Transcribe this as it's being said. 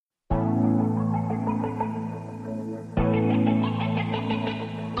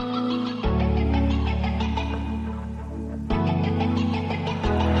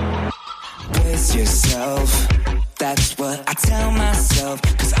face yourself. That's what I tell myself.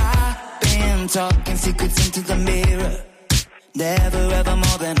 Cause I've been talking secrets into the mirror. Never ever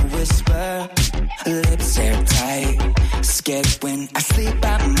more than a whisper. Lips airtight. Scared when I sleep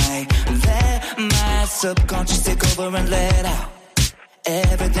at night. Let my subconscious take over and let out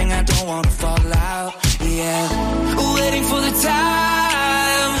everything I don't wanna fall out. Yeah. Waiting for the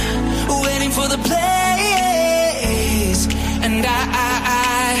time. Waiting for the place. And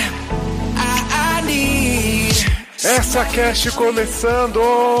I need. Essa cast começando!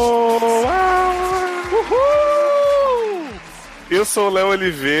 Eu sou o Léo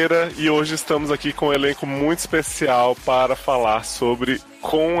Oliveira e hoje estamos aqui com um elenco muito especial para falar sobre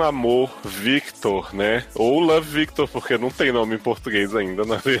Com Amor Victor, né? Ou Love Victor, porque não tem nome em português ainda,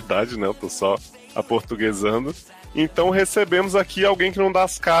 na verdade, né? Eu tô só aportuguesando. Então recebemos aqui alguém que não dá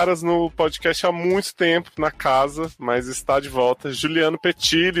as caras no podcast há muito tempo, na casa, mas está de volta, Juliano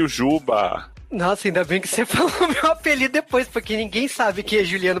Petilho, Juba. Nossa, ainda bem que você falou meu apelido depois, porque ninguém sabe quem é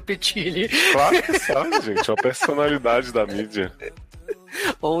Juliano Petilli. Claro que sabe, gente, é uma personalidade da mídia.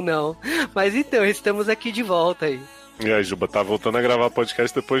 Ou não. Mas então, estamos aqui de volta aí. E aí, Juba, tá voltando a gravar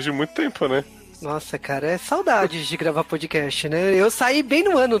podcast depois de muito tempo, né? Nossa, cara, é saudades de gravar podcast, né? Eu saí bem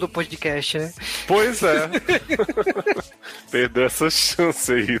no ano do podcast, né? Pois é. Perdeu essa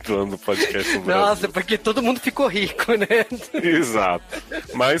chance aí do ano do podcast no Brasil. Nossa, porque todo mundo ficou rico, né? Exato.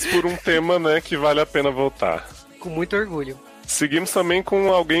 Mas por um tema, né, que vale a pena voltar. Com muito orgulho. Seguimos também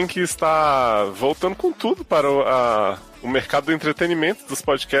com alguém que está voltando com tudo para o mercado do entretenimento dos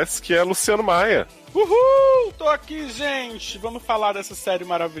podcasts, que é Luciano Maia. Uhul! Tô aqui, gente! Vamos falar dessa série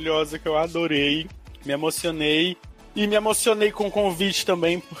maravilhosa que eu adorei, me emocionei. E me emocionei com o convite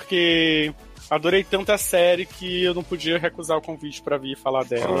também, porque adorei tanto a série que eu não podia recusar o convite pra vir falar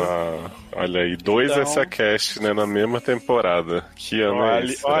dela. Ah, olha aí, dois essa cast, né, na mesma temporada. Que ano é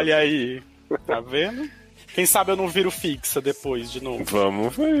esse? Olha aí, tá vendo? Quem sabe eu não viro fixa depois de novo.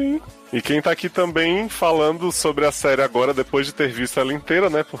 Vamos ver. E quem tá aqui também falando sobre a série agora, depois de ter visto ela inteira,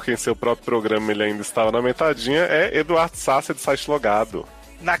 né? Porque em seu próprio programa ele ainda estava na metadinha, é Eduardo Sasser, do Site Logado.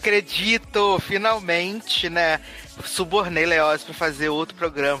 Não acredito, finalmente, né? Subornei Leoz pra fazer outro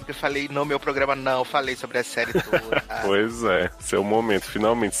programa, porque eu falei, no meu programa não, falei sobre a série toda. Pois é, seu momento,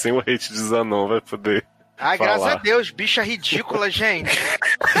 finalmente, sem o hate de Zanon vai poder falar. Graças a Deus, bicha ridícula, gente.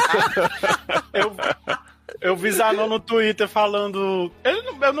 Eu vi Zanon no Twitter falando...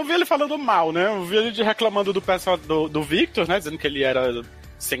 Eu não vi ele falando mal, né? Eu vi ele reclamando do pessoal do Victor, né? Dizendo que ele era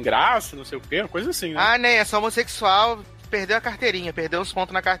sem graça, não sei o quê, uma coisa assim, né? Ah, né? É só homossexual, perdeu a carteirinha, perdeu uns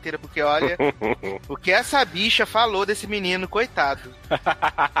pontos na carteira, porque olha... o que essa bicha falou desse menino, coitado.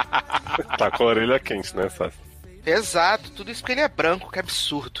 Tá com a orelha quente, né, Sassi? Exato, tudo isso porque ele é branco, que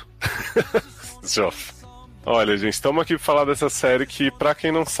absurdo. Joff. Olha, gente, estamos aqui para falar dessa série que, pra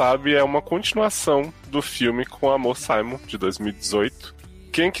quem não sabe, é uma continuação do filme Com Amor Simon, de 2018.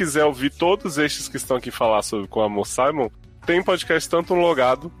 Quem quiser ouvir todos estes que estão aqui falar sobre Com Amor Simon, tem podcast tanto no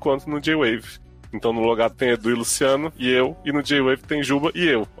Logado quanto no J-Wave. Então no Logado tem Edu e Luciano e eu, e no J-Wave tem Juba e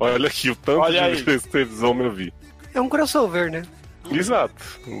eu. Olha aqui o tanto de vezes que eles vão me ouvir. É um crossover, né? Exato,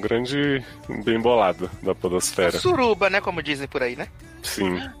 um grande bem bolado da podosfera. Suruba, né, como dizem por aí, né?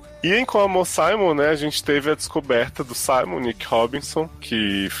 Sim. E em Com Amor Simon, né, a gente teve a descoberta do Simon, Nick Robinson,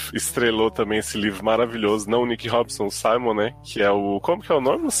 que estrelou também esse livro maravilhoso, não o Nick Robinson, o Simon, né, que é o... Como que é o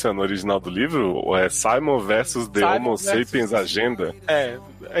nome, Luciano, original do livro? É Simon versus The Homo Sapiens Agenda?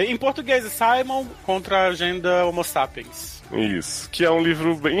 Em português, Simon contra a Agenda Homo Sapiens. Isso, que é um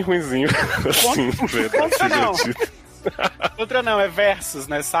livro bem ruinzinho, assim, contra não. Contra não, é versus,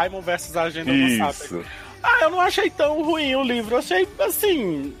 né, Simon versus a Agenda Homo Sapiens. Eu não achei tão ruim o livro, eu achei,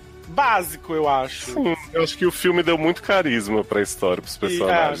 assim... básico, eu acho. Sim, eu acho que o filme deu muito carisma pra história, pros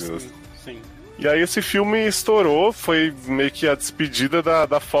personagens. Sim. E aí esse filme estourou, foi meio que a despedida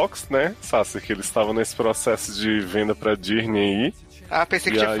da Fox, né, Sassi? Que eles estavam nesse processo de venda pra Disney aí. Ah,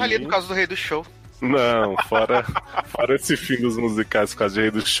 pensei que tinha falido por causa do Rei do Show. Não, fora esse fim dos musicais por causa de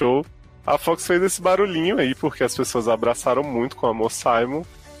Rei do Show, a Fox fez esse barulhinho aí, porque as pessoas abraçaram muito Com Amor Simon.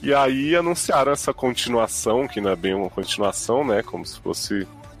 E aí anunciaram essa continuação, que não é bem uma continuação, né, como se fosse...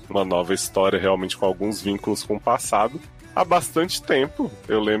 uma nova história realmente com alguns vínculos com o passado, há bastante tempo.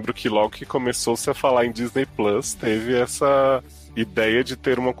 Eu lembro que logo que começou-se a falar em Disney Plus, teve essa ideia de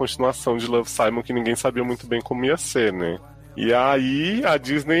ter uma continuação de Love, Simon que ninguém sabia muito bem como ia ser, né? E aí a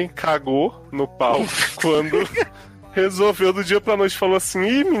Disney cagou no pau quando resolveu do dia pra noite, falou assim: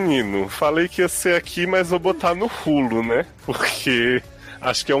 ih, menino, falei que ia ser aqui, mas vou botar no Hulu, né? Porque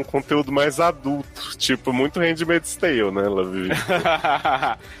acho que é um conteúdo mais adulto, tipo, muito Handmaid's Tale, né, Love?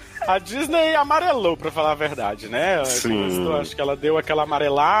 A Disney amarelou, pra falar a verdade, né? Sim. Acho que ela deu aquela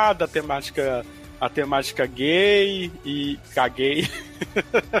amarelada, a temática a temática gay e caguei.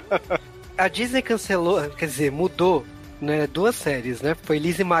 A Disney cancelou, quer dizer, mudou, né, 2 séries, né? Foi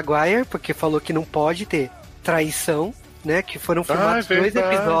Lizzie McGuire, porque falou que não pode ter traição, né? Que foram filmados 2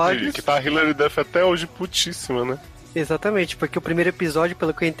 episódios. Que tá a Hilary Duff até hoje putíssima, né? Exatamente, porque o primeiro episódio,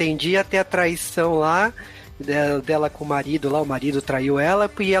 pelo que eu entendi, ia ter a traição lá dela com o marido lá, o marido traiu ela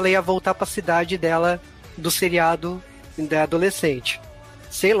e ela ia voltar pra cidade dela do seriado da adolescente.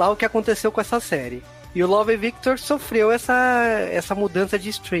 Sei lá o que aconteceu com essa série. E o Love and Victor sofreu essa mudança de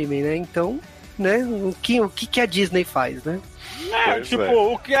streaming, né? Então, né, o que a Disney faz, né?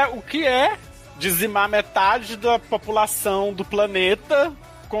 O que é dizimar metade da população do planeta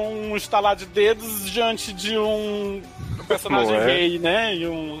com um estalar de dedos diante de um personagem gay, né?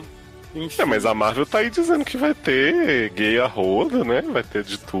 Enfim. Mas a Marvel tá aí dizendo que vai ter gay a roda, né? Vai ter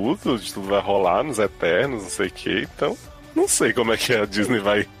de tudo vai rolar nos Eternos, não sei o que. Então, não sei como é que a Disney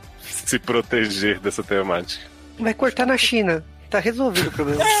vai se proteger dessa temática. Vai cortar na China. Tá resolvido o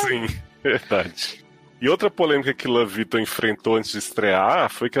problema. Sim, verdade. E outra polêmica que Love Victor enfrentou antes de estrear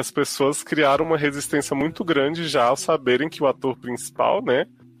foi que as pessoas criaram uma resistência muito grande já ao saberem que o ator principal, né,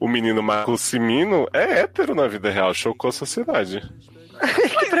 o menino Marco Cimino, é hétero na vida real. Chocou a sociedade.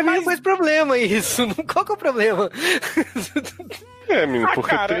 Que pra mim não faz problema isso. Qual que é o problema? Menino,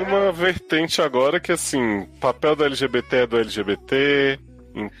 porque tem uma vertente agora que, assim, o papel do LGBT é do LGBT,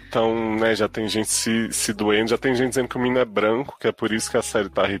 então, né, já tem gente se doendo, já tem gente dizendo que o menino é branco, que é por isso que a série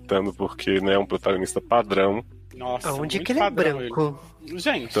tá irritando, porque, né, é um protagonista padrão. Nossa, aonde que ele é branco?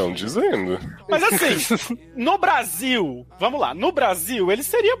 Gente. Estão dizendo. Mas assim, no Brasil, vamos lá, no Brasil ele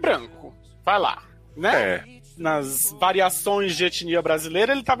seria branco. Vai lá, né? Nas variações de etnia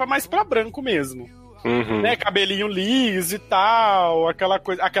brasileira, ele tava mais pra branco mesmo. Uhum. Né? Cabelinho liso e tal,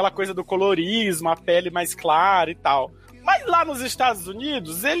 aquela coisa do colorismo, a pele mais clara e tal. Mas lá nos Estados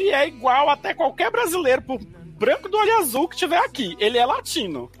Unidos, ele é igual até qualquer brasileiro, por branco do olho azul que tiver aqui. Ele é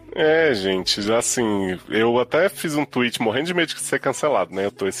latino. Gente, já assim, eu até fiz um tweet morrendo de medo de ser cancelado, né?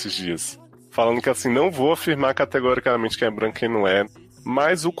 Eu tô esses dias. Falando que assim, não vou afirmar categoricamente quem é branco e quem não é.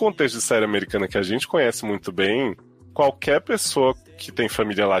 Mas o contexto de série americana que a gente conhece muito bem, qualquer pessoa que tem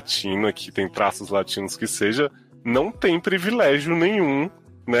família latina, que tem traços latinos que seja, não tem privilégio nenhum,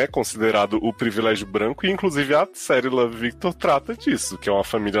 né, considerado o privilégio branco, e inclusive a série Love Victor trata disso, que é uma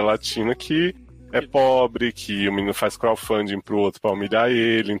família latina que é pobre, que o menino faz crowdfunding pro outro pra humilhar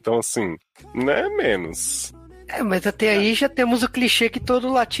ele, então assim, né, menos. Mas até aí já temos o clichê que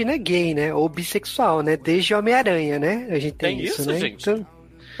todo latino é gay, né? Ou bissexual, né? Desde Homem-Aranha, né? A gente tem isso, né? Gente? Então,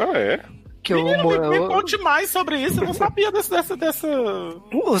 que Menino, me conte mais sobre isso, eu não sabia dessa...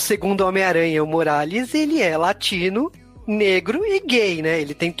 O segundo Homem-Aranha, o Morales, ele é latino, negro e gay, né?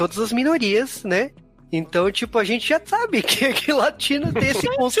 Ele tem todas as minorias, né? Então, tipo, a gente já sabe que latino tem esse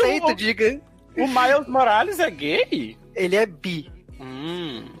conceito de... O Miles Morales é gay? Ele é bi.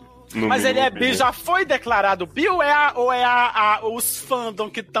 Mas ele é bi, já foi declarado bi ou é os fandom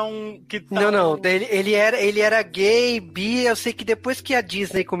que estão... Não, ele era gay, bi, eu sei que depois que a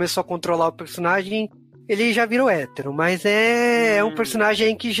Disney começou a controlar o personagem, ele já virou hétero, mas é um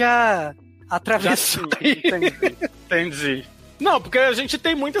personagem que já atravessou. Entendi. Não, porque a gente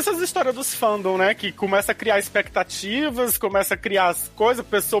tem muito essas histórias dos fandom, né? Que começa a criar expectativas, começa a criar as coisas,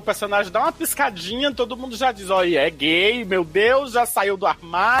 o personagem dá uma piscadinha, todo mundo já diz, olha, é gay, meu Deus, já saiu do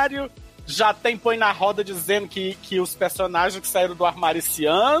armário, já põe na roda dizendo que os personagens que saíram do armário esse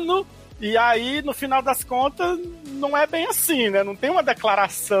ano, e aí, no final das contas, não é bem assim, né? Não tem uma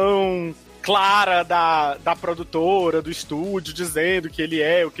declaração clara da produtora, do estúdio, dizendo que ele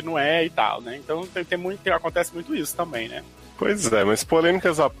é, o que não é e tal, né? Então acontece muito isso também, né? Pois é, mas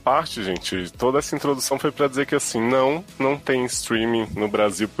polêmicas à parte, gente, toda essa introdução foi pra dizer que assim, não tem streaming no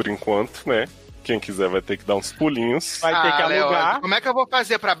Brasil por enquanto, né? Quem quiser vai ter que dar uns pulinhos. Vai ter que alugar. Leózio, como é que eu vou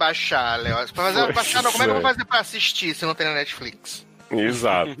fazer pra baixar, Leózio? Como é que eu vou fazer pra assistir se não tem na Netflix?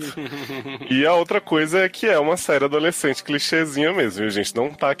 Exato. E a outra coisa é que é uma série adolescente clichêzinha mesmo, viu, gente?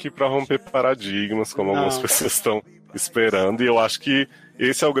 Não tá aqui pra romper paradigmas, como algumas pessoas estão esperando, e eu acho que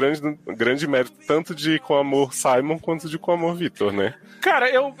esse é o grande mérito, tanto de Com Amor Simon, quanto de Com Amor Victor, né? Cara,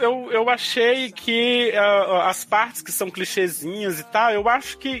 eu achei que as partes que são clichêzinhas e tal, eu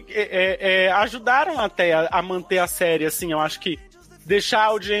acho que ajudaram até a manter a série, assim, eu acho que deixar a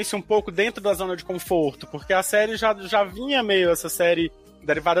audiência um pouco dentro da zona de conforto, porque a série já vinha meio essa série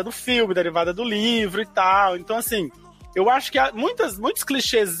derivada do filme, derivada do livro e tal, então assim, eu acho que muitos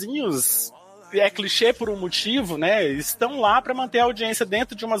clichêzinhos... é clichê por um motivo, né? Estão lá pra manter a audiência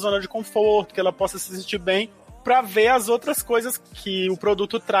dentro de uma zona de conforto, que ela possa se sentir bem, pra ver as outras coisas que o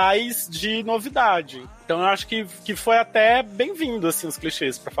produto traz de novidade. Então eu acho que foi até bem-vindo, assim, os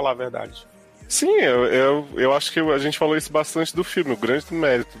clichês, pra falar a verdade. Sim, eu acho que a gente falou isso bastante do filme. O grande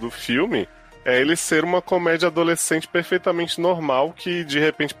mérito do filme é ele ser uma comédia adolescente perfeitamente normal, que de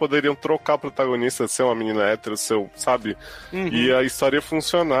repente poderiam trocar o protagonista, ser uma menina hétero, sabe? E a história ia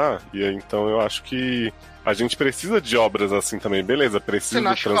funcionar. E então eu acho que a gente precisa de obras assim também. Beleza, precisa Você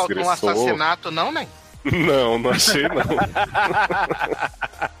não do acha que falta um transgressor. assassinato, não, né? Não achei, não.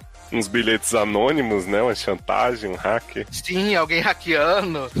 Uns bilhetes anônimos, né? Uma chantagem, um hacker. Sim, alguém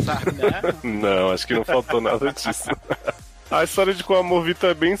hackeando, sabe? Não, acho que não faltou nada disso. A história de Com Amor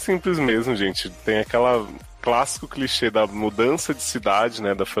Vitor é bem simples mesmo, gente. Tem aquela clássico clichê da mudança de cidade,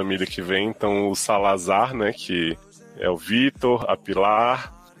 né? Da família que vem. Então o Salazar, né? Que é o Vitor, a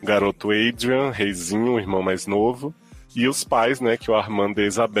Pilar, o garoto Adrian, Reizinho, o irmão mais novo. E os pais, né? Que é o Armando e a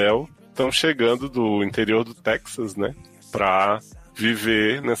Isabel, estão chegando do interior do Texas, né? Pra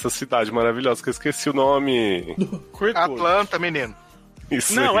viver nessa cidade maravilhosa, que eu esqueci o nome. Atlanta, menino.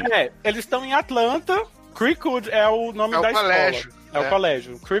 Isso Não, aí. eles estão em Atlanta. Creekwood é o nome da colégio. escola. É o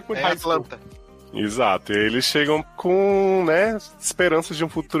colégio. Creekwood High School. Atlanta. Exato, e aí eles chegam com, né, esperanças de um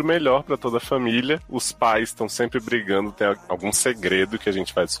futuro melhor pra toda a família. Os pais estão sempre brigando, tem algum segredo que a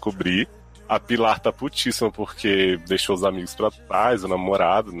gente vai descobrir. A Pilar tá putíssima porque deixou os amigos pra trás, o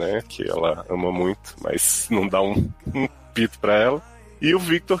namorado, né, que ela ama muito, mas não dá um pito pra ela. E o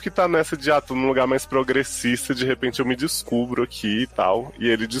Victor que tá nessa de, tô num lugar mais progressista, de repente eu me descubro aqui e tal. E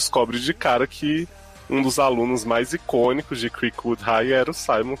ele descobre de cara que um dos alunos mais icônicos de Creekwood High era o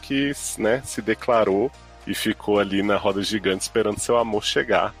Simon, que, né, se declarou e ficou ali na roda gigante esperando seu amor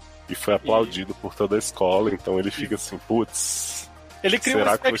chegar. E foi aplaudido por toda a escola, então ele fica assim, putz, Ele cria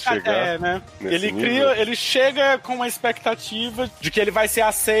será uma que eu vou chegar né? nesse nível? Ele chega com uma expectativa de que ele vai ser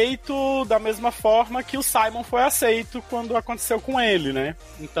aceito da mesma forma que o Simon foi aceito quando aconteceu com ele, né?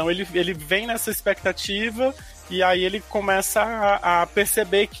 Então ele vem nessa expectativa e aí ele começa a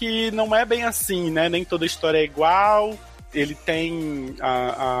perceber que não é bem assim, né? Nem toda história é igual, ele tem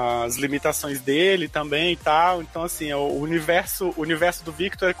as limitações dele também e tal. Então, assim, o universo do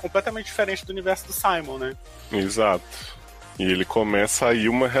Victor é completamente diferente do universo do Simon, né? Exato. E ele começa aí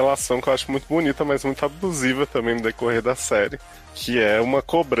uma relação que eu acho muito bonita, mas muito abusiva também no decorrer da série, que é uma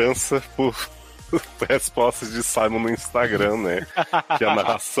cobrança por respostas de Simon no Instagram, né? Que a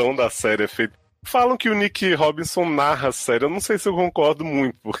narração da série é feita... Falam que o Nick Robinson narra a série, eu não sei se eu concordo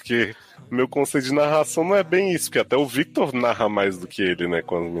muito, porque meu conceito de narração não é bem isso, porque até o Victor narra mais do que ele, né,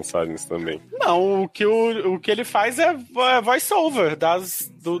 com as mensagens também. Não, o que ele faz é voice-over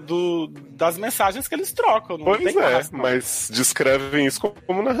das mensagens que eles trocam. Não Pois tem é, narração. mas descrevem isso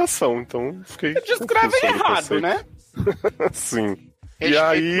como narração, então fiquei... Descrevem errado, né? Sim. E Respeita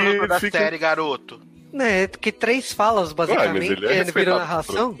aí o nome da fica... série, garoto. Né, que 3 falas, Ué, basicamente, mas ele é ele virou respeitado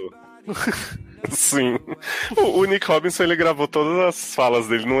narração. por todo. Sim. O Nick Robinson, ele gravou todas as falas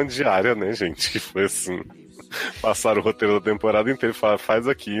dele numa diária, né, gente? Que foi assim... Passaram o roteiro da temporada inteira e falaram, faz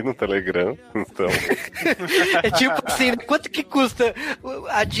aqui no Telegram, então... É tipo assim, quanto que custa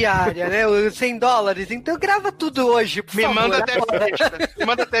a diária, né? Os $100. Então grava tudo hoje, por Me favor. manda até sexta. Me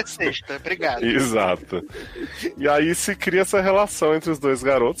manda até sexta. Obrigado. Exato. E aí se cria essa relação entre os dois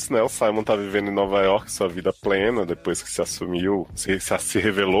garotos, né? O Simon tá vivendo em Nova York, sua vida plena, depois que se assumiu, se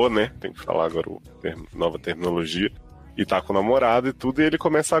revelou, né? Tem que falar agora nova terminologia. E tá com o namorado e tudo, e ele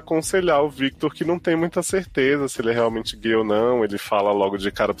começa a aconselhar o Victor, que não tem muita certeza se ele é realmente gay ou não. Ele fala logo de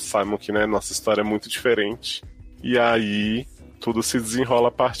cara pro Simon que, né, nossa história é muito diferente. E aí tudo se desenrola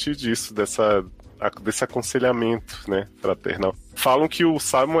a partir disso, desse aconselhamento, né, fraternal. Falam que o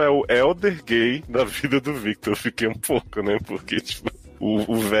Simon é o elder gay da vida do Victor. Eu fiquei um pouco, né, porque, tipo,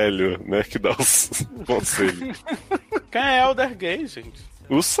 o velho, né, que dá os conselhos. Quem é Elder Gay, gente?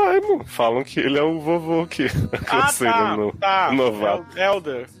 O Simon, falam que ele é o vovô que aconselha no novato.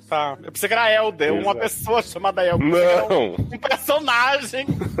 Elder, tá. Eu pensei que era Elder, uma pessoa chamada Elder. Não! Um personagem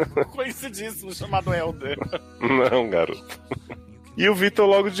conhecidíssimo chamado Elder. Não, garoto. E o Victor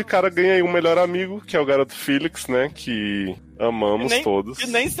logo de cara ganha aí um melhor amigo, que é o garoto Felix, né, que amamos todos. E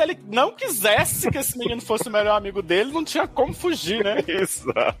nem se ele não quisesse que esse menino fosse o melhor amigo dele, não tinha como fugir, né?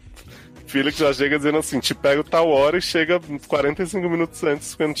 Exato. Felix já chega dizendo assim, te pego tal hora e chega 45 minutos antes,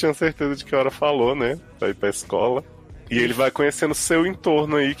 porque eu não tinha certeza de que hora falou, né, pra ir pra escola. E ele vai conhecendo seu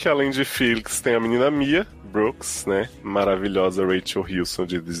entorno aí, que além de Felix tem a menina Mia Brooks, né, maravilhosa Rachel Hilson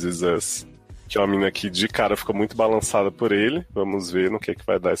de This Is Us, que é uma menina que de cara fica muito balançada por ele. Vamos ver no que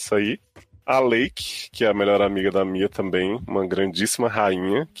vai dar isso aí. A Lake, que é a melhor amiga da Mia também, uma grandíssima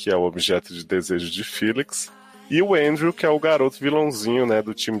rainha, que é o objeto de desejo de Felix. E o Andrew, que é o garoto vilãozinho, né,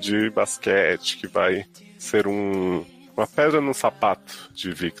 do time de basquete, que vai ser uma pedra no sapato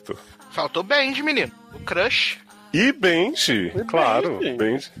de Victor. Faltou Benji, menino. O crush. E Benji, claro. Benji.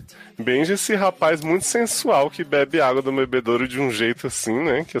 Benji. Benji, esse rapaz muito sensual que bebe água do bebedouro de um jeito assim,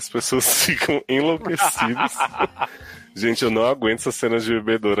 né? Que as pessoas ficam enlouquecidas. Gente, eu não aguento essas cenas de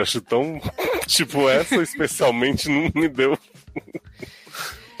bebedouro. Acho tão... Tipo, essa especialmente não me deu...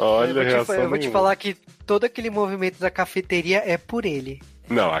 Olha a reação eu vou te falar que todo aquele movimento da cafeteria é por ele.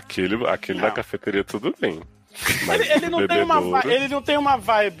 Não, aquele Não. da cafeteria tudo bem. Mas Ele não bebedouro... ele não tem uma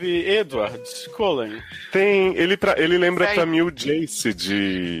vibe Edward Cullen. Tem, ele lembra Tem. pra mim o Jace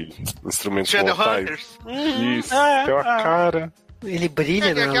de Instrumentos Mortais. Shadowhunters. Isso, tem uma cara. Ele brilha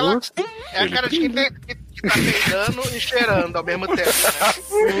É na aquela- luz. É a cara de quem tá peidando e cheirando ao mesmo tempo,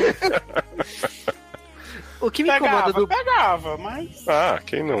 né? O que me incomoda Pegava, mas... Ah,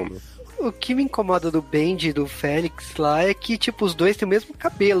 quem não, né? O que me incomoda do Benji e do Félix lá é que, tipo, os dois têm o mesmo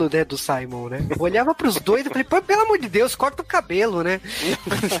cabelo, né, do Simon, né? Eu olhava pros dois e falei, pô, pelo amor de Deus, corta o cabelo, né?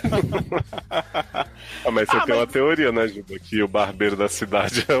 Ah, mas você tem uma teoria, né, Juba? Que o barbeiro da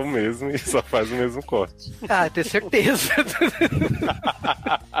cidade é o mesmo e só faz o mesmo corte. Ah, tenho certeza.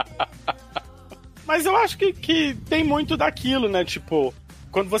 Mas eu acho que tem muito daquilo, né? Tipo,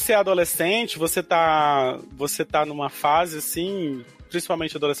 quando você é adolescente, você tá numa fase assim,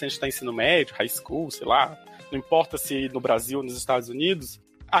 principalmente adolescente tá ensino médio, high school, sei lá, não importa se no Brasil ou nos Estados Unidos,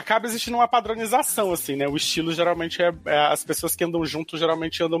 acaba existindo uma padronização, assim, né? O estilo geralmente as pessoas que andam juntos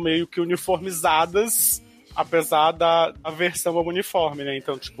geralmente andam meio que uniformizadas, apesar da versão uniforme, né?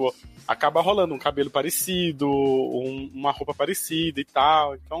 Então, tipo, acaba rolando um cabelo parecido, uma roupa parecida e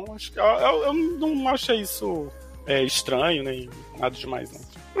tal. Então, acho que eu não achei isso estranho, nem nada demais, não.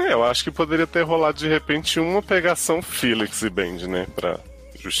 Eu acho que poderia ter rolado de repente uma pegação Felix e Benji, né? Pra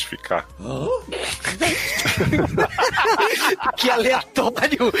justificar. Que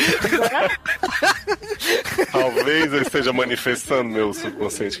aleatório. Talvez eu esteja manifestando meu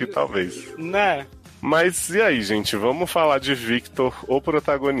subconsciente que talvez. Né? Mas e aí, gente? Vamos falar de Victor, o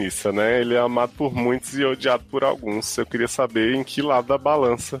protagonista, né? Ele é amado por muitos e odiado por alguns. Eu queria saber em que lado da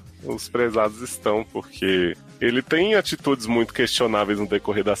balança os prezados estão, porque ele tem atitudes muito questionáveis no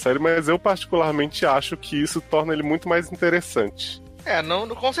decorrer da série, mas eu particularmente acho que isso torna ele muito mais interessante.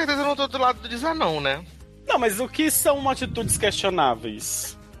 Com certeza eu não tô do lado do Desanão, né? Não, mas o que são atitudes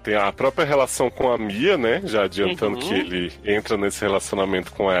questionáveis? Tem a própria relação com a Mia, né? Já adiantando que ele entra nesse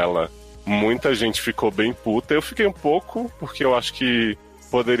relacionamento com ela. Muita gente ficou bem puta. Eu fiquei um pouco, porque eu acho que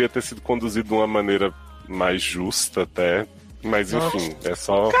poderia ter sido conduzido de uma maneira mais justa até. Mas enfim, é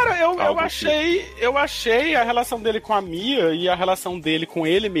só. Cara, eu achei a relação dele com a Mia e a relação dele com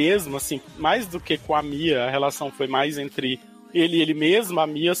ele mesmo, assim, mais do que com a Mia, a relação foi mais entre ele e ele mesmo. A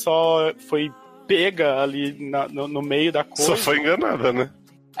Mia só foi pega ali no meio da coisa. Só foi enganada, né?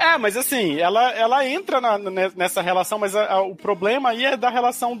 Mas assim, ela entra nessa relação, mas o problema aí é da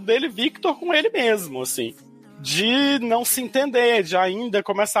relação dele, Victor, com ele mesmo, assim. De não se entender, de ainda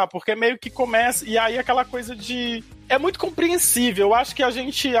começar, porque meio que começa, e aí aquela coisa de... É muito compreensível, eu acho que a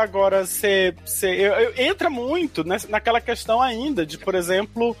gente agora entra muito naquela questão ainda, de, por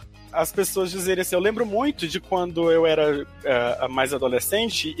exemplo, as pessoas dizerem assim, eu lembro muito de quando eu era mais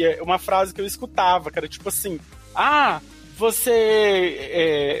adolescente, uma frase que eu escutava, que era tipo assim,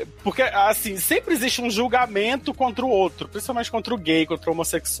 você... porque, assim, sempre existe um julgamento contra o outro, principalmente contra o gay, contra o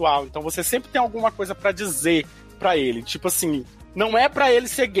homossexual. Então você sempre tem alguma coisa pra dizer pra ele. Tipo assim, não é pra ele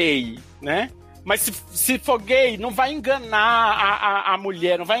ser gay, né? Mas se for gay, não vai enganar a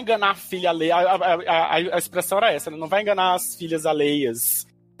mulher, não vai enganar a filha alheia. A expressão era essa, né? Não vai enganar as filhas alheias.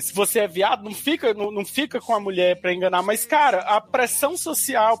 Se você é viado, não fica com a mulher pra enganar. Mas, cara, a pressão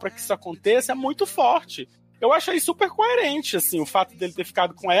social pra que isso aconteça é muito forte. Eu achei super coerente, assim, o fato dele ter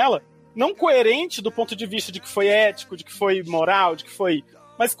ficado com ela. Não coerente do ponto de vista de que foi ético, de que foi moral, de que foi...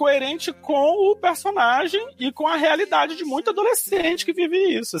 Mas coerente com o personagem e com a realidade de muito adolescente que vive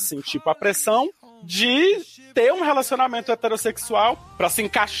isso, assim. Tipo, a pressão de ter um relacionamento heterossexual pra se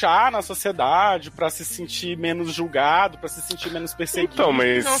encaixar na sociedade, pra se sentir menos julgado, pra se sentir menos perseguido. Então,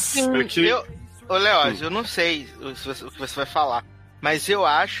 mas... Ô, Leózio, eu não sei o que você vai falar, mas eu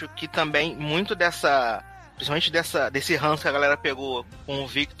acho que também muito principalmente desse ranço que a galera pegou com o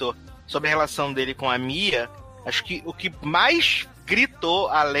Victor sobre a relação dele com a Mia, acho que o que mais gritou,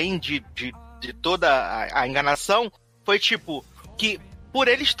 além de toda a enganação, foi tipo, que por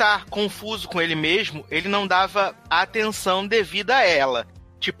ele estar confuso com ele mesmo, ele não dava a atenção devida a ela.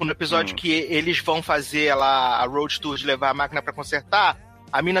 Tipo, no episódio que eles vão fazer lá a road tour de levar a máquina pra consertar,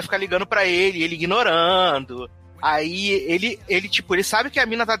 a mina fica ligando pra ele ignorando. Aí ele sabe que a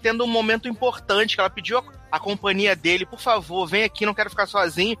mina tá tendo um momento importante, que ela pediu a companhia dele, por favor, vem aqui, não quero ficar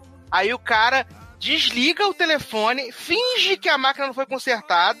sozinho. Aí o cara desliga o telefone, finge que a máquina não foi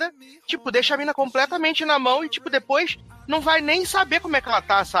consertada, tipo, deixa a mina completamente na mão e, tipo, depois não vai nem saber como é que ela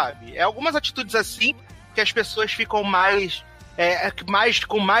tá, sabe? É algumas atitudes assim que as pessoas ficam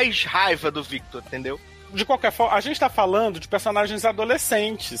com mais raiva do Victor, entendeu? De qualquer forma, a gente tá falando de personagens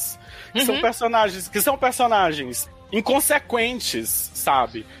adolescentes. Que são personagens inconsequentes,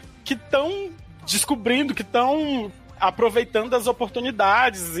 sabe? Que estão descobrindo, que estão aproveitando as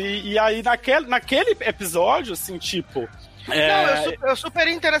oportunidades. E aí, naquele episódio, assim, tipo... Não, eu super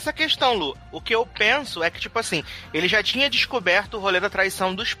entendo essa questão, Lu. O que eu penso é que, tipo assim, ele já tinha descoberto o rolê da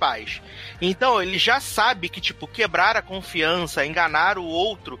traição dos pais. Então, ele já sabe que, tipo, quebrar a confiança, enganar o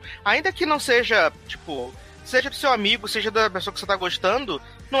outro, ainda que não seja, tipo, seja do seu amigo, seja da pessoa que você tá gostando,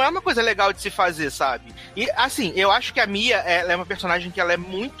 não é uma coisa legal de se fazer, sabe? E, assim, eu acho que a Mia, ela é uma personagem que ela é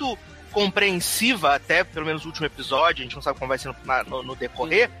muito compreensiva, até, pelo menos no último episódio, a gente não sabe como vai ser no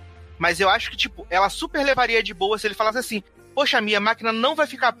decorrer, mas eu acho que, tipo, ela super levaria de boa se ele falasse assim, poxa, a minha máquina não vai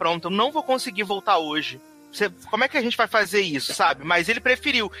ficar pronta, eu não vou conseguir voltar hoje. Como é que a gente vai fazer isso, sabe? Mas ele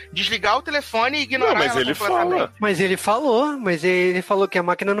preferiu desligar o telefone e ignorar ela completamente. Mas ele falou que a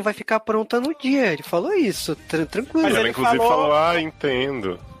máquina não vai ficar pronta no dia. Ele falou isso, tranquilo. Mas ela inclusive falou,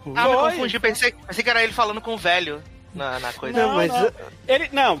 entendo. Me confundi, pensei que era ele falando com o velho. Na coisa.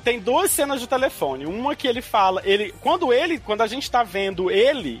 Não, tem duas cenas de telefone. Uma que ele fala, quando a gente tá vendo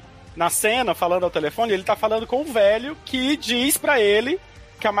ele na cena falando ao telefone, ele tá falando com o velho que diz pra ele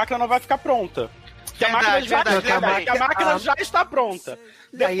que a máquina não vai ficar pronta. Que a máquina já está pronta.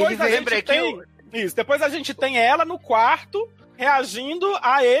 Depois a gente tem ela no quarto reagindo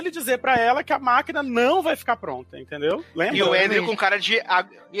a ele dizer pra ela que a máquina não vai ficar pronta, entendeu? Lembra? E o Andrew com cara de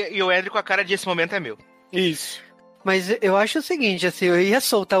com a cara de esse momento é meu. Isso. Mas eu acho o seguinte, assim, eu ia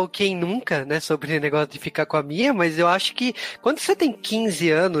soltar o quem nunca, né, sobre o negócio de ficar com a Mia, mas eu acho que quando você tem 15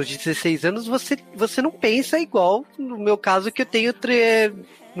 anos, 16 anos, você não pensa igual, no meu caso, que eu tenho...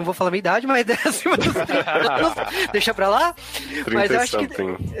 Não vou falar a minha idade, mas acima dos 30 anos, deixa pra lá. Mas eu acho que...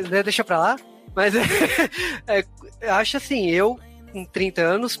 Deixa pra lá. Mas eu acho assim, eu com 30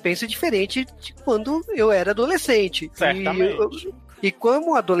 anos penso diferente de quando eu era adolescente. Certamente. E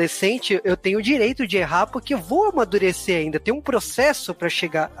como adolescente, eu tenho o direito de errar, porque eu vou amadurecer ainda. Tem um processo pra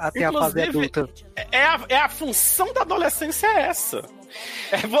chegar até a fase adulta. A função da adolescência é essa.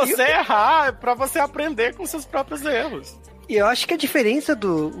 É você errar, pra você aprender com seus próprios erros. E eu acho que a diferença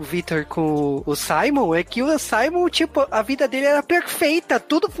do Victor com o Simon é que o Simon, tipo, a vida dele era perfeita,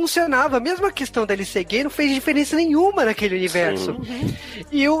 tudo funcionava. Mesmo a questão dele ser gay não fez diferença nenhuma naquele universo.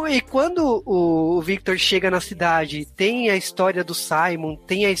 E quando o Victor chega na cidade, tem a história do Simon,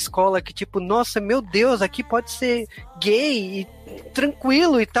 tem a escola que, tipo, nossa, meu Deus, aqui pode ser gay e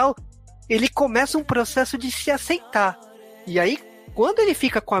tranquilo e tal. Ele começa um processo de se aceitar. E aí, quando ele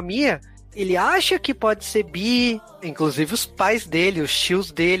fica com a Mia... Ele acha que pode ser bi, inclusive os pais dele, os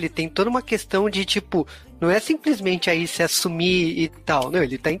tios dele, tem toda uma questão de, tipo, não é simplesmente aí se assumir e tal, não,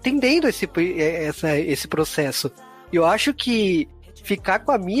 ele tá entendendo esse processo. E eu acho que ficar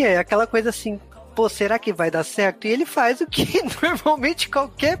com a Mia é aquela coisa assim, pô, será que vai dar certo? E ele faz o que normalmente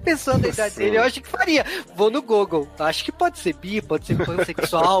qualquer pessoa da idade dele, eu acho que faria. Vou no Google, acho que pode ser bi, pode ser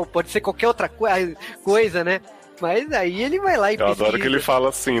pansexual, pode ser qualquer outra coisa, né? Mas aí ele vai lá e pesquisa. Eu adoro que ele fala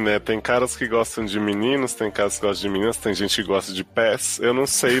assim, né? Tem caras que gostam de meninos, tem caras que gostam de meninas, tem gente que gosta de pés. Eu não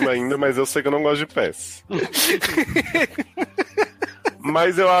sei ainda, mas eu sei que eu não gosto de pés.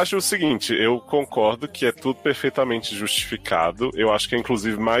 Mas eu acho o seguinte, eu concordo que é tudo perfeitamente justificado. Eu acho que é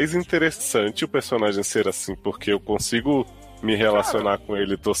inclusive mais interessante o personagem ser assim, porque eu consigo me relacionar com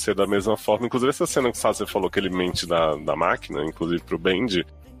ele e torcer da mesma forma. Inclusive essa cena que o Sasha falou que ele mente da máquina, inclusive pro Bendy,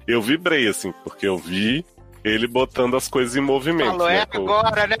 eu vibrei assim, porque eu vi ele botando as coisas em movimento. Falou, né?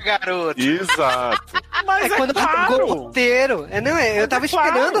 Agora, né, garoto? Exato. Mas quando rasgou o roteiro. Eu tava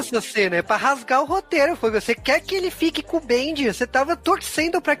esperando essa cena, pra rasgar o roteiro. Foi, você quer que ele fique com o Bendy, você tava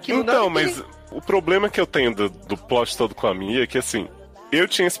torcendo pra aquilo. Então, mas o problema que eu tenho do plot todo com a Mia é que, assim, eu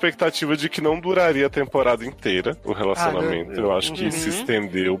tinha expectativa de que não duraria a temporada inteira o relacionamento. Eu acho que se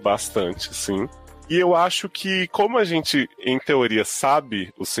estendeu bastante, sim. E eu acho que, como a gente, em teoria,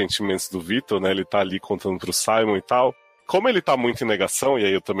 sabe os sentimentos do Victor, né? Ele tá ali contando pro Simon e tal. Como ele tá muito em negação, e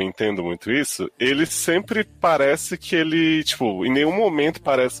aí eu também entendo muito isso, ele sempre parece que ele, tipo, em nenhum momento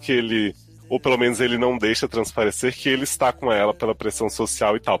parece que ele, ou pelo menos ele não deixa transparecer que ele está com ela pela pressão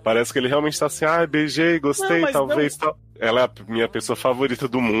social e tal. Parece que ele realmente tá assim, beijei, gostei, talvez, tal. Ela é a minha pessoa favorita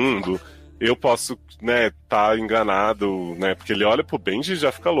do mundo. Eu posso, né, tá enganado, né, porque ele olha pro Benji e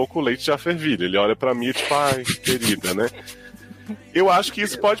já fica louco, o leite já fervilha. Ele olha pra mim, tipo, ai, querida, né? Eu acho que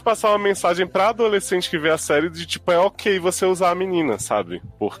isso pode passar uma mensagem pra adolescente que vê a série de, tipo, é ok você usar a menina, sabe?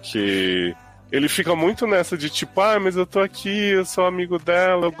 Porque ele fica muito nessa de tipo, mas eu tô aqui, eu sou amigo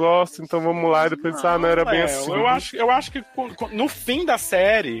dela, eu gosto, então vamos lá. E depois, não era bem assim. Eu acho que no fim da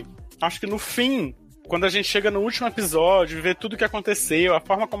série, quando a gente chega no último episódio, vê tudo que aconteceu, a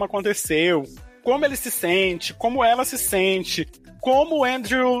forma como aconteceu, como ele se sente, como ela se sente, como o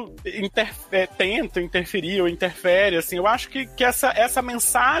Andrew tenta interferir ou interfere, assim, eu acho que essa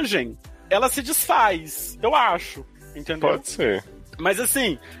mensagem, ela se desfaz, eu acho, entendeu? Pode ser. Mas,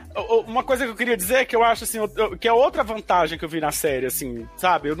 assim, uma coisa que eu queria dizer é que eu acho, assim, que é outra vantagem que eu vi na série, assim,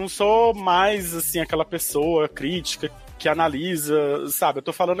 sabe? Eu não sou mais, assim, aquela pessoa crítica que analisa, sabe? Eu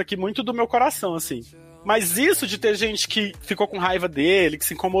tô falando aqui muito do meu coração, assim. Mas isso de ter gente que ficou com raiva dele, que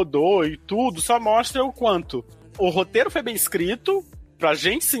se incomodou e tudo, só mostra o quanto o roteiro foi bem escrito, pra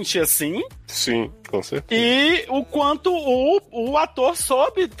gente sentir assim. Sim, com certeza. E o quanto o ator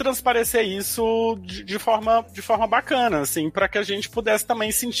soube transparecer isso de forma bacana, assim, pra que a gente pudesse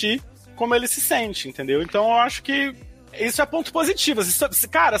também sentir como ele se sente, entendeu? Então eu acho que isso é ponto positivo.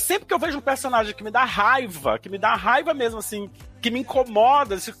 Cara, sempre que eu vejo um personagem que me dá raiva mesmo, assim, que me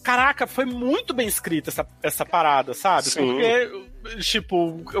incomoda, assim, caraca, foi muito bem escrita essa parada, sabe? Sim. Porque,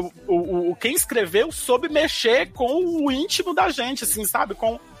 tipo, quem escreveu soube mexer com o íntimo da gente, assim, sabe?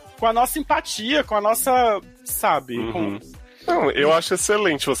 Com a nossa empatia, com a nossa, sabe? Uhum. Não, eu acho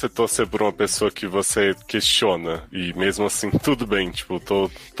excelente você torcer por uma pessoa que você questiona. E mesmo assim, tudo bem, tipo,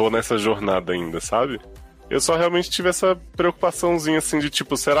 tô nessa jornada ainda, sabe? Eu só realmente tive essa preocupaçãozinha, assim, de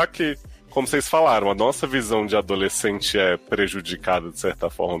tipo, será que, como vocês falaram, a nossa visão de adolescente é prejudicada de certa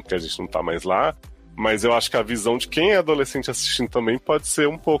forma, porque a gente não tá mais lá, mas eu acho que a visão de quem é adolescente assistindo também pode ser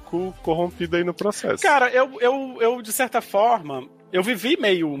um pouco corrompida aí no processo. Cara, eu de certa forma, eu vivi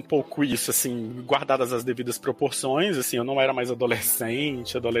meio um pouco isso, assim, guardadas as devidas proporções, assim, eu não era mais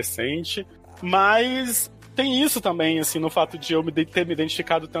adolescente, mas tem isso também, assim, no fato de eu ter me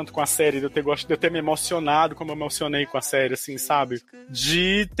identificado tanto com a série, de eu ter me emocionado como eu emocionei com a série, assim, sabe?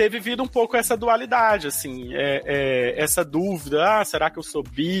 De ter vivido um pouco essa dualidade, assim, essa dúvida, será que eu sou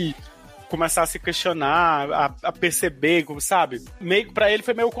bi? Começar a se questionar, a perceber, sabe? Meio pra ele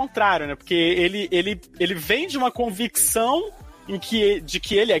foi meio o contrário, né? Porque ele vem de uma convicção de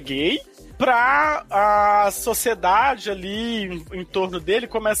que ele é gay, pra a sociedade ali em torno dele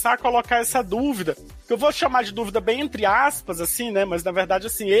começar a colocar essa dúvida. Eu vou chamar de dúvida bem entre aspas, assim, né? Mas na verdade,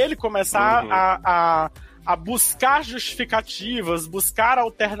 assim, ele começar a buscar justificativas, buscar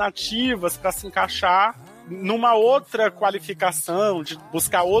alternativas para se encaixar numa outra qualificação, de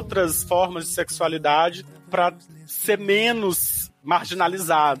buscar outras formas de sexualidade para ser menos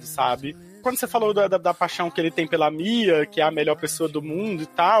marginalizado, sabe? Quando você falou da paixão que ele tem pela Mia, que é a melhor pessoa do mundo e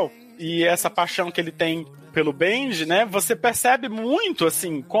tal, e essa paixão que ele tem pelo Benji, né? Você percebe muito,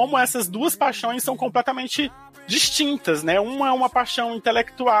 assim, como essas duas paixões são completamente distintas, né? Uma é uma paixão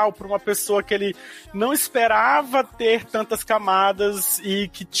intelectual por uma pessoa que ele não esperava ter tantas camadas e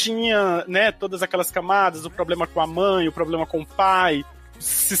que tinha, né, todas aquelas camadas, o problema com a mãe, o problema com o pai,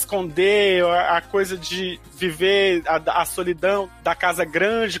 se esconder, a coisa de viver a solidão da casa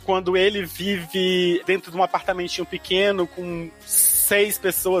grande quando ele vive dentro de um apartamentinho pequeno com 6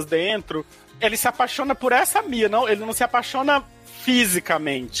 pessoas dentro. Ele se apaixona por essa Mia, ele não se apaixona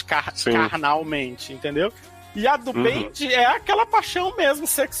fisicamente, carnalmente, entendeu? E a do Benji é aquela paixão mesmo,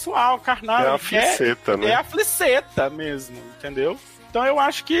 sexual, carnal. É a fliceta, né? É a fliceta mesmo, entendeu? Então eu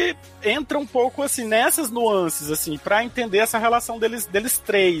acho que entra um pouco, assim, nessas nuances, assim, pra entender essa relação deles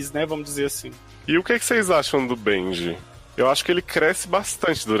três, né, vamos dizer assim. E o que vocês acham do Benji? Eu acho que ele cresce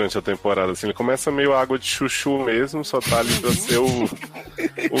bastante durante a temporada, assim, ele começa meio água de chuchu mesmo, só tá ali pra ser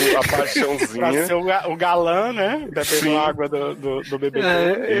a paixãozinha. Pra ser o galã, né, bebendo água do bebê.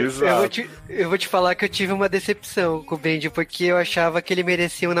 Exato. Eu vou te falar que eu tive uma decepção com o Benji, porque eu achava que ele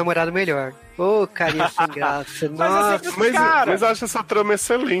merecia um namorado melhor. Ô, carinha sem graça, nossa. Mas eu acho essa trama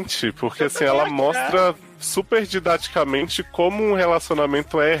excelente, porque assim, ela mostra super didaticamente como um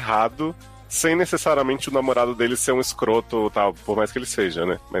relacionamento é errado, sem necessariamente o namorado dele ser um escroto ou tal, por mais que ele seja,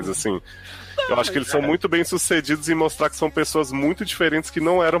 né? Mas assim, eu acho que eles são muito bem sucedidos em mostrar que são pessoas muito diferentes que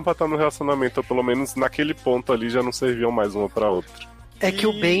não eram pra estar no relacionamento, ou pelo menos naquele ponto ali já não serviam mais uma pra outra. É que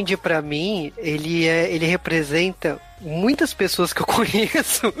o Benji, pra mim, ele representa muitas pessoas que eu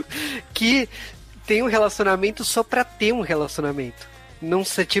conheço que tem um relacionamento só pra ter um relacionamento. Não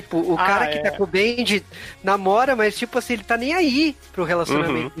sei, tipo, o cara que tá com o Benji namora, mas, tipo assim, ele tá nem aí pro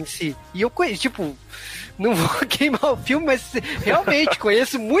relacionamento em si. E eu conheço, tipo, não vou queimar o filme, mas realmente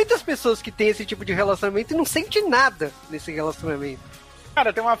conheço muitas pessoas que têm esse tipo de relacionamento e não sentem nada nesse relacionamento.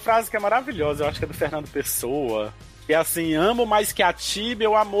 Cara, tem uma frase que é maravilhosa, eu acho que é do Fernando Pessoa, que é assim: amo mais que a ti,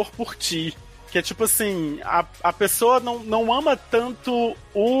 meu amor por ti. Que é tipo assim, a pessoa não ama tanto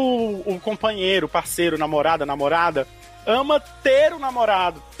o companheiro, o parceiro, namorada, ama ter um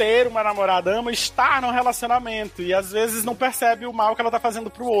namorado, ter uma namorada, ama estar num relacionamento e às vezes não percebe o mal que ela tá fazendo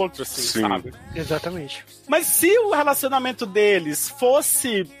pro outro, assim, Sim. sabe? Exatamente. Mas se o relacionamento deles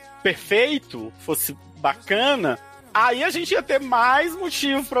fosse perfeito, fosse bacana, aí a gente ia ter mais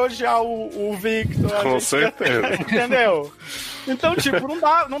motivo pra odiar o Victor. Com certeza. Entendeu? Então, tipo,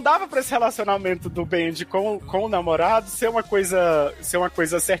 não dava pra esse relacionamento do Benji com o namorado ser uma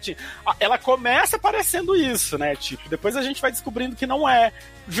coisa certinha. Ela começa parecendo isso, né? Tipo, depois a gente vai descobrindo que não é.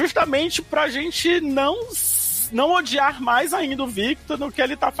 Justamente pra gente não odiar mais ainda o Victor no que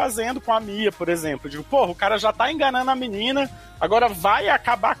ele tá fazendo com a Mia, por exemplo. Digo, porra, o cara já tá enganando a menina, agora vai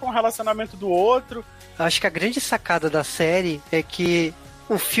acabar com o relacionamento do outro. Acho que a grande sacada da série é que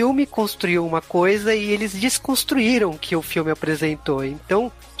o filme construiu uma coisa e eles desconstruíram o que o filme apresentou. Então,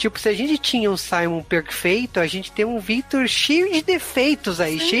 tipo, se a gente tinha um Simon perfeito, a gente tem um Victor cheio de defeitos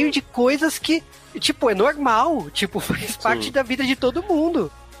aí, cheio de coisas que, tipo, é normal, tipo, faz parte da vida de todo mundo.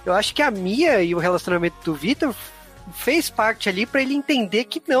 Eu acho que a Mia e o relacionamento do Victor fez parte ali pra ele entender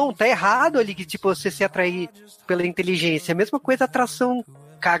que não, tá errado ali, que tipo, você se atrair pela inteligência. A mesma coisa, atração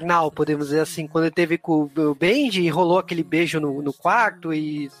carnal, podemos dizer assim, quando ele teve com o Benji e rolou aquele beijo no quarto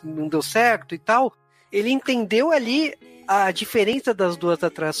e não deu certo e tal, ele entendeu ali a diferença das duas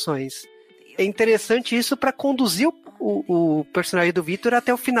atrações. É interessante isso para conduzir o personagem do Victor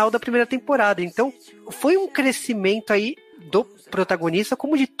até o final da primeira temporada. Então, foi um crescimento aí do protagonista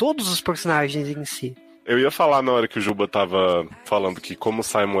como de todos os personagens em si. Eu ia falar na hora que o Juba tava falando que como o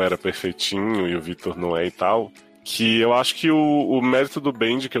Simon era perfeitinho e o Victor não é e tal, que eu acho que o mérito do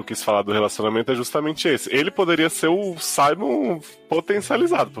Benji, que eu quis falar do relacionamento, é justamente esse. Ele poderia ser o Simon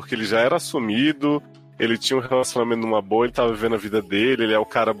potencializado, porque ele já era assumido, ele tinha um relacionamento numa boa, ele tava vivendo a vida dele, ele é o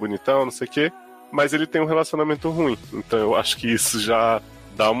cara bonitão, não sei o quê, mas ele tem um relacionamento ruim. Então eu acho que isso já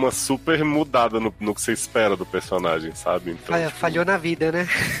dá uma super mudada no que você espera do personagem, sabe? Então, falhou na vida, né?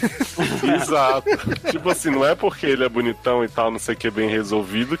 Exato. Tipo assim, não é porque ele é bonitão e tal, não sei o que, bem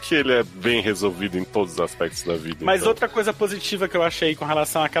resolvido, que ele é bem resolvido em todos os aspectos da vida. Mas então. Outra coisa positiva que eu achei com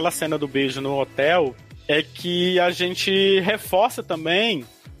relação àquela cena do beijo no hotel é que a gente reforça também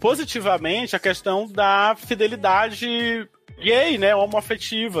positivamente a questão da fidelidade gay, né,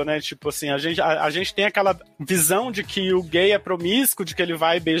 homoafetiva, né, tipo assim, a gente tem aquela visão de que o gay é promíscuo, de que ele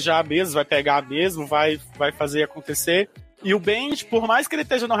vai beijar mesmo, vai pegar mesmo, vai fazer acontecer, e o Benji, por mais que ele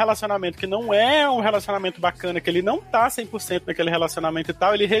esteja num relacionamento que não é um relacionamento bacana, que ele não tá 100% naquele relacionamento e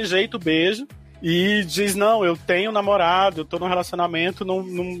tal, ele rejeita o beijo e diz, não, eu tenho namorado, eu tô num relacionamento,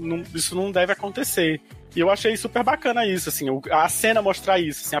 isso não deve acontecer. E eu achei super bacana isso, assim, a cena mostrar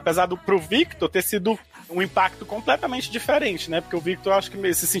isso, assim, apesar pro Victor ter sido um impacto completamente diferente, né? Porque o Victor, acho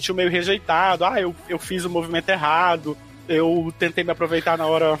que se sentiu meio rejeitado. Eu fiz o movimento errado. Eu tentei me aproveitar na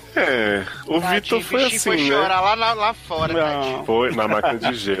hora. O Victor foi assim, foi chorar lá fora, tadinho. Foi, na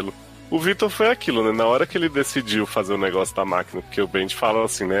máquina de gelo. O Victor foi aquilo, né? Na hora que ele decidiu fazer o negócio da máquina, porque o Benji fala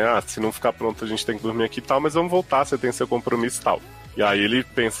assim, né? Se não ficar pronto a gente tem que dormir aqui e tal, mas vamos voltar, você tem seu compromisso e tal. E aí ele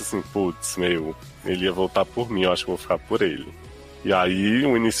pensa assim, putz, ele ia voltar por mim, eu acho que eu vou ficar por ele. E aí,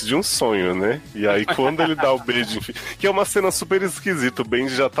 o início de um sonho, né? E aí, quando ele dá o beijo, enfim, que é uma cena super esquisita, o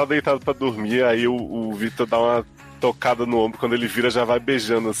Benji já tá deitado pra dormir, aí o Victor dá uma tocada no ombro, quando ele vira já vai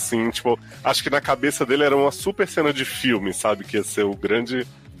beijando assim, tipo, acho que na cabeça dele era uma super cena de filme, sabe? Que ia ser o grande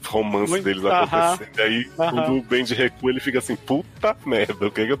romance deles acontecendo. E aí, quando o Benji recua, ele fica assim, puta merda,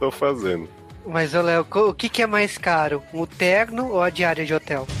 o que eu tô fazendo? Mas, Léo, o que é mais caro? Um terno ou a diária de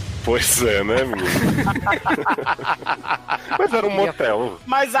hotel? Pois é, né, menino? Mas era um motel.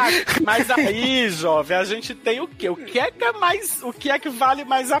 Mas aí, jovem, a gente tem o quê? O que é que vale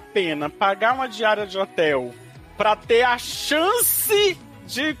mais a pena? Pagar uma diária de hotel pra ter a chance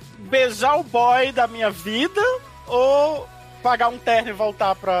de beijar o boy da minha vida ou pagar um terno e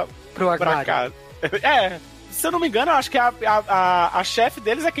voltar pra casa? Se eu não me engano, eu acho que a chefe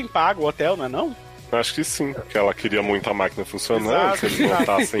deles é quem paga o hotel, não é não? Acho que sim, porque ela queria muito a máquina funcionando, se eles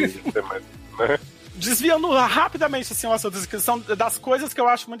voltassem a ter mais, né? Desviando rapidamente assim, o assunto, que são das coisas que eu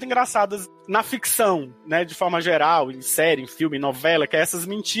acho muito engraçadas na ficção, né, de forma geral, em série, em filme, em novela, que é essas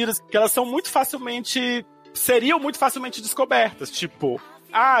mentiras que elas são seriam muito facilmente descobertas, tipo,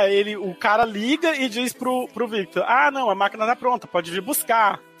 o cara liga e diz pro Victor, não, a máquina tá pronta, pode vir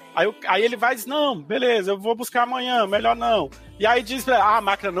buscar. Aí ele vai e diz, não, beleza, eu vou buscar amanhã, melhor não. E aí diz, a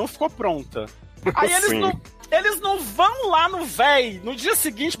máquina não ficou pronta. Aí eles não vão lá no dia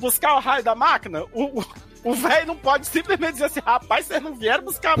seguinte buscar o raio da máquina. O velho não pode simplesmente dizer assim, rapaz, vocês não vieram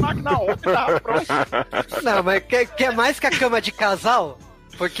buscar a máquina ontem, tava pronto. Não, mas quer mais que a cama de casal?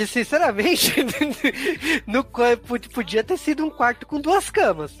 Porque, sinceramente, podia ter sido um quarto com 2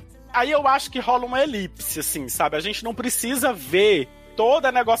 camas. Aí eu acho que rola uma elipse, assim, sabe? A gente não precisa ver toda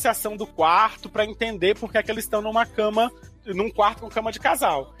a negociação do quarto pra entender por que é que eles estão num quarto com cama de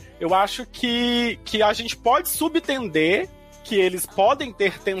casal. Eu acho que a gente pode subentender que eles podem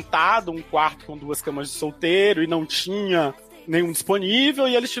ter tentado um quarto com 2 camas de solteiro e não tinha nenhum disponível,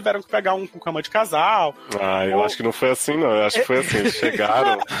 e eles tiveram que pegar um com cama de casal. Eu acho que não foi assim, não. Eu acho que foi assim, eles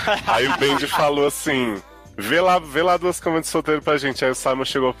chegaram, aí o Benji falou assim... Vê lá 2 camas de solteiro pra gente. Aí o Simon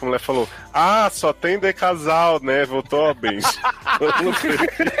chegou pra mulher e falou: só tem de casal, né? Voltou a Benji.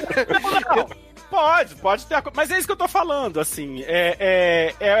 Pode ter. Mas é isso que eu tô falando, assim.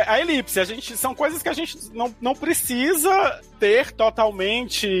 É a elipse. São coisas que a gente não precisa ter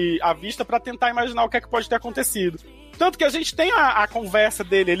totalmente à vista pra tentar imaginar o que é que pode ter acontecido. Tanto que a gente tem a conversa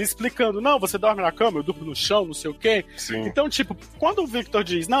dele, ele explicando, não, você dorme na cama, eu durmo no chão, não sei o quê. Sim. Então, tipo, quando o Victor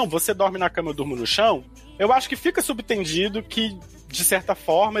diz, não, você dorme na cama, eu durmo no chão, eu acho que fica subentendido que, de certa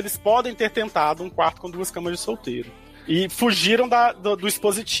forma, eles podem ter tentado um quarto com 2 camas de solteiro. E fugiram do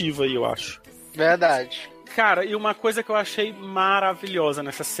expositivo aí, eu acho. Verdade. Cara, e uma coisa que eu achei maravilhosa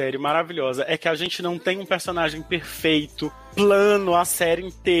nessa série, maravilhosa, é que a gente não tem um personagem perfeito, plano a série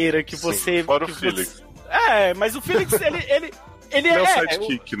inteira, que você... Fora o Felix. Mas o Felix, ele é o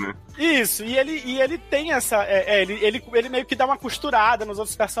sidekick, né? Isso, e ele tem essa... Ele meio que dá uma costurada nos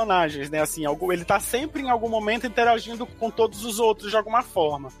outros personagens, né? Assim, ele tá sempre em algum momento interagindo com todos os outros de alguma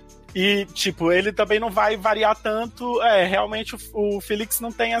forma. E, tipo, ele também não vai variar tanto. Realmente o Felix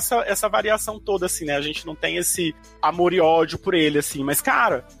não tem essa variação toda, assim, né? A gente não tem esse amor e ódio por ele, assim. Mas,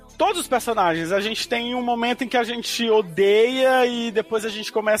 cara, todos os personagens, a gente tem um momento em que a gente odeia e depois a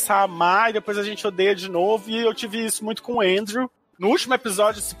gente começa a amar e depois a gente odeia de novo. E eu tive isso muito com o Andrew. No último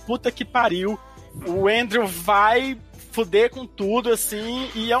episódio, esse puta que pariu, o Andrew vai fuder com tudo, assim,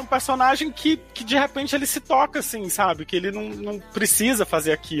 e é um personagem que de repente ele se toca, assim, sabe? Que ele não precisa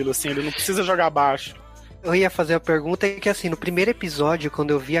fazer aquilo, assim, ele não precisa jogar baixo. Eu ia fazer a pergunta que, assim, no primeiro episódio, quando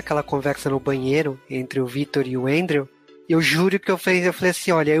eu vi aquela conversa no banheiro entre o Victor e o Andrew, eu juro que eu falei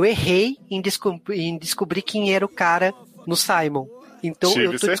assim, olha, eu errei em descobrir quem era o cara no Simon. Então, tive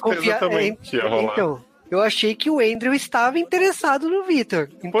eu tô certeza também que ia rolar. Então, eu achei que o Andrew estava interessado no Victor.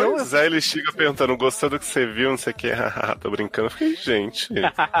 Então, pois ele chega perguntando, gostou do que você viu, não sei o que, tô brincando. Eu fiquei, gente...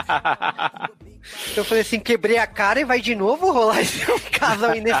 Eu falei assim, quebrei a cara e vai de novo rolar esse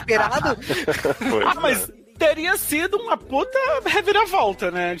casal inesperado? Mas teria sido uma puta reviravolta,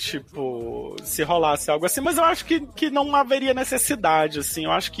 né? Tipo, se rolasse algo assim. Mas eu acho que não haveria necessidade, assim.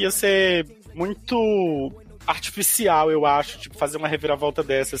 Eu acho que ia ser muito artificial, eu acho, tipo, fazer uma reviravolta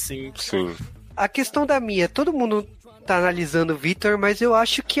dessa, assim. Sim. A questão da Mia, todo mundo tá analisando o Victor, mas eu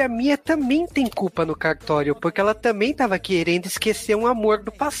acho que a Mia também tem culpa no cartório, porque ela também tava querendo esquecer um amor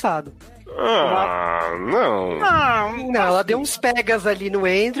do passado. Não. Não, ela deu uns pegas ali no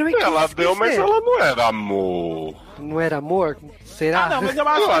Andrew e ela deu, mas ela não era amor. Não era amor? Será? Não, mas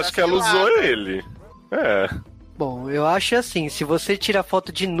eu acho que ela usou ele. Bom, eu acho assim, se você tira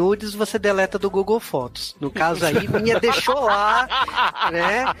foto de nudes, você deleta do Google Fotos. No caso aí, Mia deixou lá,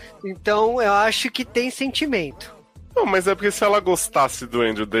 né? Então, eu acho que tem sentimento. Não, mas é porque se ela gostasse do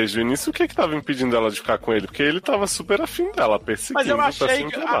Andrew desde o início, o que tava impedindo ela de ficar com ele? Porque ele tava super afim dela, perseguindo. Mas eu achei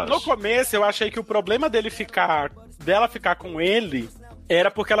que, no no começo, eu achei que o problema dela ficar com ele era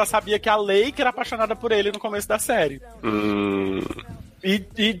porque ela sabia que a Lake era apaixonada por ele no começo da série.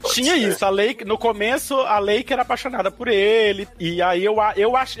 E tinha isso, no começo a Lake era apaixonada por ele, e aí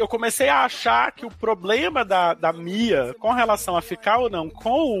eu comecei a achar que o problema da Mia com relação a ficar ou não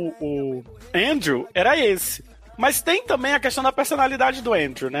com o Andrew era esse. Mas tem também a questão da personalidade do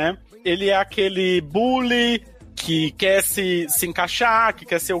Andrew, né? Ele é aquele bully que quer se encaixar, que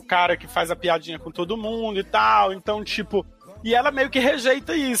quer ser o cara que faz a piadinha com todo mundo e tal, então tipo... E ela meio que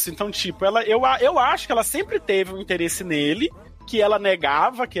rejeita isso, então tipo, eu acho que ela sempre teve um interesse nele, que ela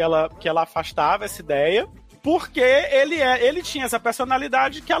negava, que ela afastava essa ideia, porque ele tinha essa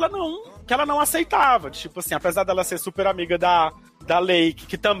personalidade que ela não aceitava. Tipo assim, apesar dela ser super amiga da Lake,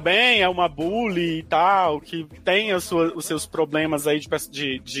 que também é uma bully e tal, que tem os seus problemas aí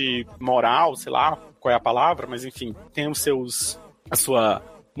de moral, sei lá qual é a palavra, mas enfim, tem a sua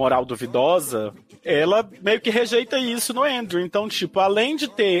moral duvidosa, ela meio que rejeita isso no Andrew. Então, tipo, além de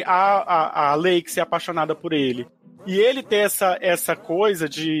ter a Lake ser apaixonada por ele, e ele ter essa coisa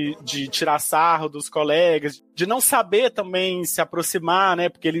de tirar sarro dos colegas, de não saber também se aproximar, né?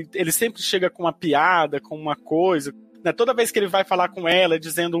 Porque ele sempre chega com uma piada, com uma coisa. né? Toda vez que ele vai falar com ela,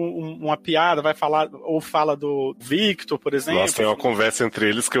 dizendo uma piada, vai falar, ou fala do Victor, por exemplo. Nossa, tem uma conversa entre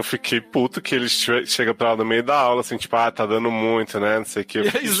eles que eu fiquei puto, que ele chega pra ela no meio da aula, assim, tipo, tá dando muito, né, não sei o que.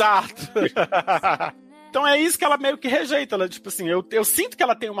 Exato. Então é isso que ela meio que rejeita. Ela, tipo assim, eu sinto que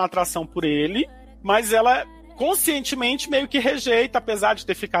ela tem uma atração por ele, mas ela conscientemente meio que rejeita, apesar de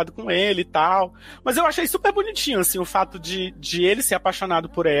ter ficado com ele e tal. Mas eu achei super bonitinho, assim, o fato de ele ser apaixonado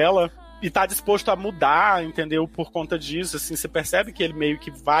por ela e tá disposto a mudar, entendeu? Por conta disso, assim, você percebe que ele meio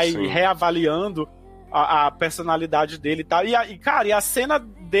que vai reavaliando a personalidade dele e tal. Cara, e a cena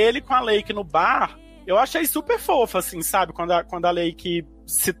dele com a Lake no bar, eu achei super fofa, assim, sabe? Quando a Lake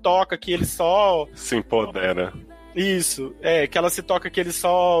se toca, que ele só... se empodera. Isso, que ela se toca que ele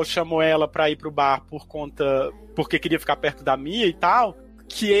só chamou ela pra ir pro bar porque queria ficar perto da Mia e tal,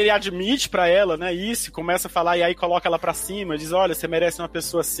 que ele admite pra ela, né, isso, começa a falar, e aí coloca ela pra cima, diz, olha, você merece uma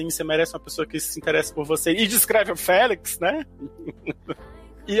pessoa assim, você merece uma pessoa que se interessa por você, e descreve o Félix, né?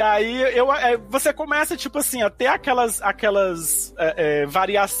 E aí você começa, tipo assim, a ter aquelas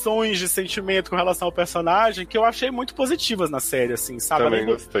variações de sentimento com relação ao personagem que eu achei muito positivas na série, assim, sabe? Também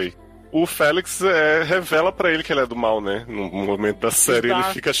gostei. O Félix revela pra ele que ele é do mal, né? No momento da série, ele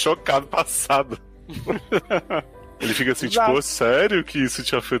fica chocado, passado. Ele fica assim, tipo, sério que isso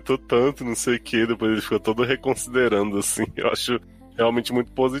te afetou tanto, não sei o quê. Depois ele fica todo reconsiderando, assim. Eu acho realmente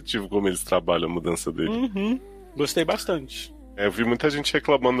muito positivo como eles trabalham a mudança dele. Uhum. Gostei bastante. Eu vi muita gente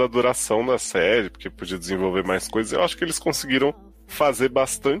reclamando da duração da série, porque podia desenvolver mais coisas. Eu acho que eles conseguiram fazer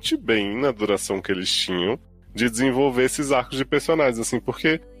bastante bem na duração que eles tinham de desenvolver esses arcos de personagens, assim,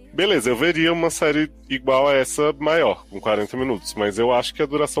 porque... beleza, eu veria uma série igual a essa maior, com 40 minutos, mas eu acho que a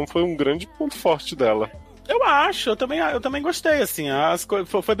duração foi um grande ponto forte dela. Eu também gostei, assim,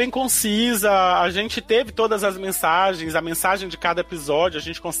 foi bem concisa, a gente teve todas as mensagens, a mensagem de cada episódio, a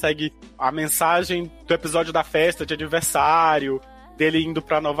gente consegue a mensagem do episódio da festa de aniversário, dele indo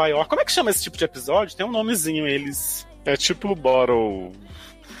pra Nova York. Como é que chama esse tipo de episódio? Tem um nomezinho, eles... É tipo Bottle...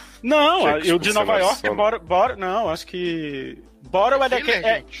 Não, o de Nova York é Bottle... Não, acho que... Bottle é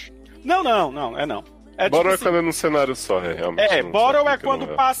daquele... Não. Bottle é quando é num cenário só, realmente. Bottle é quando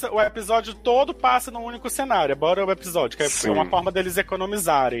passa... O episódio todo passa num único cenário. Bottle é o episódio, que é uma forma deles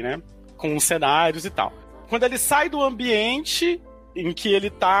economizarem, né? Com cenários e tal. Quando ele sai do ambiente em que ele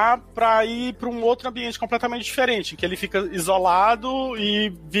tá pra ir pra um outro ambiente completamente diferente, em que ele fica isolado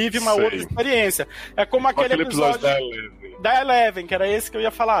e vive uma outra experiência. É como aquele episódio da Eleven, que era esse que eu ia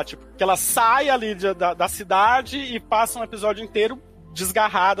falar, tipo, que ela sai ali da cidade e passa um episódio inteiro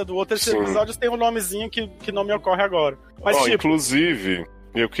desgarrada do outro. Esse episódio tem um nomezinho que não me ocorre agora. Mas, inclusive,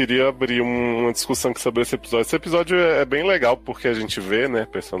 eu queria abrir uma discussão sobre esse episódio. Esse episódio é bem legal porque a gente vê, né,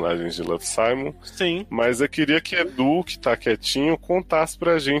 personagens de Love, Simon. Sim. Mas eu queria que Edu, que tá quietinho, contasse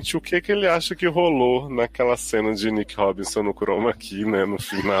pra gente o que ele acha que rolou naquela cena de Nick Robinson no Chroma Key, né, no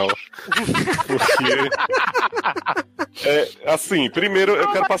final. Porque... assim, primeiro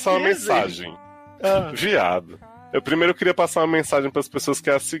eu quero passar uma mensagem. Viado. Eu primeiro queria passar uma mensagem pras pessoas que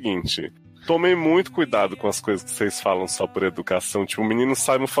é a seguinte... Tomem muito cuidado com as coisas que vocês falam só por educação. Tipo, o menino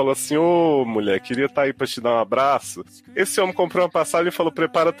Simon falou assim, ô mulher, queria estar aí pra te dar um abraço. Esse homem comprou uma passagem e falou,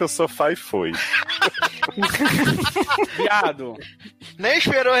 prepara teu sofá, e foi. Viado. Nem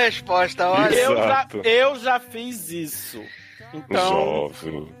esperou a resposta, olha. Eu já fiz isso. Então...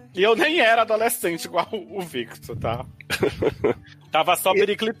 Jovem. E eu nem era adolescente igual o Victor, tá? Tava só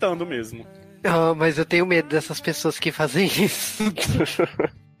periclitando mesmo. Mas eu tenho medo dessas pessoas que fazem isso.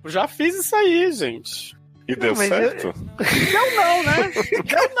 Eu já fiz isso aí, gente. E deu certo?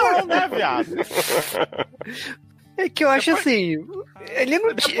 Deu não, né, viado? É que eu acho assim... Ele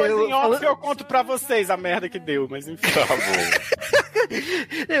não tinha... Depois em off eu conto pra vocês a merda que deu, mas enfim. Tá bom.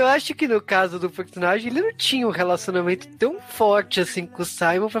 Eu acho que no caso do personagem, ele não tinha um relacionamento tão forte assim com o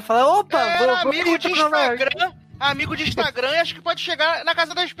Simon pra falar, opa, vou amigo de Instagram, amigo de Instagram, e acho que pode chegar na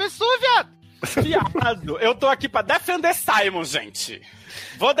casa das pessoas, viado. Viado, eu tô aqui pra defender Simon, gente.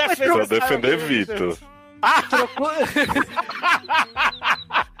 Vou defender Vitor. Trocou...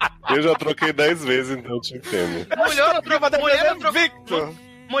 Eu já troquei 10 vezes, então eu te entendo.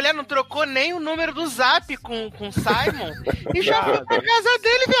 Mulher não trocou nem o número do Zap com o Simon e já foi pra casa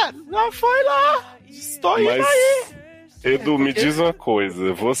dele, viado. Já foi lá. Estou indo aí. Edu, me diz uma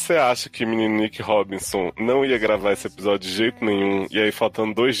coisa. Você acha que o menino Nick Robinson não ia gravar esse episódio de jeito nenhum? E aí,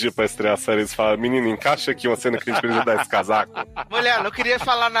 faltando 2 dias pra estrear a série, eles falam, menino, encaixa aqui uma cena que a gente precisa dar esse casaco? Mulher, não queria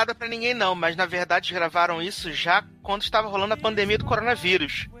falar nada pra ninguém não, mas na verdade gravaram isso já quando estava rolando a pandemia do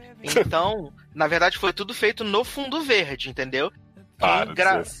coronavírus. Então, na verdade, foi tudo feito no fundo verde, entendeu?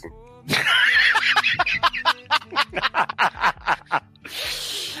 Para assim.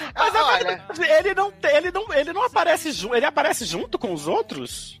 Mas olha, ele não aparece junto. Ele aparece junto com os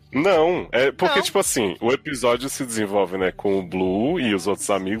outros? Não, é porque, Não. tipo assim, o episódio se desenvolve, né, com o Blue e os outros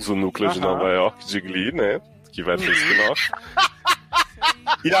amigos, o núcleo de Nova York de Glee, né, que vai ter spin-off.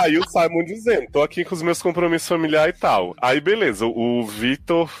 E aí o Simon dizendo, tô aqui com os meus compromissos familiares e tal. Aí beleza, o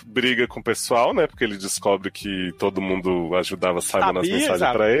Victor briga com o pessoal, né, porque ele descobre que todo mundo ajudava Simon nas mensagens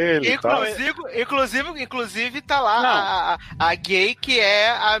sabe? pra ele e tal. Inclusive tá lá a gay que é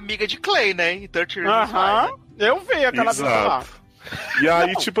a amiga de Clay, né? Em 30 Reasons Why, né? Eu vi aquela vida lá. Exato. E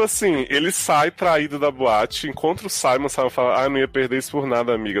aí, tipo assim, ele sai traído da boate, encontra o Simon fala, não ia perder isso por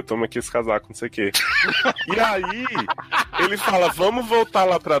nada, amiga, toma aqui esse casaco, não sei o quê. E aí, ele fala, vamos voltar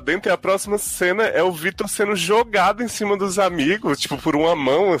lá pra dentro, e a próxima cena é o Victor sendo jogado em cima dos amigos, tipo, por uma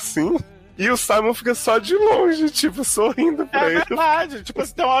mão, assim. E o Simon fica só de longe, tipo, sorrindo pra ele. É verdade, tipo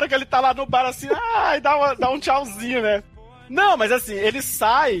assim, tem uma hora que ele tá lá no bar assim, e dá um tchauzinho, né? Não, mas assim, ele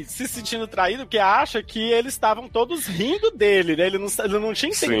sai se sentindo traído porque acha que eles estavam todos rindo dele, né? Ele não tinha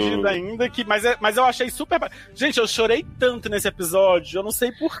entendido ainda que... Mas eu achei super... Gente, eu chorei tanto nesse episódio, eu não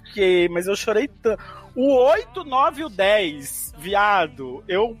sei porquê, mas eu chorei tanto. O 8, 9 e o 10, viado,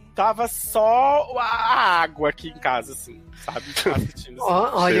 eu tava só a água aqui em casa, assim, sabe? Assistindo, assim.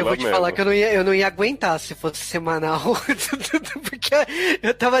 Olha, eu vou te falar que eu não ia aguentar se fosse semanal, porque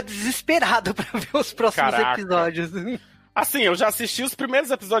eu tava desesperado pra ver os próximos episódios. Assim, eu já assisti os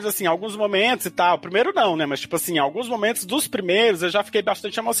primeiros episódios, assim, alguns momentos e tal. Primeiro não, né? Mas, tipo assim, alguns momentos dos primeiros eu já fiquei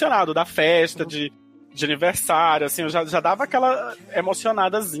bastante emocionado. Da festa, de aniversário, assim, eu já dava aquela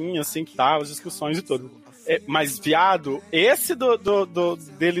emocionadazinha, assim, que tá, as discussões e tudo. Mas, viado, esse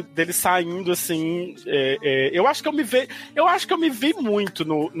dele saindo, assim, eu acho que eu me vi muito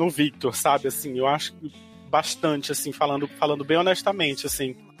no Victor, sabe? Assim, eu acho bastante, assim, falando bem honestamente,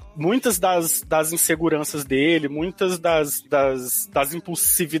 assim. Muitas das inseguranças dele, muitas das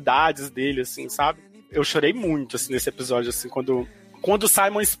impulsividades dele, assim, sabe? Eu chorei muito, assim, nesse episódio, assim, quando o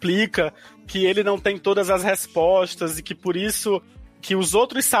Simon explica que ele não tem todas as respostas e que por isso que os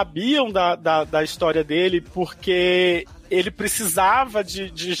outros sabiam da história dele porque ele precisava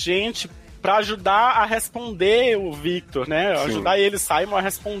de gente pra ajudar a responder o Victor, né? Sim. Ajudar ele, Simon, a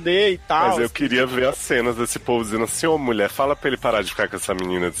responder e tal. Mas eu queria ver as cenas desse povo dizendo assim, ô mulher, fala pra ele parar de ficar com essa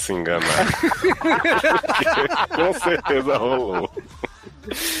menina de se enganar. Porque, com certeza rolou.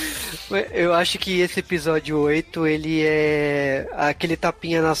 Eu acho que esse episódio 8, ele é aquele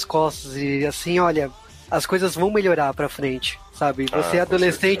tapinha nas costas e assim, olha, as coisas vão melhorar pra frente, sabe? Você é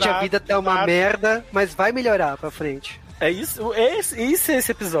adolescente, a vida tá uma merda, mas vai melhorar pra frente. É isso,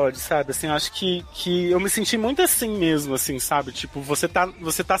 esse episódio, sabe? Assim, eu acho que eu me senti muito assim mesmo, assim, sabe? Tipo, você tá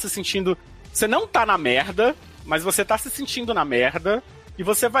se sentindo... Você não tá na merda, mas você tá se sentindo na merda, e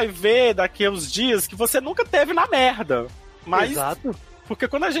você vai ver daqui a uns dias que você nunca teve na merda. Mas, exato. Porque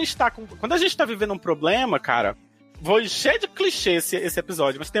quando a gente tá vivendo um problema, cara, vou cheio de clichê esse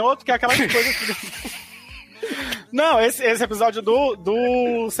episódio, mas tem outro que é aquela coisa que... Não, esse episódio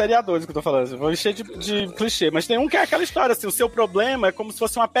do Seriadores que eu tô falando, vou encher de clichê, mas tem um que é aquela história, assim, o seu problema é como se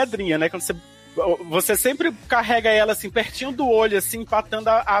fosse uma pedrinha, né, quando você sempre carrega ela, assim, pertinho do olho, assim, empatando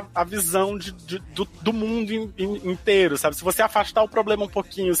a visão do mundo inteiro, sabe, se você afastar o problema um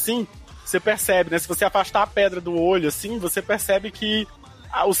pouquinho, assim, você percebe, né, se você afastar a pedra do olho, assim, você percebe que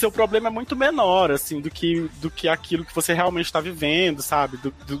o seu problema é muito menor, assim, do que aquilo que você realmente está vivendo, sabe?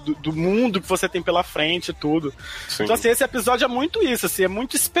 Do mundo que você tem pela frente e tudo. Sim. Então, assim, esse episódio é muito isso, assim, é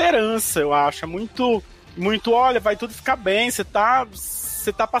muito esperança, eu acho. É muito, olha, vai tudo ficar bem, você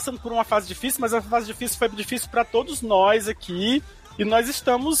tá passando por uma fase difícil, mas a fase difícil foi difícil para todos nós aqui, e nós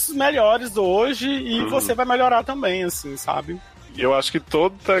estamos melhores hoje, e você vai melhorar também, assim, sabe? Eu acho que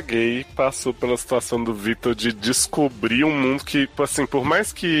toda gay passou pela situação do Victor de descobrir um mundo que, assim, por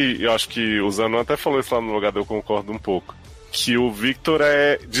mais que... Eu acho que o Zanon até falou isso lá no lugar, eu concordo um pouco. Que o Victor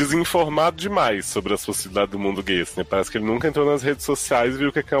é desinformado demais sobre as possibilidades do mundo gay, assim, né? Parece que ele nunca entrou nas redes sociais e viu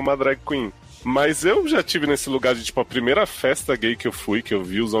o que é uma drag queen. Mas eu já tive nesse lugar de, tipo, a primeira festa gay que eu fui, que eu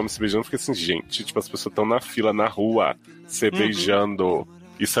vi os homens se beijando, fiquei assim, gente, tipo, as pessoas estão na fila, na rua, se beijando.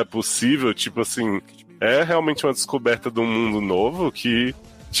 Isso é possível? Tipo assim... É realmente uma descoberta de um mundo novo que,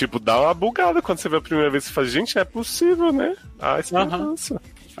 tipo, dá uma bugada quando você vê a primeira vez e fala, gente, é possível, né? Ah, esperança.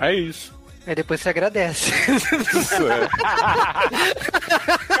 É isso. Aí depois você agradece. Isso é.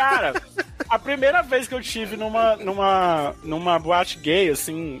 Cara, a primeira vez que eu tive numa boate gay,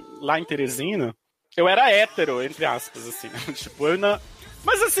 assim, lá em Teresina, eu era hétero, entre aspas, assim. Tipo, eu não...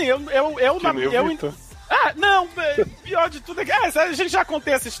 Mas assim, eu não, pior de tudo é que a gente já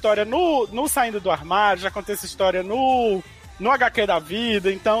contei essa história no Saindo do Armário, já contei essa história no no HQ da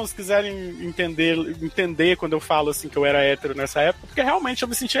vida, então se quiserem entender quando eu falo assim que eu era hétero nessa época, porque realmente eu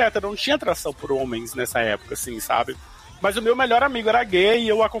me senti hétero, eu não tinha atração por homens nessa época, assim, sabe? Mas o meu melhor amigo era gay e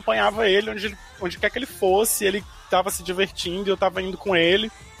eu acompanhava ele onde quer que ele fosse, ele tava se divertindo e eu tava indo com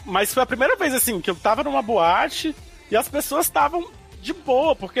ele. Mas foi a primeira vez, assim, que eu tava numa boate e as pessoas estavam de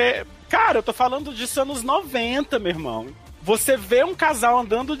boa, porque, cara, eu tô falando disso anos 90, meu irmão. Você vê um casal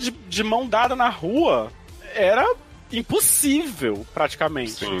andando de mão dada na rua, era impossível,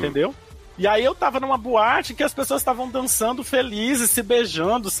 praticamente, Sim. entendeu? E aí eu tava numa boate que as pessoas estavam dançando felizes, se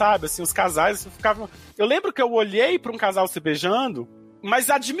beijando, sabe? Assim, os casais ficavam... Eu lembro que eu olhei pra um casal se beijando, mas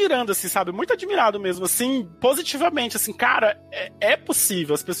admirando, assim, sabe? Muito admirado mesmo, assim, positivamente, assim, cara, é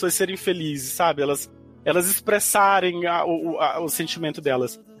possível as pessoas serem felizes, sabe? Elas expressarem o sentimento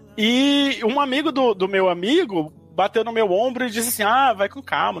delas. E um amigo do meu amigo bateu no meu ombro e disse assim, vai com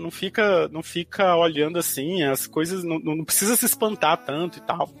calma, não fica olhando assim, as coisas, não precisa se espantar tanto e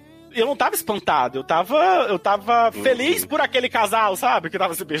tal. Eu não tava espantado, eu tava feliz por aquele casal, sabe? Que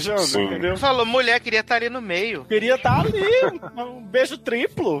tava se beijando, Sim. entendeu? Falou, mulher, queria estar ali no meio. Queria estar ali, um beijo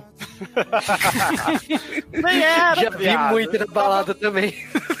triplo. Nem era, Já vi viado. muito na balada também.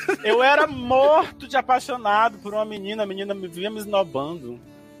 Eu era morto de apaixonado por uma menina, a menina me vinha me esnobando.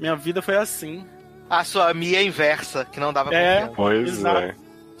 Minha vida foi assim. A sua Mia inversa, que não dava confiança. Pois Exato. é.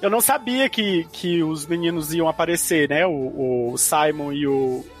 Eu não sabia que os meninos iam aparecer, né? O Simon e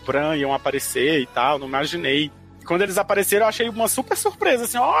o Bran iam aparecer e tal, não imaginei. E quando eles apareceram, eu achei uma super surpresa,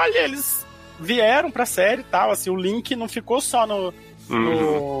 assim, olha, eles vieram pra série e tal, assim, o link não ficou só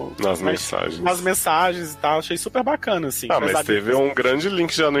Nas mensagens. nas mensagens e tal, achei super bacana, assim. Mas teve um grande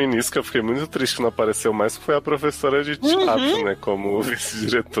link já no início que eu fiquei muito triste que não apareceu mais, que foi a professora de teatro, né? Como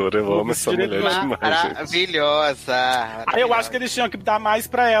vice-diretora. Eu amo essa mulher demais, gente. Maravilhosa. Aí eu acho que eles tinham que dar mais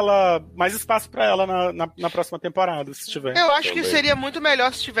pra ela, mais espaço pra ela na próxima temporada, se tiver. Eu acho que Também. seria muito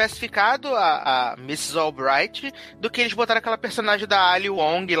melhor se tivesse ficado a Mrs. Albright do que eles botaram aquela personagem da Ali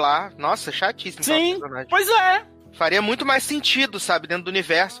Wong lá. Nossa, chatíssimo. Sim, aquela personagem. pois é. Faria muito mais sentido, sabe, dentro do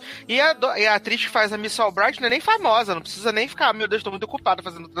universo. E a atriz que faz a Miss Albright não é nem famosa, não precisa nem ficar, meu Deus, tô muito ocupado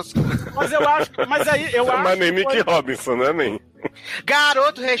fazendo outras coisas. Mas eu acho, mas aí eu acho Mas nem que Nick foi... Robinson, né, nem?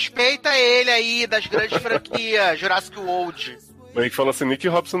 Garoto, respeita ele aí, das grandes franquias, Jurassic World. O Nick falou assim, Nick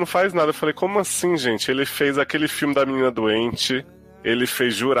Robinson não faz nada. Eu falei, como assim, gente? Ele fez aquele filme da menina doente, ele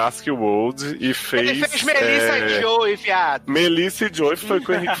fez Jurassic World e fez... Ele fez Melissa e Joey, viado. Melissa e Joey foi o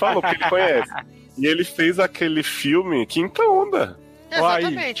que o Henrique falou, porque ele conhece. E ele fez aquele filme Quinta Onda.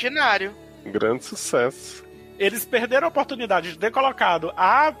 Exatamente, Inário. Grande sucesso. Eles perderam a oportunidade de ter colocado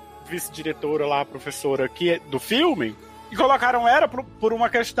a vice-diretora lá, a professora aqui do filme, e colocaram ela por uma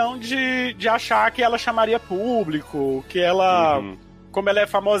questão de achar que ela chamaria público, que ela, como ela é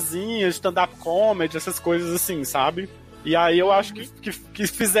famosinha, stand-up comedy, essas coisas assim, sabe? E aí eu acho que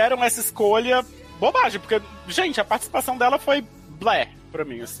fizeram essa escolha bobagem, porque, gente, a participação dela foi blé pra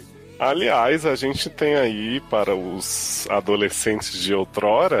mim, assim. Aliás, a gente tem aí, para os adolescentes de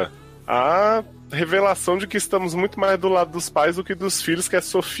outrora, a revelação de que estamos muito mais do lado dos pais do que dos filhos, que é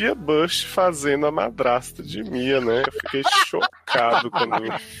Sophia Bush fazendo a madrasta de Mia, né? Eu fiquei chocado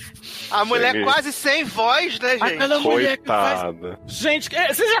quando... A mulher quase sem voz, né, gente? Aquela mulher que faz... Coitada. Gente,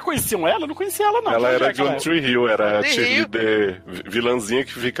 vocês já conheciam ela? Eu não conhecia ela, não. Ela Onde era é que ela de One Tree Hill, era a Tree cheerleader vilãzinha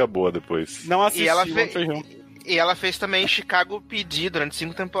que fica boa depois. Não assisti E ela One Tree Hill. E ela fez também Chicago PD durante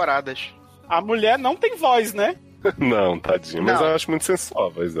 5 temporadas. A mulher não tem voz, né? Não, tadinha, mas Não. eu acho muito sensual a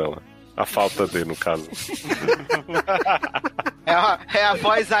voz dela. A falta dele, no caso. É a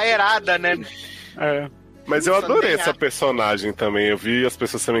voz aerada, né? É. Mas eu adorei Também essa acho. personagem também. Eu vi as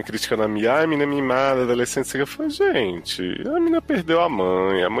pessoas também criticando a Mia. A menina mimada, adolescente. Eu falei, gente, a menina perdeu a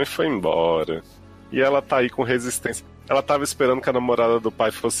mãe foi embora. E ela tá aí com resistência. Ela tava esperando que a namorada do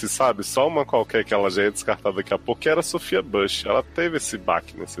pai fosse, sabe, só uma qualquer que ela já ia descartar daqui a pouco, que era a Sophia Bush. Ela teve esse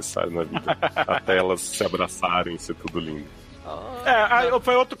baque necessário na vida. Até elas se abraçarem e ser tudo lindo.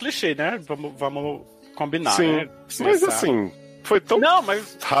 Foi outro clichê, né? Vamos combinar, Sim, né? mas assim, foi tão Não,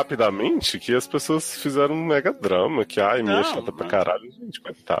 mas... rapidamente que as pessoas fizeram um mega drama, que ai, Mia Não, chata pra não. caralho. Gente,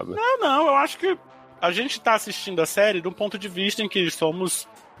 coitada. Não, eu acho que a gente tá assistindo a série de um ponto de vista em que somos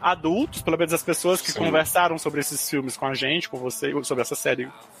adultos, pelo menos as pessoas que Sim. conversaram sobre esses filmes com a gente, com você, sobre essa série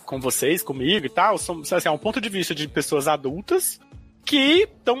com vocês, comigo e tal, somos, assim, é um ponto de vista de pessoas adultas que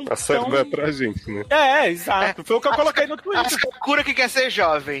estão... A série não é pra gente, né? Exato. Foi o que eu coloquei no A Twitter. cura que quer ser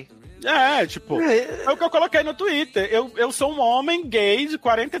jovem. Tipo, é o que eu coloquei no Twitter. Eu sou um homem gay de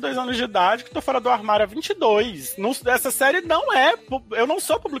 42 anos de idade que tô fora do armário há 22. Essa série não é... Eu não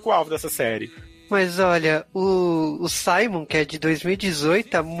sou público-alvo dessa série. Mas olha, o Simon, que é de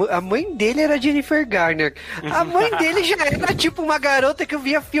 2018, a mãe dele era Jennifer Garner. A mãe dele já era tipo uma garota que eu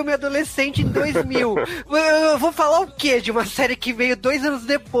via filme adolescente em 2000. Eu vou falar o quê de uma série que veio 2 anos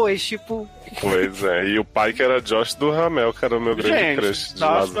depois, tipo... Pois é, e o pai que era Josh Duhamel, que era o meu grande crush de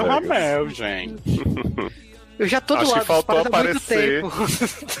Las Josh Vegas. Duhamel, gente. Eu já tô do Acho lado que faltou dos pais há muito aparecer,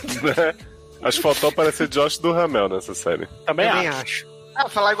 tempo. né? Acho que faltou aparecer Josh Duhamel nessa série. Também Também acho. acho.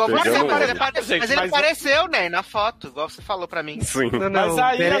 Falar igual você, Pegando mas ele. ele apareceu, né, na foto, igual você falou pra mim. Sim. Não, Mas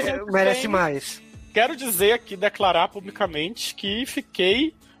aí a gente merece tem- mais. Quero dizer aqui, declarar publicamente que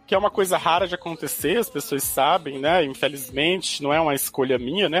que é uma coisa rara de acontecer, as pessoas sabem, né? Infelizmente, não é uma escolha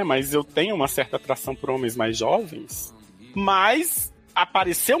minha, né? Mas eu tenho uma certa atração por homens mais jovens. Mas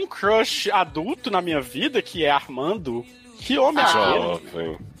apareceu um crush adulto na minha vida, que é Armando. Que homem aquele?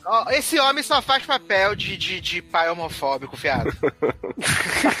 Jovem. Ó, esse homem só faz papel de pai homofóbico, fiado.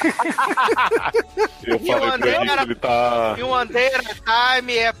 Eu E o falei pra ele André que ele tá... E o Andreira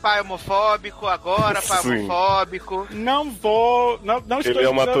Time é pai homofóbico, agora pai Sim. homofóbico. Não vou. Não estou Ele é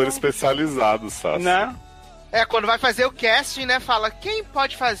um dizendo, ator especializado, sabe? né? É, quando vai fazer o casting, né, fala, quem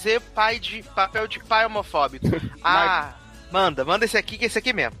pode fazer papel de pai homofóbico? Ah, manda esse aqui, que é esse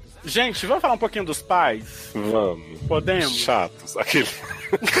aqui mesmo. Gente, vamos falar um pouquinho dos pais? Vamos. Podemos? Chatos. Aquele...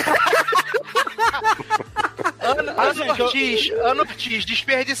 Ano Ortiz,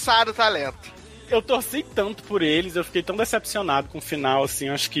 desperdiçado talento. Eu torci tanto por eles, eu fiquei tão decepcionado com o final, assim,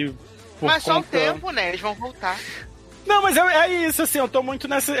 acho que. Por Mas só o conta... tempo, né? Eles vão voltar. Não, mas é isso, assim, eu tô muito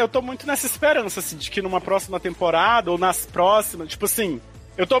nessa esperança, assim, de que numa próxima temporada, ou nas próximas, tipo assim,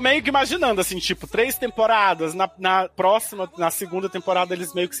 eu tô meio que imaginando, assim, tipo, 3 temporadas, na próxima, na segunda temporada,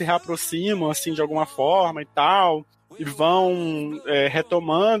 eles meio que se reaproximam, assim, de alguma forma e tal, e vão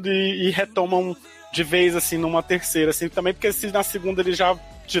retomando e retomam de vez, assim, numa terceira, assim, também porque se na segunda eles já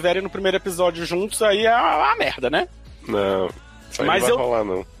estiverem no primeiro episódio juntos, aí é uma merda, né? Não, isso aí Mas não vai rolar,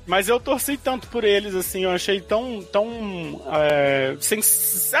 não. Mas eu torci tanto por eles, assim, eu achei tão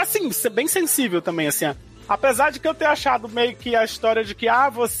assim, ser bem sensível também, assim. Apesar de que eu ter achado meio que a história de que,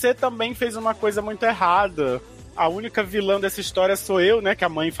 você também fez uma coisa muito errada. A única vilã dessa história sou eu, né, que a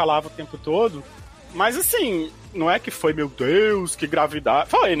mãe falava o tempo todo. Mas, assim, não é que foi, meu Deus, que gravidade.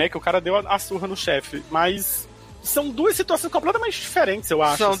 Foi, né, que o cara deu a surra no chefe. Mas são 2 situações completamente diferentes, eu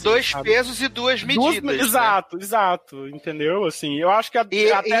acho. São assim, 2 sabe? pesos e 2 medidas. Né? Exato, entendeu? Assim, eu acho que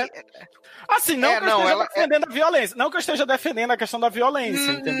assim, não que eu esteja defendendo a violência. Não que eu esteja defendendo a questão da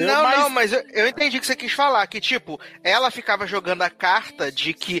violência, entendeu? Mas eu entendi o que você quis falar. Que, tipo, ela ficava jogando a carta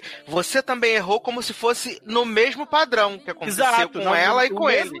de que você também errou como se fosse no mesmo padrão que aconteceu com ela e com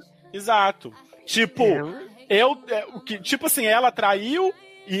ele. Exato. Tipo, tipo assim, ela traiu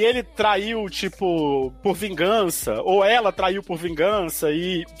e ele traiu, tipo, por vingança. Ou ela traiu por vingança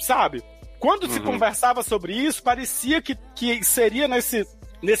e, sabe? Quando se conversava sobre isso, parecia que seria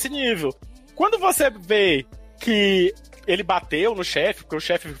nesse nível. Quando você vê que ele bateu no chefe, porque o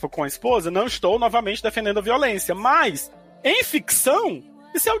chefe ficou com a esposa, não estou novamente defendendo a violência. Mas, em ficção,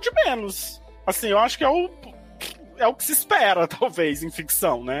 isso é o de menos. Assim, eu acho que é o que se espera, talvez, em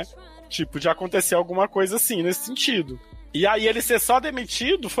ficção, né? Tipo, de acontecer alguma coisa assim, nesse sentido. E aí ele ser só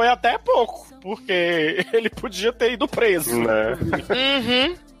demitido foi até pouco, porque ele podia ter ido preso. Né?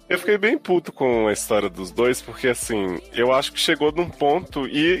 Uhum. Eu fiquei bem puto com a história dos dois, porque assim, eu acho que chegou num ponto,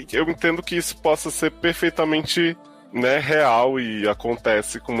 e eu entendo que isso possa ser perfeitamente, né, real e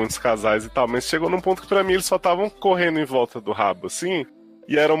acontece com muitos casais e tal, mas chegou num ponto que pra mim eles só estavam correndo em volta do rabo, assim,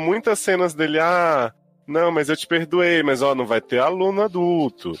 e eram muitas cenas dele, não, mas eu te perdoei, mas não vai ter aluno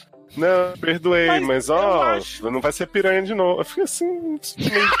adulto. Não, perdoei, mas não vai ser piranha de novo. Eu fiquei assim,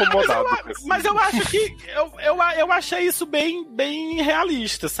 meio incomodado. Mas eu acho que. Eu achei isso bem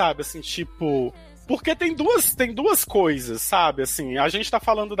realista, sabe? Assim, tipo. Porque tem duas coisas, sabe? Assim, a gente tá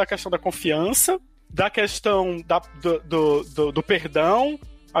falando da questão da confiança, da questão do perdão.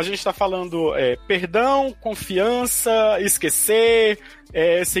 A gente tá falando perdão, confiança, esquecer,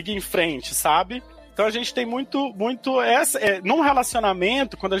 seguir em frente, sabe? Então a gente tem muito num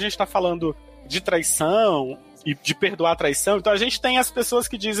relacionamento, quando a gente tá falando de traição e de perdoar a traição, então a gente tem as pessoas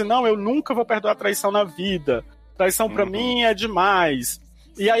que dizem, não, eu nunca vou perdoar a traição na vida, traição pra mim é demais.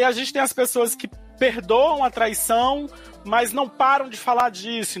 E aí a gente tem as pessoas que perdoam a traição, mas não param de falar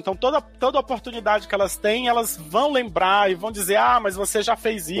disso, então toda oportunidade que elas têm, elas vão lembrar e vão dizer, mas você já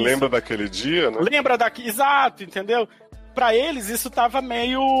fez isso. Lembra daquele dia, né? Lembra exato, entendeu? Pra eles, isso tava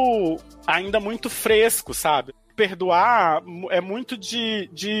meio ainda muito fresco, sabe? Perdoar é muito de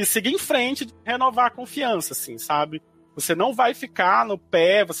seguir em frente, de renovar a confiança, assim, sabe? Você não vai ficar no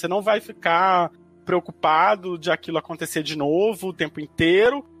pé, você não vai ficar preocupado de aquilo acontecer de novo o tempo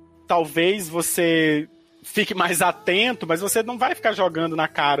inteiro, talvez você fique mais atento, mas você não vai ficar jogando na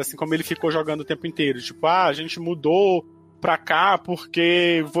cara, assim, como ele ficou jogando o tempo inteiro. Tipo, a gente mudou pra cá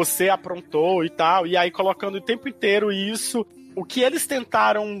porque você aprontou e tal. E aí colocando o tempo inteiro isso. O que eles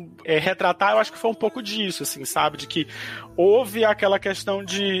tentaram retratar, eu acho que foi um pouco disso, assim, sabe? De que houve aquela questão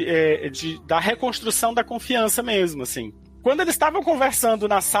da reconstrução da confiança mesmo, assim. Quando eles estavam conversando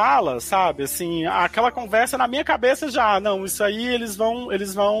na sala, sabe, assim, aquela conversa na minha cabeça já, não, isso aí eles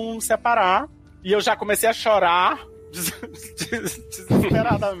vão separar. E eu já comecei a chorar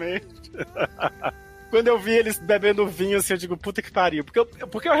desesperadamente. Quando eu vi eles bebendo vinho, assim, eu digo, puta que pariu.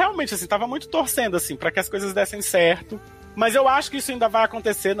 Porque eu realmente, assim, tava muito torcendo, assim, pra que as coisas dessem certo. Mas eu acho que isso ainda vai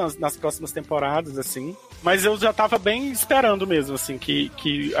acontecer nas próximas temporadas, assim. Mas eu já tava bem esperando mesmo, assim,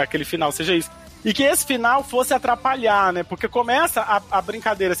 que aquele final seja isso. E que esse final fosse atrapalhar, né? Porque começa a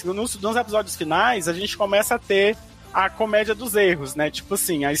brincadeira, assim, nos episódios finais, a gente começa a ter a comédia dos erros, né? Tipo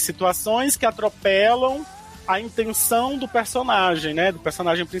assim, as situações que atropelam a intenção do personagem, né? Do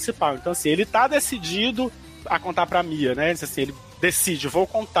personagem principal. Então, assim, ele tá decidido a contar pra Mia, né? Assim, ele decide, vou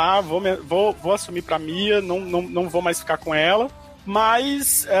contar, vou assumir pra Mia, não vou mais ficar com ela.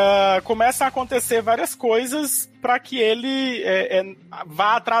 Mas começam a acontecer várias coisas pra que ele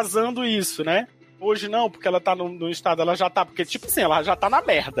vá atrasando isso, né? Hoje não, porque ela tá no estado, ela já tá, porque tipo assim, ela já tá na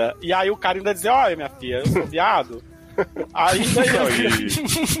merda. E aí o cara ainda diz, olha minha filha, eu sou viado. Aí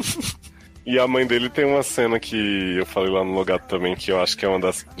E a mãe dele tem uma cena que eu falei lá no Logado também, que eu acho que é uma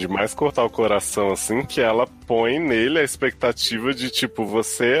das de mais cortar o coração, assim, que ela põe nele a expectativa de, tipo,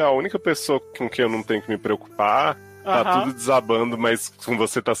 você é a única pessoa com quem eu não tenho que me preocupar, tá tudo desabando, mas com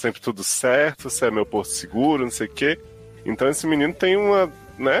você tá sempre tudo certo, você é meu porto seguro, não sei o quê. Então esse menino tem uma,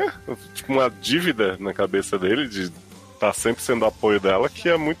 né, tipo, uma dívida na cabeça dele de tá sempre sendo apoio dela, que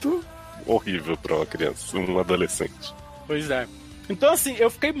é muito horrível pra uma criança, um adolescente. Pois é. Então, assim, eu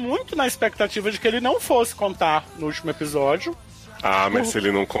fiquei muito na expectativa de que ele não fosse contar no último episódio. Ah, mas se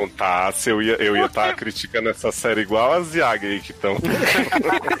ele não contasse, eu ia estar criticando essa série igual as Yag aí que estão.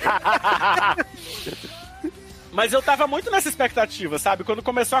 Mas eu tava muito nessa expectativa, sabe? Quando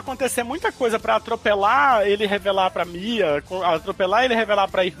começou a acontecer muita coisa pra atropelar ele revelar pra Mia, atropelar ele revelar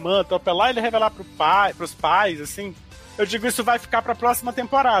pra irmã, atropelar ele revelar pros pais, assim... Eu digo, isso vai ficar pra próxima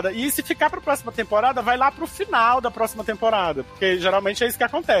temporada. E se ficar pra próxima temporada, vai lá pro final da próxima temporada. Porque geralmente é isso que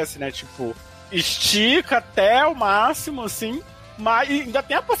acontece, né? Tipo, estica até o máximo, assim. Mas ainda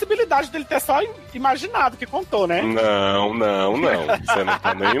tem a possibilidade dele ter só imaginado que contou, né? Não. Você não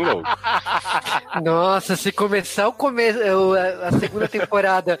tá nem louco. Nossa, se começar a segunda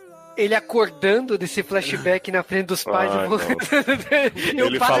temporada... Ele acordando desse flashback na frente dos pais.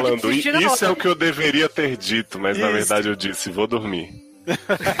 Ele falando, isso é o que eu deveria ter dito, mas na verdade eu disse, vou dormir.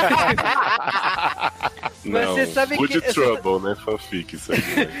 Mas não, você sabe Good Trouble, né? Fanfic, isso aí.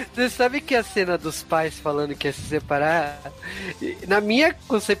 Né? Você sabe que a cena dos pais falando que ia se separar, na minha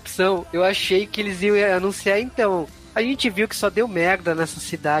concepção, eu achei que eles iam anunciar, então... A gente viu que só deu merda nessa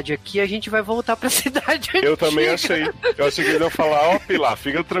cidade aqui, a gente vai voltar pra cidade antiga. Eu também achei. Eu achei que eles iam falar, ó, Pilar,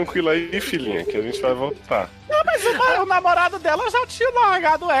 fica tranquila aí, filhinha, que a gente vai voltar. Não, mas o namorado dela já tinha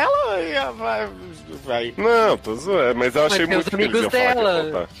largado ela e vai. Não, tô zoando, mas eu achei muito que eles iam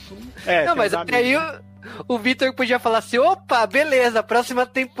dela. Falar não, mas até aí o Victor podia falar assim, opa, beleza, próxima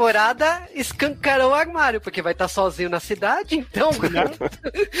temporada escancarou o armário, porque vai estar sozinho na cidade, então...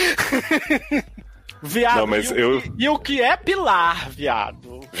 Viado, não, mas e o que é Pilar,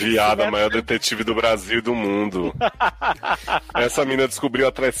 viado? Viado, a maior detetive do Brasil e do mundo. Essa mina descobriu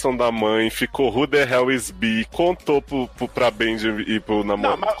a traição da mãe, ficou who the hell is B, contou pra Benji e pro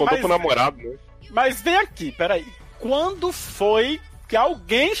namorado. Contou pro namorado, né? Mas vem aqui, peraí. Quando foi que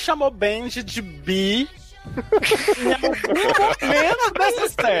alguém chamou Benji de B em algum momento dessa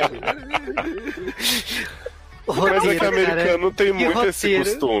série? Mas é que americano tem muito esse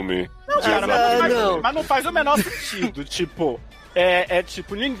costume. Não, cara, mas não faz o menor sentido. Tipo,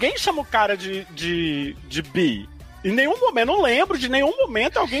 tipo, ninguém chama o cara de bi. Em nenhum momento, não lembro de nenhum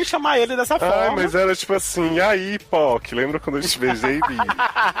momento alguém chamar ele dessa forma. Ah, mas era tipo assim, e aí, POC, lembra quando a gente beijei bi?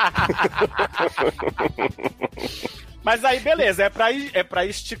 Mas aí, beleza, é pra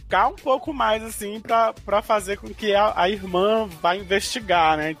esticar um pouco mais, assim, pra fazer com que a irmã vá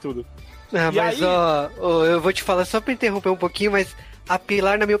investigar, né, e tudo. Ah, mas aí... ó, eu vou te falar só pra interromper um pouquinho, mas a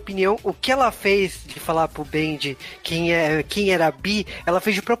Pilar, na minha opinião, o que ela fez de falar pro Benji quem era a Bi, ela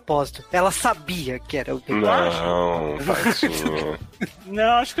fez de propósito. Ela sabia que era o Benji. Não,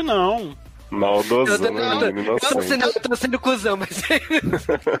 não, acho que não. Maldoso, né? Eu tô sendo cuzão, mas...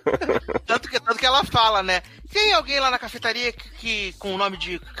 tanto que ela fala, né? Tem alguém lá na cafetaria que com o nome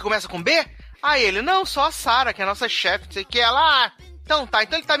que começa com B? Aí ele, não, só a Sarah, que é a nossa chefe, não sei o que. Ela, então tá.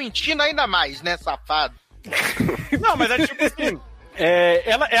 Então ele tá mentindo ainda mais, né, safado? Não, mas é tipo assim...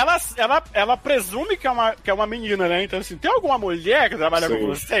 ela presume que é uma menina, né? Então, assim, tem alguma mulher que trabalha com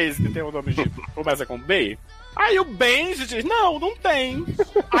vocês que tem o nome de começa com B? Aí o Benji diz, não tem.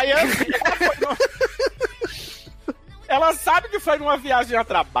 Aí assim, ela sabe que foi numa viagem a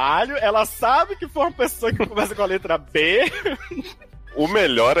trabalho, ela sabe que foi uma pessoa que começa com a letra B. O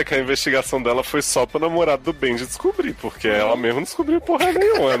melhor é que a investigação dela foi só pro namorado do Benji descobrir, porque ela mesma não descobriu porra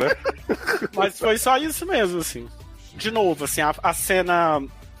nenhuma, né? Mas foi só isso mesmo, assim. De novo, assim, a cena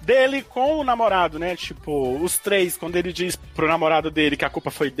dele com o namorado, né? Tipo, os três, quando ele diz pro namorado dele que a culpa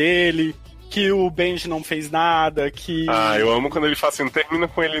foi dele, que o Benji não fez nada, que... Ah, eu amo quando ele fala assim, não termina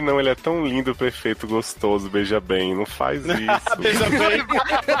com ele não, ele é tão lindo, perfeito, gostoso, beija bem, não faz isso. Beija bem.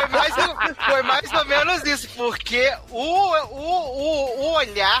 Foi mais ou menos isso, porque o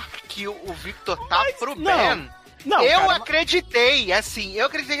olhar que o Victor tá pro Ben... Não, eu cara, acreditei, assim,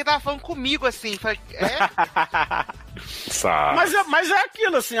 que ele tava falando comigo, assim, falei, Mas é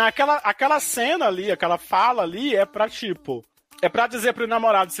aquilo, assim, aquela cena ali, aquela fala ali é pra, tipo, é pra dizer pro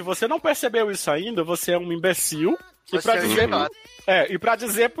namorado, se você não percebeu isso ainda, você é um imbecil. E pra dizer, e pra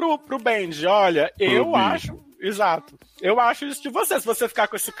dizer pro Benji, olha, eu acho... Exato. Eu acho isso de você. Se você ficar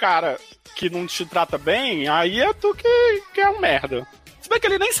com esse cara que não te trata bem, aí é tu que é um merda. Se bem que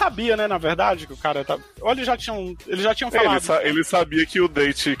ele nem sabia, né, na verdade, que o cara tá... Olha, eles já tinham falado. Ele sabia que o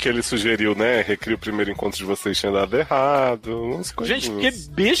date que ele sugeriu, né, recria o primeiro encontro de vocês tinha dado errado, umas coisinhas. Gente, que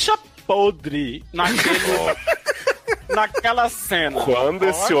bicha podre naquela cena. Quando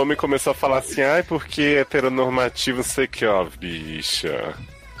esse homem começou a falar assim, ai, porque heteronormativo, não sei o que, ó, bicha.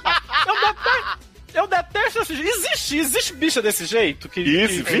 Eu detesto esse jeito. Existe bicha desse jeito?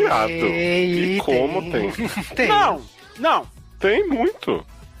 Isso, viado. E como tem? Não. Tem muito.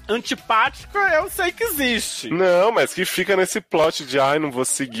 Antipática, eu sei que existe. Não, mas que fica nesse plot de não vou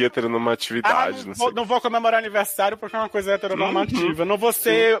seguir heteronormatividade. Não vou comemorar aniversário porque é uma coisa heteronormativa. Não vou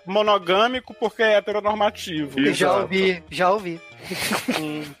ser monogâmico porque é heteronormativo. Exato. Já ouvi.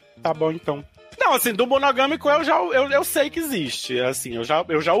 Tá bom, então. Não, assim, do monogâmico eu sei que existe. Assim,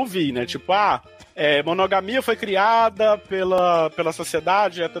 eu já ouvi, né? Tipo, monogamia foi criada pela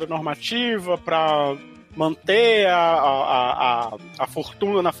sociedade heteronormativa pra manter a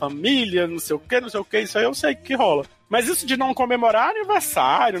fortuna na família, não sei o que, isso aí eu sei que rola. Mas isso de não comemorar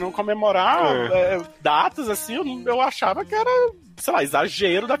aniversário, não comemorar datas, assim, eu achava que era, sei lá,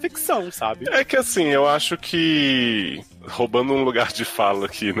 exagero da ficção, sabe? É que assim, eu acho que, roubando um lugar de fala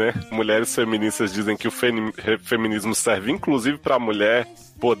aqui, né? Mulheres feministas dizem que o feminismo serve inclusive pra mulher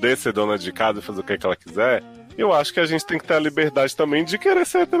poder ser dona de casa e fazer o que ela quiser. Eu acho que a gente tem que ter a liberdade também de querer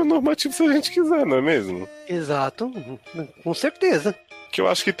ser heteronormativo se a gente quiser, não é mesmo? Exato, com certeza. Que eu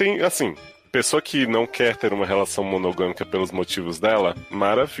acho que tem, assim, pessoa que não quer ter uma relação monogâmica pelos motivos dela,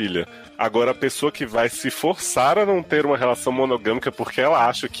 maravilha. Agora, a pessoa que vai se forçar a não ter uma relação monogâmica porque ela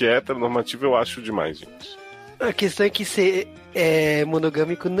acha que é heteronormativo, eu acho demais, gente. A questão é que ser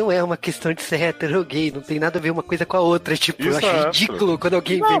monogâmico não é uma questão de ser hétero ou gay, não tem nada a ver uma coisa com a outra. Tipo, eu acho ridículo quando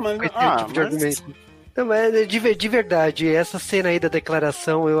alguém vem com esse tipo de argumento. Não, mas de verdade, essa cena aí da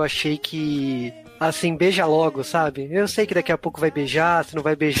declaração eu achei que, assim, beija logo, sabe? Eu sei que daqui a pouco vai beijar, se não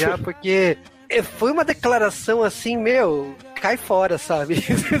vai beijar, porque foi uma declaração assim, cai fora, sabe?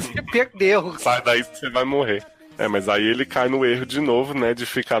 Você perdeu. Sai daí que você vai morrer. Mas aí ele cai no erro de novo, né, de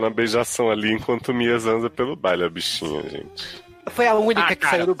ficar na beijação ali enquanto Mia zanza pelo baile, a bichinha, gente. Foi a única que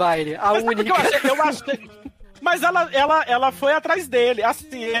saiu do baile, a única. Eu achei... Mas ela foi atrás dele.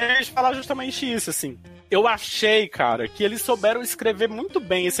 Assim, a gente fala justamente isso, assim. Eu achei, cara, que eles souberam escrever muito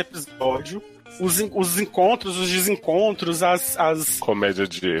bem esse episódio. Os encontros, os desencontros, as... Comédia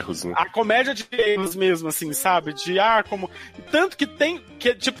de erros, né? A comédia de erros mesmo, assim, sabe? De, como... Tanto que tem... Que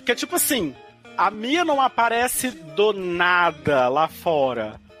é tipo assim... A Mia não aparece do nada lá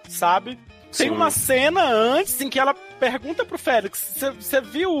fora, sabe? Tem uma cena antes em que ela pergunta pro Félix, você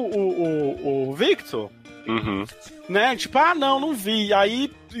viu o Victor? Uhum. Né? Tipo, não vi.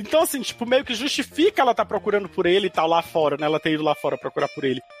 Aí, então assim, tipo, meio que justifica ela tá procurando por ele e tal lá fora, né? Ela ter ido lá fora procurar por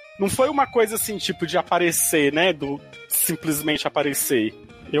ele. Não foi uma coisa assim, tipo, de aparecer, né? Do simplesmente aparecer.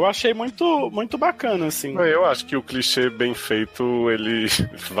 Eu achei muito, muito bacana, assim. Eu acho que o clichê bem feito, ele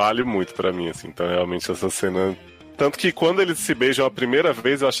vale muito pra mim, assim. Então, realmente, essa cena... Tanto que quando eles se beijam a primeira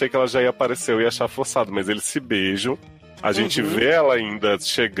vez, eu achei que ela já ia aparecer, eu ia achar forçado. Mas eles se beijam, a gente vê ela ainda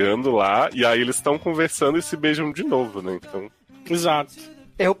chegando lá, e aí eles estão conversando e se beijam de novo, né? Então... Exato.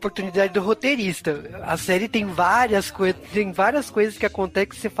 É a oportunidade do roteirista. A série tem várias coisas que acontecem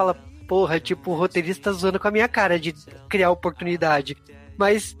que você fala, porra, tipo, o roteirista tá zoando com a minha cara de criar oportunidade.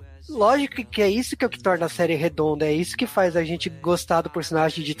 Mas lógico que é isso que é o que torna a série redonda, é isso que faz a gente gostar do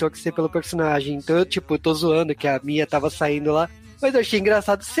personagem, de torcer pelo personagem. Então, eu tô zoando que a Mia tava saindo lá, mas eu achei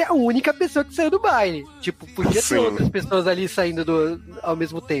engraçado ser a única pessoa que saiu do baile. Tipo, podia ter outras pessoas ali saindo ao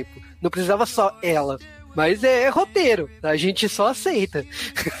mesmo tempo. Não precisava só ela. Mas é roteiro, a gente só aceita.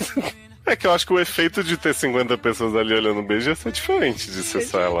 É que eu acho que o efeito de ter 50 pessoas ali olhando o beijo ia ser diferente de ser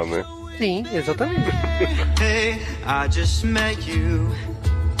só ela, né? Sim, exatamente. Hey, I just met you,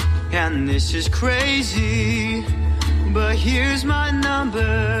 and this is crazy, but here's my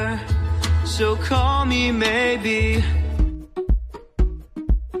number, so call me maybe.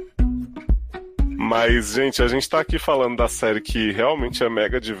 Mas, gente, a gente tá aqui falando da série que realmente é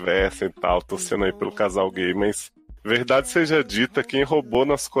mega diversa e tal, torcendo aí pelo casal gay, mas verdade seja dita, quem roubou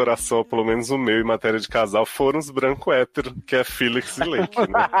nosso coração, pelo menos o meu, em matéria de casal, foram os branco hétero, que é Felix e Lake,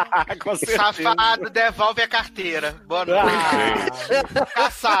 né? Safado, devolve a carteira. Boa noite.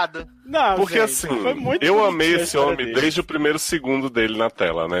 Caçado. Não, porque gente, assim, bonitinho eu amei a esse história homem dele. desde o primeiro segundo dele na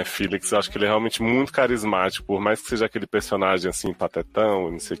tela, né? Felix, eu acho que ele é realmente muito carismático, por mais que seja aquele personagem assim,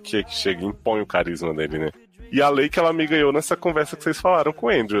 patetão, não sei o que chega e impõe o carisma dele, né? E a Lake, ela me ganhou nessa conversa que vocês falaram com o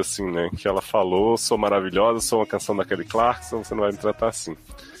Andrew, assim, né? Que ela falou, sou maravilhosa, sou uma canção da Kelly Clarkson, você não vai me tratar assim.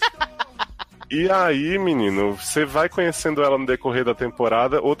 E aí, menino, você vai conhecendo ela no decorrer da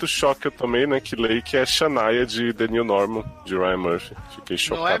temporada. Outro choque que eu tomei, né, que Lake é Shania de The New Normal, de Ryan Murphy. Fiquei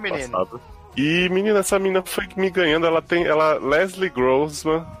chocado. Não é, menino? Passado. E, menina, essa menina foi me ganhando. Leslie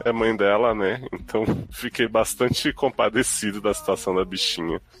Grossman é mãe dela, né? Então fiquei bastante compadecido da situação da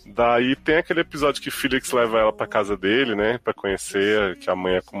bichinha. Daí tem aquele episódio que Felix leva ela pra casa dele, né? Pra conhecer, que a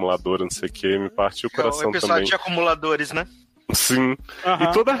mãe é acumuladora, não sei o que. Me partiu o coração o episódio também. de acumuladores, né? Sim. Aham.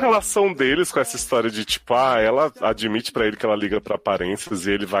 E toda a relação deles com essa história de tipo, ela admite pra ele que ela liga pra aparências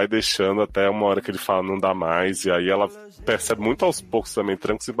e ele vai deixando até uma hora que ele fala não dá mais, e aí ela percebe muito aos poucos também,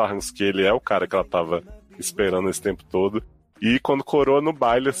 trancos e barrancos, que ele é o cara que ela tava esperando esse tempo todo. E quando coroa no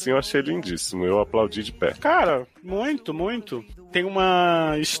baile, assim, eu achei lindíssimo. Eu aplaudi de pé. Cara, muito, muito. Tem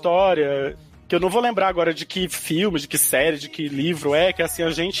uma história que eu não vou lembrar agora de que filme, de que série, de que livro é, que assim, a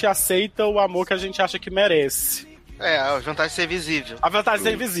gente aceita o amor que a gente acha que merece. É, a vantagem de ser visível. A vantagem de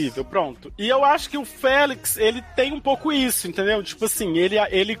ser invisível, pronto. E eu acho que o Félix, ele tem um pouco isso, entendeu? Tipo assim,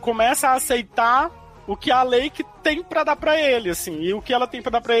 ele começa a aceitar o que a Lake tem pra dar pra ele, assim. E o que ela tem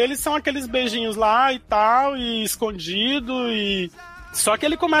pra dar pra ele são aqueles beijinhos lá e tal, e escondido, e... Só que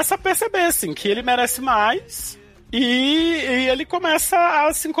ele começa a perceber, assim, que ele merece mais... E ele começa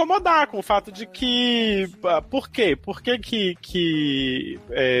a se incomodar com o fato de que... Por quê? Por que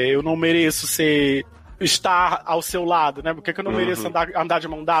eu não mereço estar ao seu lado, né? Por que eu não mereço andar de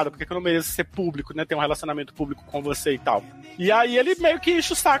mão dada? Por que eu não mereço ser público, né? Ter um relacionamento público com você e tal. E aí ele meio que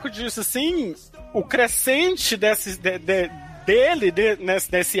enche o saco disso, assim. O crescente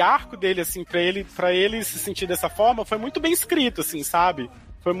nesse arco dele, assim, pra ele se sentir dessa forma, foi muito bem escrito, assim, sabe?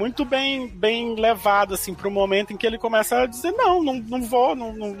 Foi muito bem levado, assim, pro momento em que ele começa a dizer,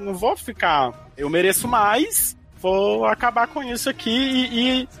 não vou ficar. Eu mereço mais, vou acabar com isso aqui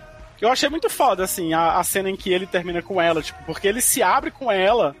e eu achei muito foda, assim, a cena em que ele termina com ela, tipo, porque ele se abre com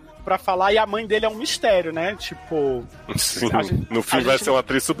ela pra falar e a mãe dele é um mistério, né? Tipo... Sim, no filme vai ser uma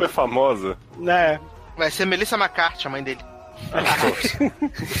atriz super famosa. Né? Vai ser Melissa McCarthy, a mãe dele.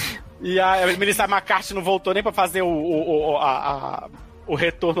 E a Melissa McCarthy não voltou nem pra fazer o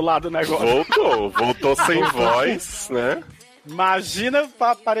retorno lá do negócio. Voltou sem voz, né? Imagina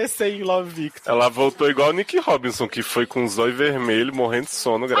pra aparecer em Love Victor. Ela voltou igual o Nick Robinson, que foi com os olhos vermelhos, morrendo de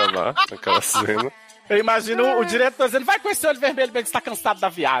sono gravar aquela cena. Eu imagino o diretor dizendo, vai com esse olho vermelho, bem que você tá cansado da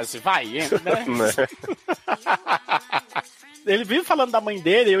viagem, vai, entra, né? Ele vive falando da mãe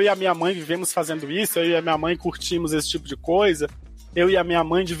dele, eu e a minha mãe vivemos fazendo isso, eu e a minha mãe curtimos esse tipo de coisa, eu e a minha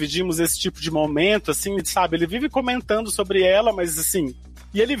mãe dividimos esse tipo de momento, assim, sabe? Ele vive comentando sobre ela, mas assim...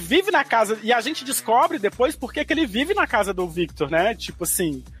 E ele vive na casa... E a gente descobre depois por que ele vive na casa do Victor, né? Tipo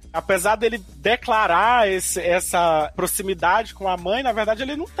assim... Apesar dele declarar essa proximidade com a mãe, na verdade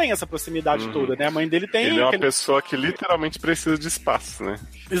ele não tem essa proximidade toda, né? A mãe dele tem... Ele é uma pessoa que literalmente precisa de espaço, né?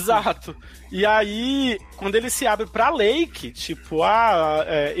 Exato. E aí, quando ele se abre pra Lake, tipo,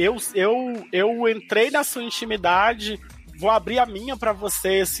 eu entrei na sua intimidade, vou abrir a minha pra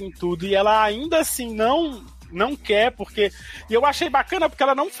você, assim, tudo. E ela ainda assim não quer, porque... E eu achei bacana porque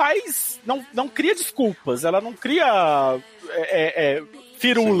ela não faz... Não cria desculpas, ela não cria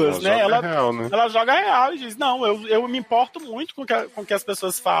firulas, sim, né? Ela joga real e diz, não, eu me importo muito com o que as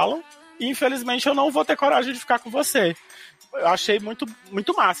pessoas falam e infelizmente eu não vou ter coragem de ficar com você. Eu achei muito,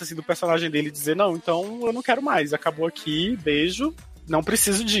 muito massa, assim, do personagem dele dizer, não, então eu não quero mais, acabou aqui, beijo, não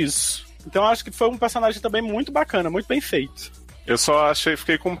preciso disso. Então eu acho que foi um personagem também muito bacana, muito bem feito. Eu só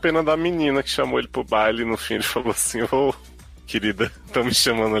fiquei com pena da menina que chamou ele pro baile e no fim ele falou assim, ô, querida, estão me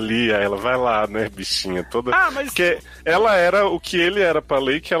chamando ali, aí ela vai lá, né, bichinha, toda... mas... Porque ela era o que ele era pra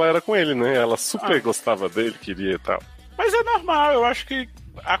Lei, que ela era com ele, né? Ela super gostava dele, queria e tal. Mas é normal, eu acho que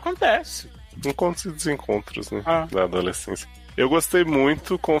acontece. Encontros e desencontros, né, da adolescência. Eu gostei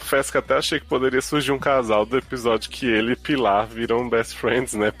muito, confesso que até achei que poderia surgir um casal do episódio que ele e Pilar viram best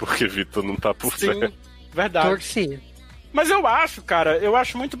friends, né? Porque Vitor não tá por Sim, perto. verdade. Torci. Mas eu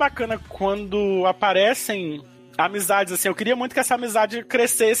acho muito bacana quando aparecem amizades, assim. Eu queria muito que essa amizade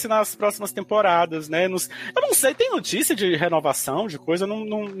crescesse nas próximas temporadas, né? Eu não sei, tem notícia de renovação, de coisa? Eu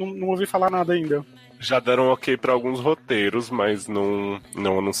não ouvi falar nada ainda. Já deram ok pra alguns roteiros, mas não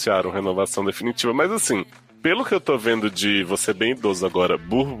anunciaram renovação definitiva. Mas assim, pelo que eu tô vendo de Você Bem Idoso agora,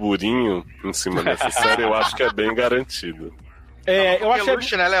 burburinho em cima dessa série, eu acho que é bem garantido. Eu achei...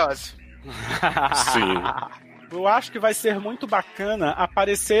 Luxo, né, Leoz? Sim. Eu acho que vai ser muito bacana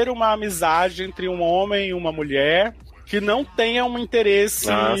aparecer uma amizade entre um homem e uma mulher que não tenha um interesse,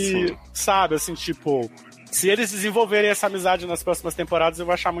 sabe, assim, tipo... Se eles desenvolverem essa amizade nas próximas temporadas, eu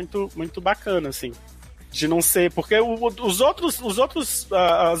vou achar muito, muito bacana, assim. De não ser... Porque as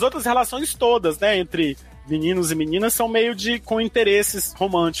outras relações todas, né, entre meninos e meninas são meio com interesses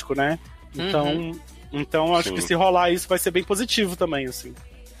românticos, né? Então acho que se rolar isso vai ser bem positivo também, assim.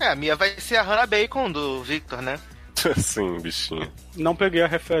 A Mia vai ser a Hannah Bacon do Victor, né? Sim, bichinho. Não peguei a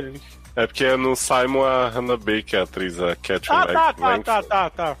referência. É porque é no Simon a Hannah Bacon, a atriz, a Catherine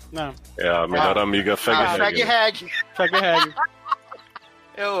tá. Não. É a melhor amiga Fag Hag. Fag Hag.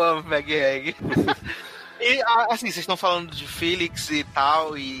 Eu amo Fag Hag. E, assim, vocês estão falando de Felix e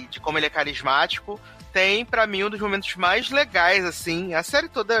tal, e de como ele é carismático. Tem, pra mim, um dos momentos mais legais, assim. A série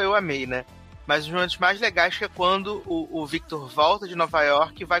toda eu amei, né? Mas um dos momentos mais legais que é quando o Victor volta de Nova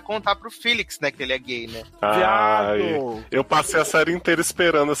York e vai contar pro Felix, né, que ele é gay, né? Eu passei a série inteira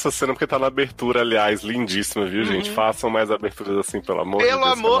esperando essa cena, porque tá na abertura, aliás, lindíssima, viu, gente? Façam mais aberturas assim, pelo amor de Deus.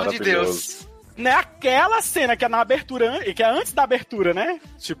 Pelo amor de Deus! Né, aquela cena que é na abertura, que é antes da abertura, né?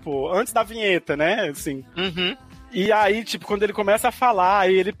 Tipo, antes da vinheta, né? Assim. E aí, tipo, quando ele começa a falar,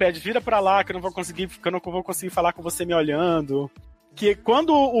 aí ele pede, vira pra lá, que eu não vou conseguir falar com você me olhando. Que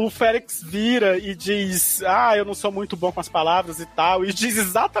quando o Félix vira e diz, eu não sou muito bom com as palavras e tal, e diz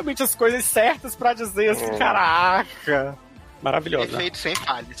exatamente as coisas certas pra dizer assim, caraca. Maravilhosa. Perfeito, sem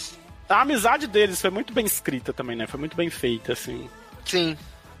falhas. A amizade deles foi muito bem escrita também, né? Foi muito bem feita, assim. Sim.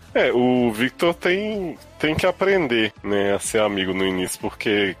 O Victor tem que aprender, né, a ser amigo no início,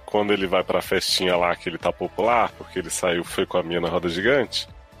 porque quando ele vai pra festinha lá que ele tá popular, porque ele foi com a Mia na roda gigante,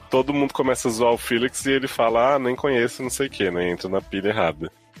 todo mundo começa a zoar o Felix e ele fala, nem conheço, não sei o que, né, entra na pilha errada.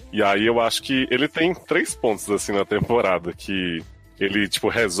 E aí eu acho que ele tem 3 pontos, assim, na temporada, que ele, tipo,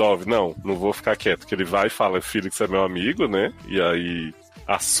 resolve, não vou ficar quieto, que ele vai e fala, o Felix é meu amigo, né, e aí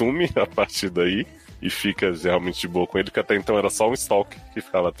assume a partir daí, e fica realmente de boa com ele, porque até então era só um stalker que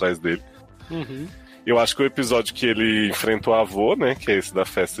ficava atrás dele. Eu acho que o episódio que ele enfrenta o avô, né, que é esse da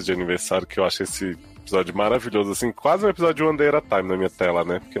festa de aniversário, que eu acho esse episódio maravilhoso, assim, quase um episódio One Day at a Time na minha tela,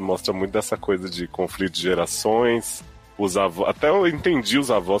 né, porque mostra muito dessa coisa de conflito de gerações, os avós, até eu entendi os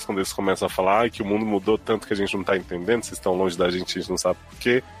avós quando eles começam a falar que o mundo mudou tanto que a gente não tá entendendo, vocês estão longe da gente, a gente não sabe por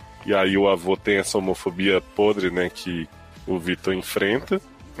quê, e aí o avô tem essa homofobia podre, né, que o Victor enfrenta.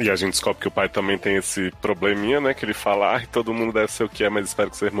 E a gente descobre que o pai também tem esse probleminha, né? Que ele fala, todo mundo deve ser o que é, mas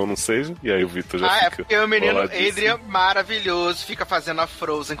espero que seu irmão não seja. E aí o Victor já fica... é porque o menino Adrian, maravilhoso, fica fazendo a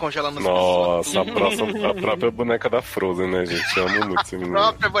Frozen, congelando as pessoas. Nossa, a própria boneca da Frozen, né, gente? Eu amo muito esse menino. A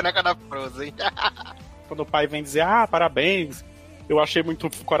própria boneca da Frozen. Quando o pai vem dizer, parabéns, eu achei muito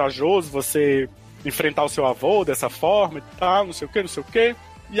corajoso você enfrentar o seu avô dessa forma e tal, não sei o quê.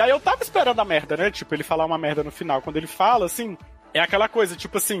 E aí eu tava esperando a merda, né? Tipo, ele falar uma merda no final. Quando ele fala, assim... É aquela coisa,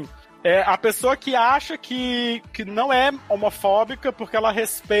 tipo assim, é a pessoa que acha que não é homofóbica porque ela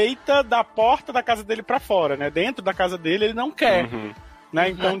respeita da porta da casa dele pra fora, né? Dentro da casa dele ele não quer, né?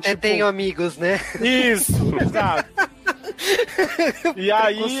 Então, até tenho amigos, né? Isso, exato. E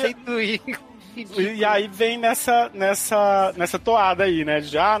aí... E aí vem nessa toada aí, né?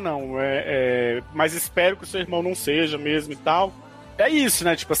 De, mas espero que o seu irmão não seja mesmo e tal. É isso,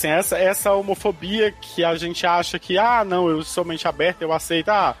 né? Tipo assim, essa homofobia que a gente acha que, não, eu sou mente aberta, eu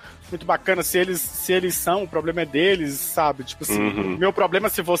aceito, muito bacana, se eles são, o problema é deles, sabe? Tipo assim, meu problema é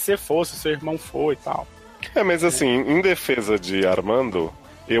se você fosse, se seu irmão for e tal. Mas assim, em defesa de Armando,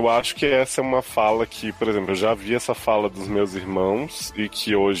 eu acho que essa é uma fala que, por exemplo, eu já vi essa fala dos meus irmãos e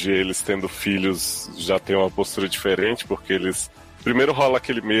que hoje eles tendo filhos já têm uma postura diferente, porque eles... Primeiro rola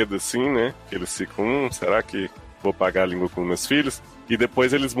aquele medo assim, né? Que eles ficam, será que vou pagar a língua com meus filhos, e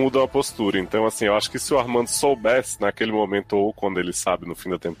depois eles mudam a postura. Então, assim, eu acho que se o Armando soubesse naquele momento, ou quando ele sabe no fim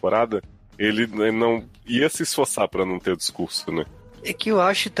da temporada, ele não ia se esforçar pra não ter o discurso, né? É que eu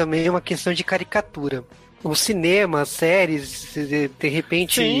acho também uma questão de caricatura. O cinema, as séries, de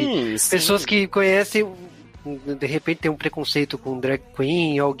repente, Sim. pessoas que conhecem, de repente tem um preconceito com drag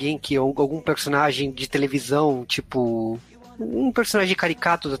queen, algum personagem de televisão, tipo, um personagem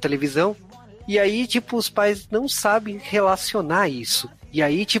caricato da televisão, e aí, tipo, os pais não sabem relacionar isso. E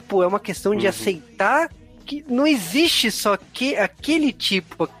aí, tipo, é uma questão de aceitar que não existe só aquele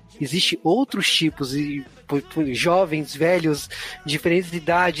tipo, existe outros tipos, e jovens, velhos, diferentes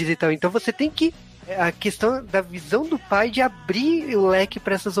idades e tal. Então você tem que... A questão da visão do pai de abrir o leque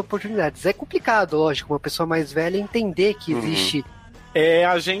para essas oportunidades. É complicado, lógico, uma pessoa mais velha entender que existe...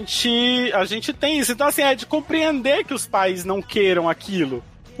 A gente tem isso. Então, assim, é de compreender que os pais não queiram aquilo.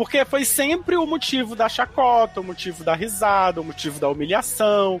 Porque foi sempre o motivo da chacota, o motivo da risada, o motivo da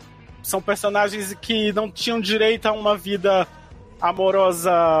humilhação. São personagens que não tinham direito a uma vida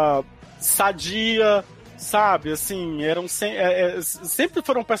amorosa sadia, sabe? Assim, sempre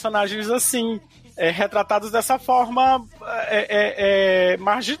foram personagens assim, retratados dessa forma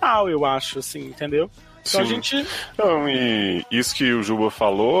marginal, eu acho, assim, entendeu? Então Sim. a gente... Não, e isso que o Juba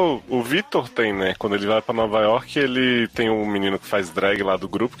falou, o Vitor tem, né? Quando ele vai pra Nova York, ele tem um menino que faz drag lá do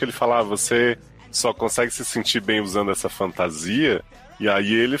grupo, que ele fala, você só consegue se sentir bem usando essa fantasia. E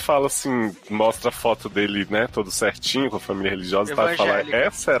aí ele fala assim, mostra a foto dele, né, todo certinho, com a família religiosa, e tal, e fala,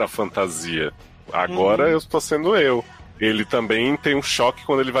 essa era a fantasia. Agora eu estou sendo eu. Ele também tem um choque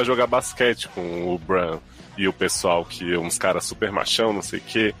quando ele vai jogar basquete com o Bran e o pessoal, que é uns caras super machão, não sei o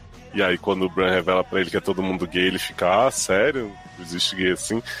quê. E aí quando o Bran revela pra ele que é todo mundo gay, ele fica, sério? Existe gay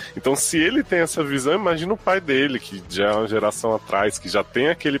assim? Então se ele tem essa visão, imagina o pai dele, que já é uma geração atrás, que já tem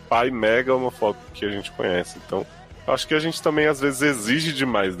aquele pai mega homofóbico que a gente conhece. Então acho que a gente também às vezes exige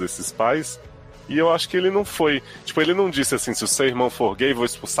demais desses pais. E eu acho que ele não foi... Tipo, ele não disse assim, se o seu irmão for gay, vou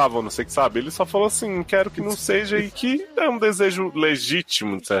expulsar, vou não sei o que, sabe? Ele só falou assim, quero que não seja, e que é um desejo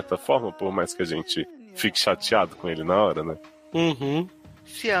legítimo, de certa forma, por mais que a gente fique chateado com ele na hora, né?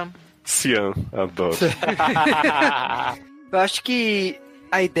 Cian, adoro. Eu acho que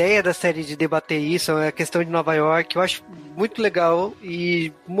a ideia da série de debater isso, a questão de Nova York, eu acho muito legal,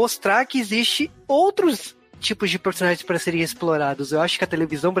 e mostrar que existe outros tipos de personagens para serem explorados. Eu acho que a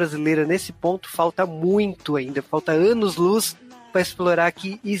televisão brasileira, nesse ponto, falta muito ainda, falta anos-luz para explorar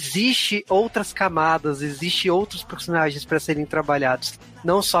que existe outras camadas, existe outros personagens para serem trabalhados,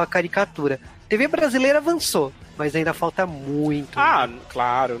 não só a caricatura. A TV brasileira avançou, mas ainda falta muito.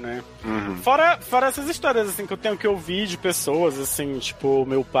 Claro, né? Fora essas histórias, assim, que eu tenho que ouvir de pessoas, assim, tipo,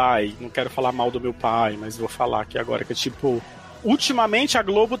 meu pai, não quero falar mal do meu pai, mas vou falar aqui agora, que é tipo... Ultimamente a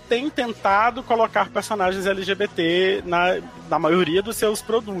Globo tem tentado colocar personagens LGBT na maioria dos seus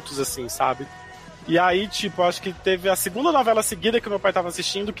produtos, assim, sabe? E aí, tipo, acho que teve a segunda novela seguida que meu pai tava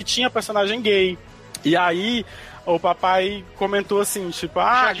assistindo que tinha personagem gay. E aí o papai comentou assim, tipo,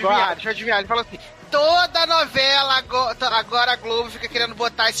 Deixa eu adivinhar, ele falou assim, toda novela agora a Globo fica querendo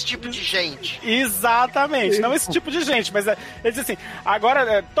botar esse tipo de gente. Exatamente, não esse tipo de gente, mas ele diz assim,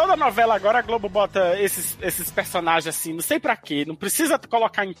 agora, toda novela agora a Globo bota esses personagens assim, não sei pra quê, não precisa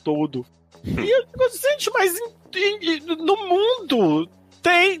colocar em todo. E eu digo, gente, mas no mundo...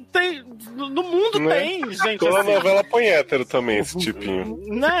 No mundo tem, gente. Toda assim, novela põe hétero também, esse tipinho.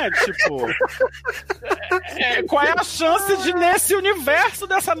 Né, tipo... qual é a chance de, nesse universo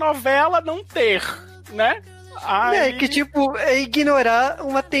dessa novela, não ter, né? Aí... que, tipo, é ignorar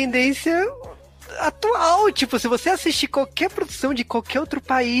uma tendência atual. Tipo, se você assistir qualquer produção de qualquer outro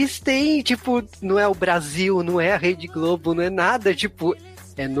país, tem, tipo, não é o Brasil, não é a Rede Globo, não é nada, tipo,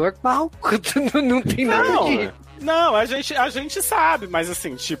 é normal. Não tem nada de... Não, a gente sabe, mas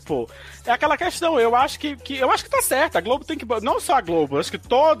assim, tipo, é aquela questão, eu acho que tá certo, a Globo tem que, não só a Globo, acho que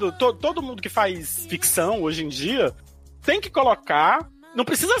todo mundo que faz ficção hoje em dia tem que colocar, não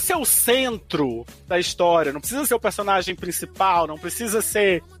precisa ser o centro da história, não precisa ser o personagem principal, não precisa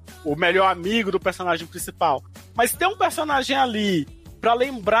ser o melhor amigo do personagem principal, mas ter um personagem ali pra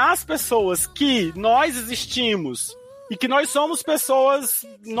lembrar as pessoas que nós existimos, e que nós somos pessoas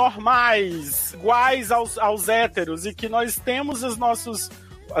normais, iguais aos héteros, e que nós temos as nossas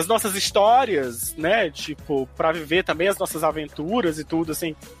histórias, né, tipo, pra viver também as nossas aventuras e tudo,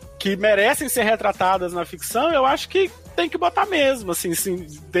 assim, que merecem ser retratadas na ficção, eu acho que tem que botar mesmo, assim,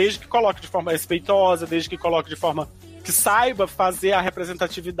 desde que coloque de forma respeitosa, desde que coloque de forma que saiba fazer a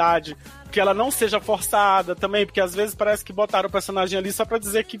representatividade, que ela não seja forçada também, porque às vezes parece que botaram o personagem ali só pra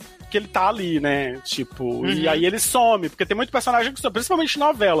dizer que ele tá ali, né? Tipo, e aí ele some, porque tem muito personagem que some, principalmente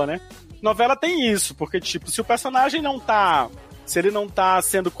novela, né? novela tem isso, porque, tipo, se o personagem não tá... Se ele não tá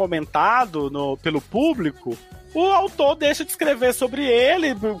sendo comentado pelo público, o autor deixa de escrever sobre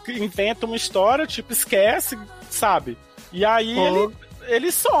ele, inventa uma história, tipo, esquece, sabe? E aí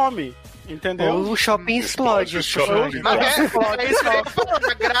ele some. Entendeu? O shopping explode. Mas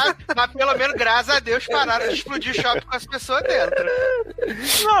pelo menos, graças a Deus, pararam de explodir o shopping com as pessoas dentro.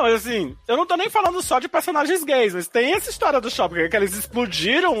 Não, assim, eu não tô nem falando só de personagens gays, mas tem essa história do shopping, que eles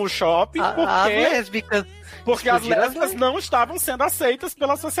explodiram o shopping porque as lésbicas não estavam sendo aceitas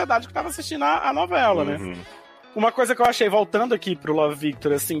pela sociedade que estava assistindo a novela, né? Uma coisa que eu achei, voltando aqui pro Love,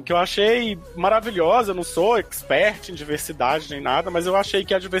 Victor, assim, que eu achei maravilhosa, eu não sou expert em diversidade nem nada, mas eu achei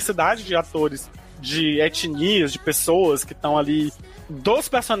que a diversidade de atores, de etnias, de pessoas que estão ali, dos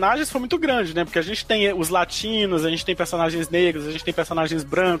personagens foi muito grande, né? Porque a gente tem os latinos, a gente tem personagens negros, a gente tem personagens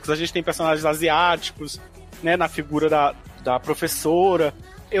brancos, a gente tem personagens asiáticos, né? Na figura da professora.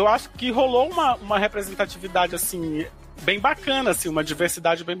 Eu acho que rolou uma representatividade, assim, bem bacana, assim, uma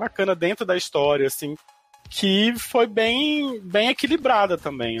diversidade bem bacana dentro da história, assim, que foi bem equilibrada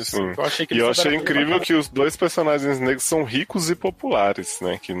também, assim. Eu achei incrível que os dois personagens negros são ricos e populares,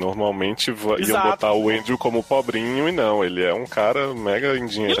 né? Que normalmente iam botar o Andrew como pobrinho e não, ele é um cara mega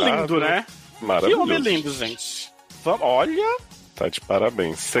endinheirado. E lindo, né? Maravilhoso. Que homem lindo, gente. Olha... Tá de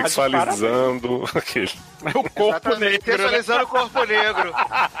parabéns. Sexualizando aquele. O corpo negro. Sexualizando o corpo negro.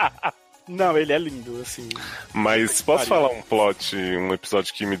 Não, ele é lindo, assim. Mas posso falar um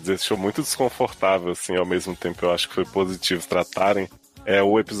episódio que me deixou muito desconfortável, assim, ao mesmo tempo eu acho que foi positivo tratarem. É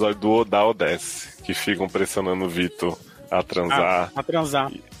o episódio do Oda Odesse, que ficam pressionando o Vitor a transar. A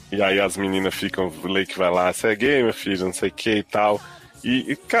transar. E aí as meninas ficam, o Lake vai lá, você é gay, meu filho, não sei o que e tal.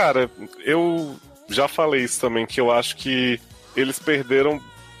 E, cara, eu já falei isso também, que eu acho que eles perderam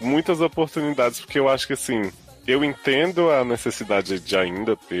muitas oportunidades, porque eu acho que, assim, eu entendo a necessidade de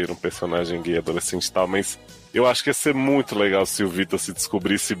ainda ter um personagem gay adolescente e tal, mas eu acho que ia ser muito legal se o Vitor se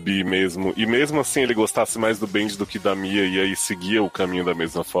descobrisse bi mesmo, e mesmo assim ele gostasse mais do Benji do que da Mia, e aí seguia o caminho da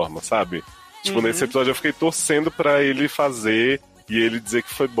mesma forma, sabe? Tipo, nesse episódio eu fiquei torcendo pra ele fazer, e ele dizer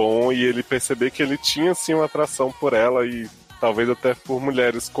que foi bom, e ele perceber que ele tinha, assim, uma atração por ela, e talvez até por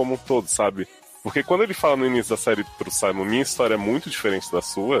mulheres como um todo, sabe? Porque quando ele fala no início da série pro Simon, minha história é muito diferente da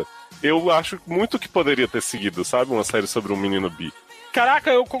sua, eu acho muito que poderia ter seguido, sabe? Uma série sobre um menino bi. Caraca,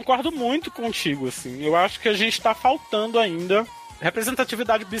 eu concordo muito contigo, assim. Eu acho que a gente tá faltando ainda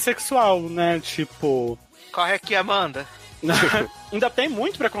representatividade bissexual, né? Tipo... Corre aqui, Amanda. Ainda tem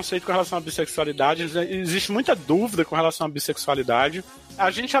muito preconceito com relação à bissexualidade, existe muita dúvida com relação à bissexualidade.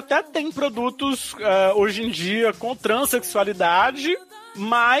 A gente até tem produtos hoje em dia com transexualidade,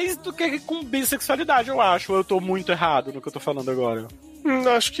 mais do que com bissexualidade, eu acho. Ou eu tô muito errado no que eu tô falando agora?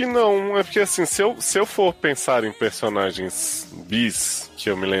 Acho que não. É porque, assim, se eu for pensar em personagens bis, que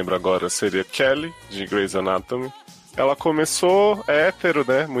eu me lembro agora, seria Kelly, de Grey's Anatomy. Ela começou hétero,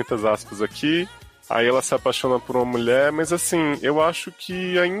 né? Muitas aspas aqui. Aí ela se apaixona por uma mulher, mas, assim, eu acho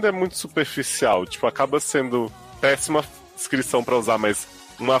que ainda é muito superficial. Tipo, acaba sendo péssima descrição pra usar, mas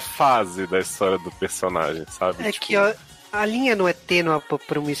uma fase da história do personagem, sabe? É tipo... que a linha não é tênue pra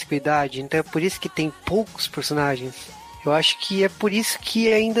promiscuidade, então é por isso que tem poucos personagens. Eu acho que é por isso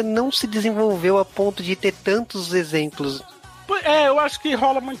que ainda não se desenvolveu a ponto de ter tantos exemplos. Eu acho que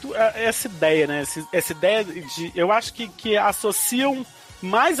rola muito essa ideia, né? Essa ideia de... Eu acho que associam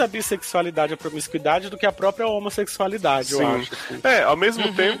mais a bissexualidade à promiscuidade do que a própria homossexualidade, Sim. eu acho. Ao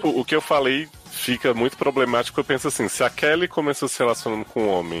mesmo tempo, o que eu falei fica muito problemático. Eu penso assim, se a Kelly começou se relacionando com um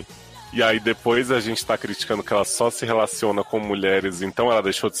homem, e aí depois a gente tá criticando que ela só se relaciona com mulheres, então ela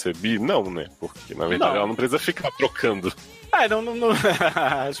deixou de ser bi? Não, né? Porque, na verdade, ela não precisa ficar trocando.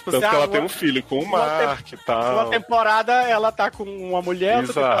 Tipo, tanto que ela tem um filho com o Mark e tal. Uma temporada ela tá com uma mulher,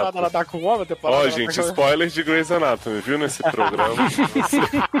 outra temporada ela tá com um homem, Ó, gente, spoilers de Grey's Anatomy, viu, nesse programa?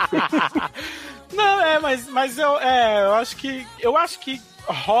 Não, mas eu acho que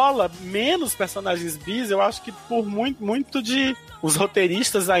rola menos personagens bis, eu acho que por muito de os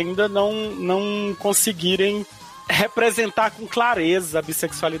roteiristas ainda não conseguirem representar com clareza a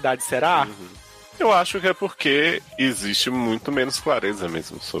bissexualidade, será? Eu acho que é porque existe muito menos clareza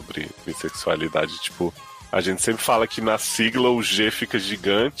mesmo sobre bissexualidade. Tipo, a gente sempre fala que na sigla o G fica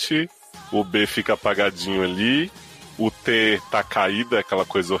gigante, o B fica apagadinho ali, o T tá caído, é aquela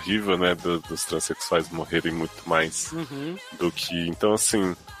coisa horrível, né, dos transexuais morrerem muito mais do que... Então,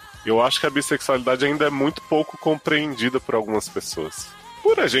 assim, eu acho que a bissexualidade ainda é muito pouco compreendida por algumas pessoas.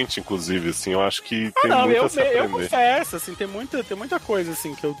 Por a gente, inclusive, assim, eu acho que tem muito a se aprender. Eu confesso, assim, tem muita coisa,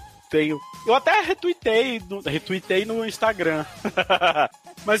 assim, que eu tenho... Eu até retuitei no Instagram.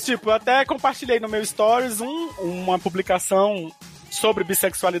 Mas, tipo, eu até compartilhei no meu Stories uma publicação sobre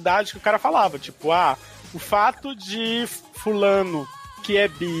bissexualidade que o cara falava, tipo, o fato de fulano que é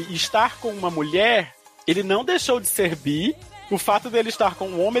bi estar com uma mulher, ele não deixou de ser bi, o fato dele estar com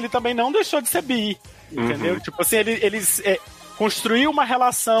um homem, ele também não deixou de ser bi, entendeu? Tipo assim, eles construiu uma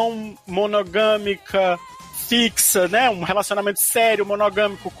relação monogâmica fixa, né? Um relacionamento sério,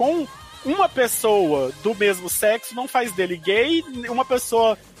 monogâmico com uma pessoa do mesmo sexo não faz dele gay, uma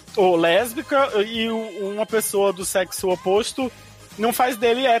pessoa ou lésbica e uma pessoa do sexo oposto não faz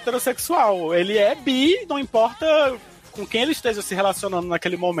dele heterossexual. Ele é bi, não importa com quem ele esteja se relacionando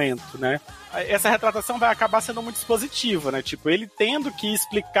naquele momento, né? Essa retratação vai acabar sendo muito expositiva, né? Tipo, ele tendo que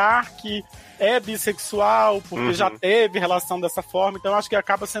explicar que é bissexual, porque já teve relação dessa forma, então eu acho que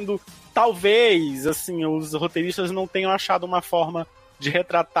acaba sendo, talvez, assim, os roteiristas não tenham achado uma forma de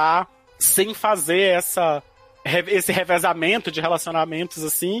retratar sem fazer esse revezamento de relacionamentos,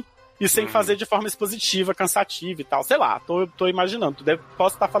 assim, e sem fazer de forma expositiva, cansativa e tal. Sei lá, tô imaginando.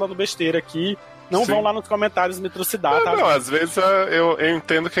 Posso estar falando besteira aqui. Não Sim. vão lá nos comentários me trucidar, tá? Não, às vezes eu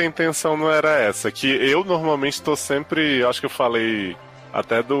entendo que a intenção não era essa. Que eu normalmente tô sempre... Acho que eu falei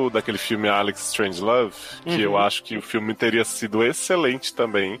até daquele filme Alex Strangelove, que eu acho que o filme teria sido excelente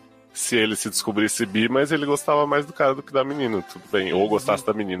também se ele se descobrisse bi, mas ele gostava mais do cara do que da menina, tudo bem. Ou gostasse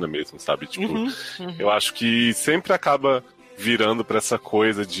da menina mesmo, sabe? Tipo, eu acho que sempre acaba virando pra essa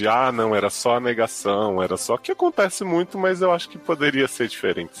coisa de, não, era só a negação, era só... Que acontece muito, mas eu acho que poderia ser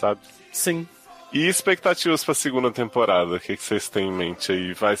diferente, sabe? Sim. E expectativas pra segunda temporada? O que vocês têm em mente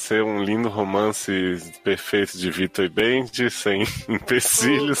aí? Vai ser um lindo romance perfeito de Vitor e Benji, sem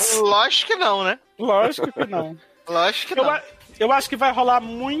empecilhos? Lógico que não, né? Lógico que não. Lógico que não. Eu acho que vai rolar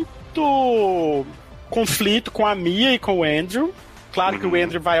muito conflito com a Mia e com o Andrew. Claro que o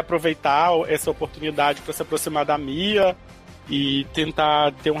Andrew vai aproveitar essa oportunidade pra se aproximar da Mia e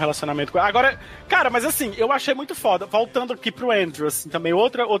tentar ter um relacionamento com ela. Agora, cara, mas assim, eu achei muito foda. Voltando aqui pro Andrew, assim, também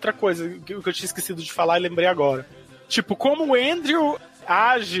outra coisa que eu tinha esquecido de falar e lembrei agora. Tipo, como o Andrew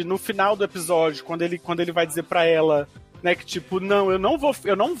age no final do episódio, quando ele vai dizer pra ela, né, que tipo, não, eu não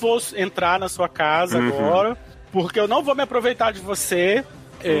vou entrar na sua casa agora, porque eu não vou me aproveitar de você.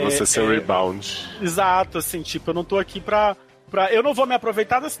 Você ser rebound. Exato, assim, tipo, eu não tô aqui eu não vou me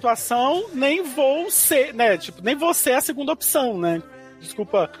aproveitar da situação, nem vou ser, né? Tipo, nem vou ser a segunda opção, né?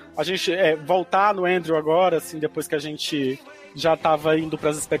 Desculpa a gente voltar no Andrew agora, assim, depois que a gente já tava indo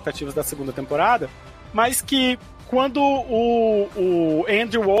pras expectativas da segunda temporada, mas que quando o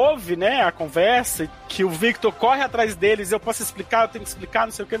Andrew ouve, né, a conversa, que o Victor corre atrás deles, eu posso explicar, eu tenho que explicar,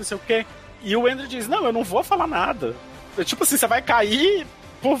 não sei o que, e o Andrew diz, não, eu não vou falar nada. Tipo assim, você vai cair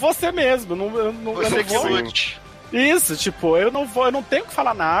por você mesmo, eu não vou... Isso, tipo, eu não tenho que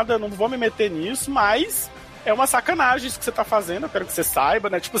falar nada, eu não vou me meter nisso, mas é uma sacanagem isso que você tá fazendo, eu quero que você saiba,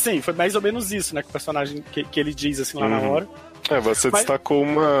 né? Tipo assim, foi mais ou menos isso, né? Que o personagem que ele diz, assim, lá na hora. Você destacou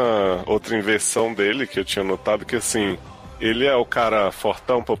uma outra inversão dele, que eu tinha notado, que assim, ele é o cara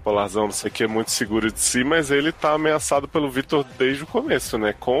fortão, popularzão, não sei o que, muito seguro de si, mas ele tá ameaçado pelo Victor desde o começo,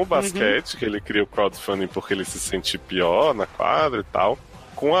 né? Com o basquete, que ele cria o crowdfunding porque ele se sente pior na quadra e tal.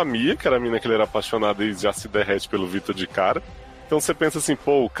 Com a Mia, que era a mina que ele era apaixonado e já se derrete pelo Victor de cara. Então você pensa assim,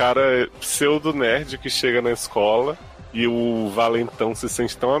 pô, o cara é pseudo-nerd que chega na escola e o valentão se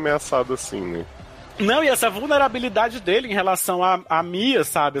sente tão ameaçado assim, né? Não, e essa vulnerabilidade dele em relação à Mia,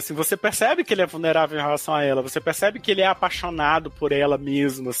 sabe? Assim, você percebe que ele é vulnerável em relação a ela, você percebe que ele é apaixonado por ela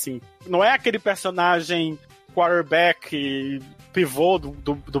mesmo, assim. Não é aquele personagem quarterback, pivô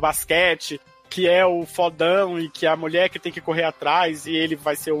do basquete, que é o fodão e que é a mulher que tem que correr atrás e ele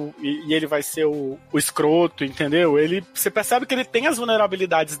vai ser o escroto, entendeu? Você percebe que ele tem as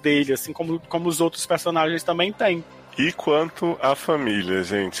vulnerabilidades dele, assim como os outros personagens também têm. E quanto à família,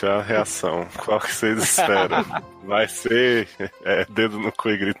 gente, a reação, qual que vocês esperam? Vai ser dedo no cu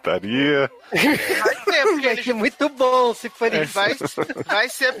e gritaria? Vai ser, porque Vai ser muito bom se for isso. Vai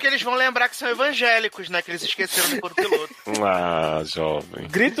ser porque eles vão lembrar que são evangélicos, né? Que eles esqueceram do coro piloto. Jovem.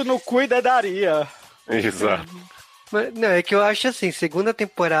 Grito no cu e dedaria. Exato. Mas, não, é que eu acho assim, segunda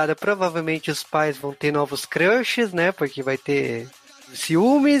temporada, provavelmente os pais vão ter novos crushes, né? Porque vai ter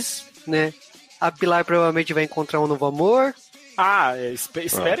ciúmes, né? A Pilar provavelmente vai encontrar um novo amor.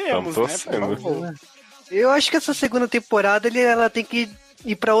 Esperemos, né? Por favor. Eu acho que essa segunda temporada ela tem que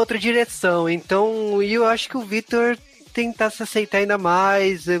ir pra outra direção. Então, eu acho que o Victor tentar se aceitar ainda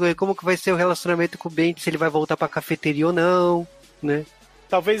mais. Como que vai ser o relacionamento com o Ben, se ele vai voltar pra cafeteria ou não, né?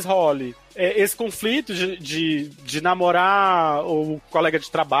 Talvez role esse conflito de namorar o colega de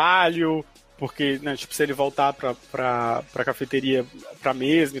trabalho, porque, né, tipo, se ele voltar pra cafeteria pra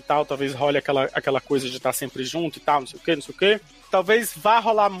mesma e tal, talvez role aquela coisa de estar sempre junto e tal, não sei o que. Talvez vá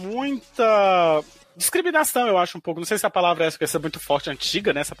rolar muita discriminação, eu acho um pouco. Não sei se a palavra essa é muito forte,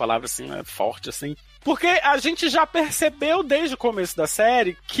 antiga, né? Essa palavra, assim, é forte, assim. Porque a gente já percebeu desde o começo da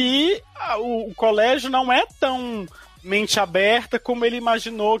série que o colégio não é tão mente aberta como ele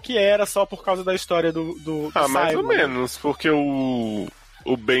imaginou que era só por causa da história do mais Simon. ou menos, porque o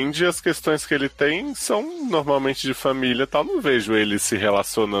Benji, as questões que ele tem são normalmente de família e tal. Não vejo ele se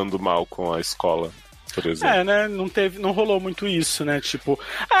relacionando mal com a escola, por exemplo. Né? Não rolou muito isso, né? Tipo,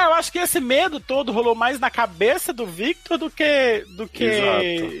 eu acho que esse medo todo rolou mais na cabeça do Victor do que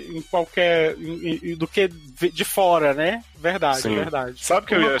em qualquer. Do que de fora, né? Verdade, Sim. verdade. Sabe o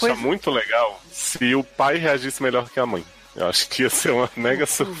que eu ia achar muito legal? Se o pai reagisse melhor que a mãe. Eu acho que ia ser uma mega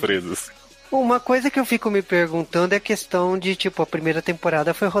surpresa, assim. Uma coisa que eu fico me perguntando é a questão de, tipo, a primeira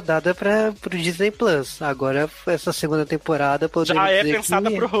temporada foi rodada pro Disney Plus. Agora, essa segunda temporada... Já é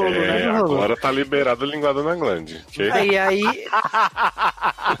pensada pro rolo, né? Agora tá liberado Linguada na Glande. Okay? Aí...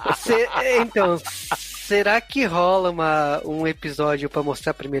 Então, será que rola um episódio pra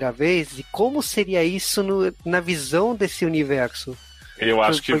mostrar a primeira vez? E como seria isso na visão desse universo? Eu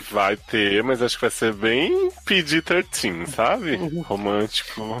acho que vai ter, mas acho que vai ser bem PG-13, sabe?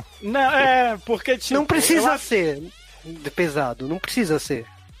 Romântico. Não, porque tipo... Não precisa ser pesado, não precisa ser.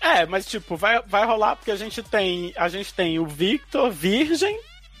 Mas tipo, vai rolar porque a gente tem o Victor virgem,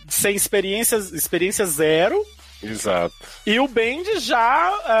 sem experiência zero. Exato. E o Benji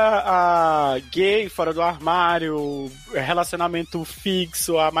já gay, fora do armário, relacionamento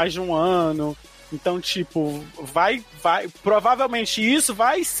fixo há mais de um ano. Então, tipo, provavelmente isso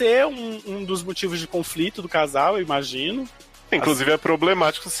vai ser um dos motivos de conflito do casal, eu imagino. Inclusive é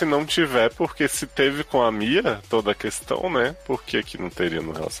problemático se não tiver, porque se teve com a Mia toda a questão, né? Por que não teria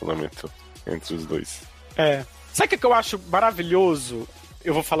no relacionamento entre os dois? Sabe o que eu acho maravilhoso?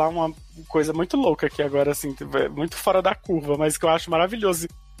 Eu vou falar uma coisa muito louca aqui agora, assim, muito fora da curva, mas que eu acho maravilhoso.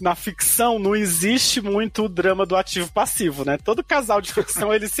 Na ficção não existe muito o drama do ativo-passivo, né? Todo casal de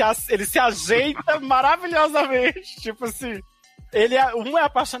ficção, ele se ajeita maravilhosamente. Tipo assim, um é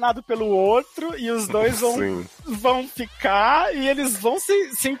apaixonado pelo outro e os dois vão ficar e eles vão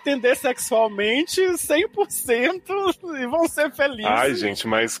se entender sexualmente 100% e vão ser felizes. Ai, gente,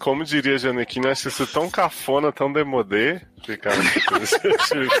 mas como diria Janequine, eu acho isso tão cafona, tão demodê.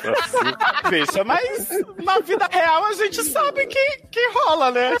 Deixa, mas na vida real a gente sabe que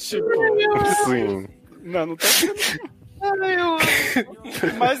rola, né? Tipo. Sim. Não tô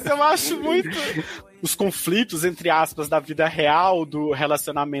Mas eu acho muito. Os conflitos, entre aspas, da vida real do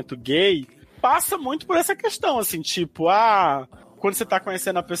relacionamento gay passa muito por essa questão, assim, tipo, quando você tá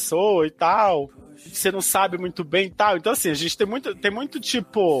conhecendo a pessoa e tal, você não sabe muito bem e tal. Então, assim, a gente tem muito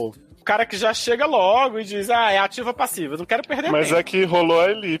tipo. O cara que já chega logo e diz, é ativa passiva, eu não quero perder Mas tempo. É que rolou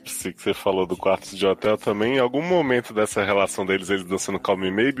a elipse, que você falou do quarto de hotel também. Em algum momento dessa relação deles dançando Call Me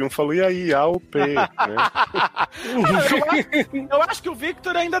Maybe, um falou, e aí, AUP, né? Eu acho que o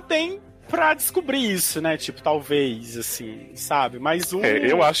Victor ainda tem pra descobrir isso, né? Tipo, talvez, assim, sabe? Mas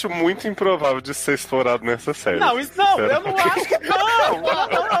eu acho muito improvável de ser explorado nessa série. Não, eu não acho que...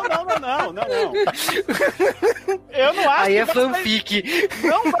 Não. Eu não acho aí que é fanfic.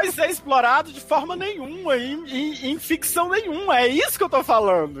 Não vai ser explorado de forma nenhuma, em ficção nenhuma. É isso que eu tô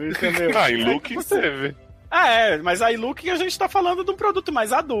falando, entendeu? Em Luke teve. Mas aí Luke a gente tá falando de um produto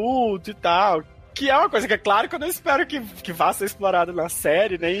mais adulto e tal. Que é uma coisa que é claro que eu não espero que vá ser explorado na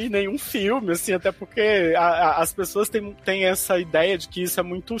série, nem em nenhum filme, assim, até porque as pessoas têm essa ideia de que isso é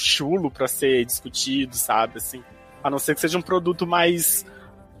muito chulo pra ser discutido, sabe, assim. A não ser que seja um produto mais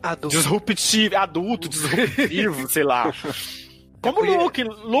adulto, disruptivo, sei lá. Como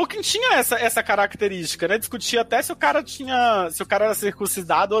o Luke tinha essa característica, né? Discutia até se o cara era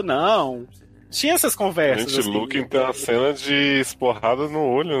circuncidado ou não. Tinha essas conversas. Gente, assim. Luke tem uma cena de esporrada no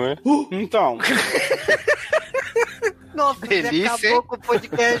olho, né? Então. Nossa, delícia, você acabou com o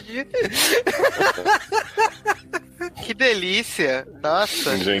podcast. Que delícia.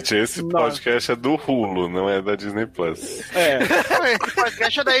 Nossa. Gente, esse podcast é do Hulu, não é da Disney Plus. Esse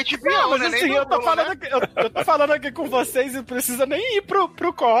podcast é da HBO, não, mas né? assim, eu tô falando aqui com vocês e não precisa nem ir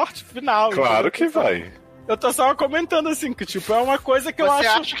pro corte final. Claro então, que vai. Eu tô só comentando assim, que tipo, é uma coisa que eu acho... Você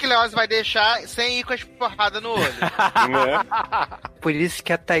acha que Leoz vai deixar sem ir com as porradas no olho? Né? Por isso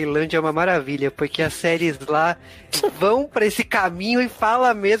que a Tailândia é uma maravilha, porque as séries lá vão pra esse caminho e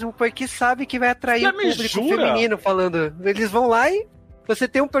fala mesmo, porque sabe que vai atrair o público feminino falando. Eles vão lá e você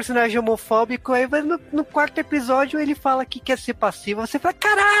tem um personagem homofóbico, aí no quarto episódio ele fala que quer ser passivo, você fala,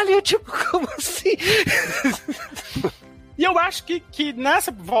 caralho, tipo, como assim? E eu acho que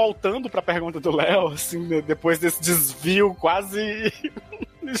nessa, voltando pra pergunta do Léo, assim, depois desse desvio quase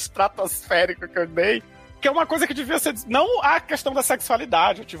estratosférico que eu dei, que é uma coisa que devia ser... Não a questão da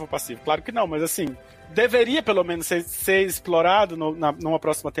sexualidade, ativo ou passivo, claro que não, mas assim, deveria pelo menos ser explorado numa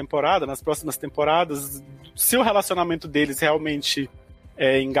próxima temporada, nas próximas temporadas, se o relacionamento deles realmente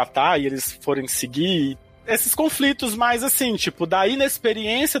engatar e eles forem seguir esses conflitos mais assim, tipo, da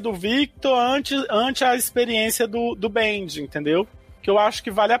inexperiência do Victor ante a experiência do Benji, entendeu? Que eu acho que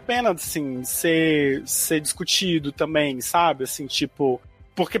vale a pena, assim, ser discutido também, sabe? Assim, tipo...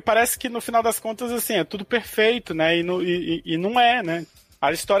 Porque parece que, no final das contas, assim, é tudo perfeito, né? E não é, né?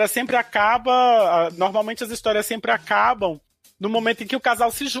 A história sempre acaba... Normalmente as histórias sempre acabam no momento em que o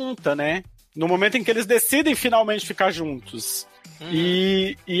casal se junta, né? No momento em que eles decidem finalmente ficar juntos.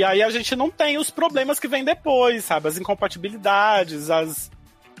 E aí a gente não tem os problemas que vêm depois, sabe? As incompatibilidades, as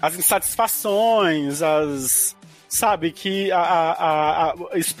insatisfações, sabe? Que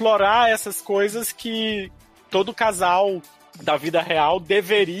explorar essas coisas que todo casal da vida real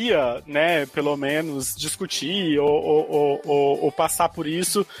deveria, né, pelo menos discutir ou passar por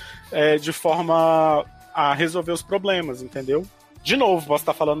isso de forma a resolver os problemas, entendeu? De novo, posso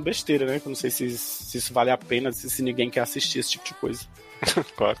estar falando besteira, né? Eu não sei se isso vale a pena, se ninguém quer assistir esse tipo de coisa.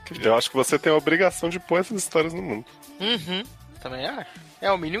 Claro que eu acho que você tem a obrigação de pôr essas histórias no mundo. Também acho.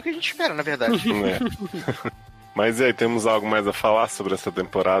 É o mínimo que a gente espera, na verdade. Mas e aí, temos algo mais a falar sobre essa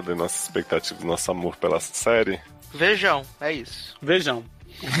temporada e nossas expectativas, nosso amor pela série? Vejam, é isso. Vejam.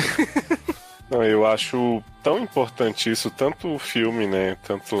 Não, eu acho tão importante isso, tanto o filme, né,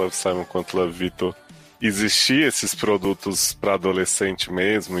 tanto Love, Simon quanto Love, Victor, existir esses produtos para adolescente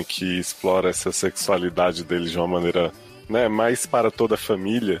mesmo e que explora essa sexualidade deles de uma maneira, né, mais para toda a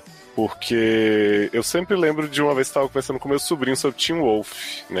família, porque eu sempre lembro de uma vez que estava conversando com meu sobrinho sobre Teen Wolf,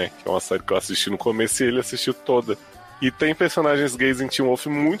 né, que é uma série que eu assisti no começo e ele assistiu toda. E tem personagens gays em Teen Wolf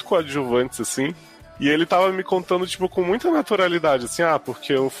muito coadjuvantes, assim, e ele tava me contando, tipo, com muita naturalidade, assim,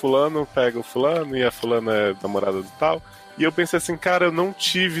 porque o fulano pega o fulano e a fulana é namorada do tal. E eu pensei assim, cara, eu não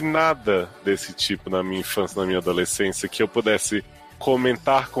tive nada desse tipo na minha infância, na minha adolescência, que eu pudesse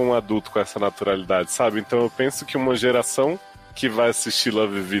comentar com um adulto com essa naturalidade, sabe? Então eu penso que uma geração que vai assistir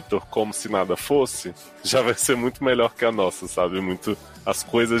Love, Victor como se nada fosse, já vai ser muito melhor que a nossa, sabe? As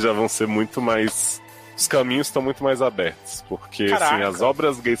coisas já vão ser muito mais... Os caminhos estão muito mais abertos, porque assim, as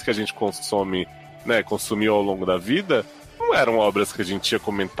obras gays que a gente consome, né, consumiu ao longo da vida, não eram obras que a gente ia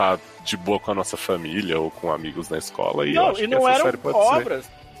comentar de boa com a nossa família ou com amigos na escola. E não, e não eram obras.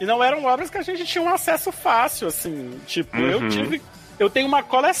 E não eram obras que a gente tinha um acesso fácil, assim. Tipo, eu tenho uma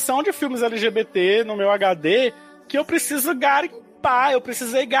coleção de filmes LGBT no meu HD que eu preciso garimpar. Eu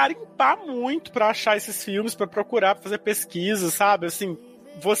precisei garimpar muito pra achar esses filmes, pra procurar, pra fazer pesquisa, sabe? Assim,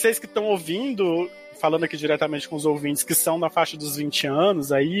 vocês que estão ouvindo, falando aqui diretamente com os ouvintes que são na faixa dos 20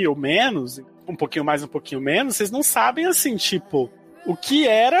 anos aí, ou menos, um pouquinho mais, um pouquinho menos, vocês não sabem, assim, tipo, o que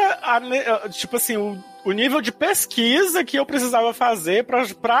era, tipo assim, o nível de pesquisa que eu precisava fazer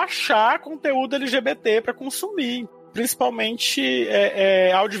pra achar conteúdo LGBT pra consumir. Principalmente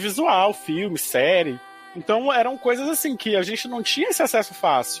audiovisual, filme, série. Então eram coisas assim que a gente não tinha esse acesso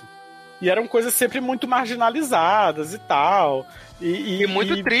fácil. E eram coisas sempre muito marginalizadas e tal. E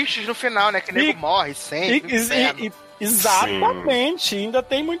muito tristes no final, né? Que nego morre sempre. Exatamente. Sim. Ainda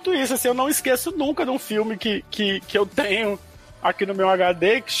tem muito isso. Assim, eu não esqueço nunca de um filme que eu tenho aqui no meu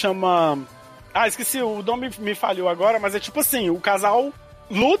HD que chama... esqueci, o nome me falhou agora, mas é tipo assim, o casal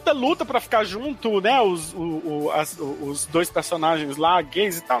luta pra ficar junto, né? Os dois personagens lá,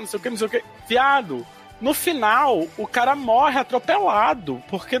 gays e tal, não sei o que. Viado, no final, o cara morre atropelado,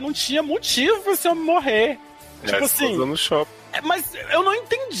 porque não tinha motivo pra esse homem morrer. Tipo assim... no shopping. Mas eu não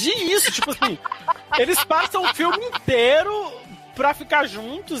entendi isso, tipo assim... Eles passam o filme inteiro pra ficar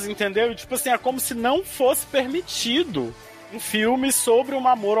juntos, entendeu? E, tipo assim, é como se não fosse permitido um filme sobre um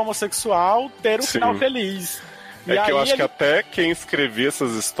amor homossexual ter um final feliz. Que eu acho que até quem escrevia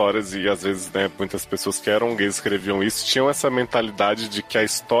essas histórias, e às vezes, né, muitas pessoas que eram gays escreviam isso, tinham essa mentalidade de que a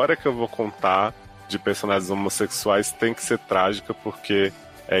história que eu vou contar de personagens homossexuais tem que ser trágica, porque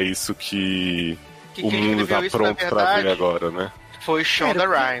é isso que o mundo tá pronto pra ver agora, né? Foi Shonda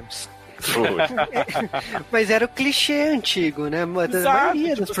Rhimes. Foi. Mas era o clichê antigo, né? Da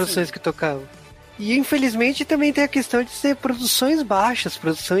maioria das produções que tocavam. E infelizmente também tem a questão de ser produções baixas,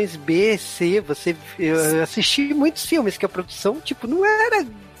 produções B, C. Eu assisti muitos filmes que a produção, tipo, não era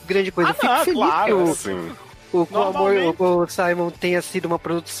grande coisa. Eu fico feliz claro, que o Simon tenha sido uma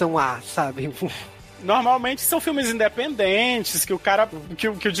produção A, sabe? Normalmente são filmes independentes, que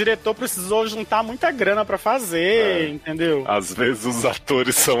o diretor precisou juntar muita grana pra fazer, entendeu? Às vezes os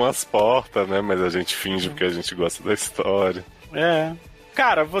atores são as portas, né? Mas a gente finge porque a gente gosta da história.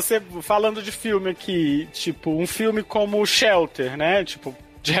 Cara, você falando de filme aqui, tipo, um filme como Shelter, né? Tipo,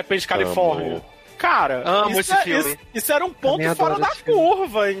 De Repente Califórnia. Cara, Amo esse filme. Isso era um ponto Também fora adoro da esse filme.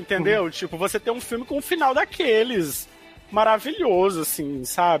 curva, entendeu? Tipo, você tem um filme com um final daqueles maravilhoso, assim,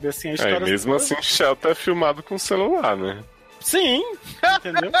 sabe? Assim, a história... mesmo assim, Shelter é filmado com celular, né? Sim,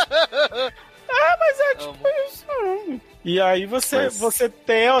 entendeu? Mas é tipo isso. E aí você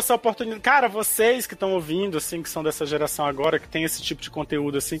ter essa oportunidade... Cara, vocês que estão ouvindo, assim, que são dessa geração agora, que tem esse tipo de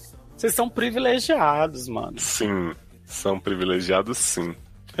conteúdo, assim, vocês são privilegiados, mano. Sim, são privilegiados, sim.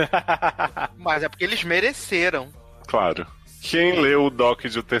 Mas é porque eles mereceram. Claro. Quem leu o doc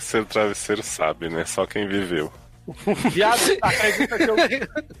de O Terceiro Travesseiro sabe, né? Só quem viveu. Viado,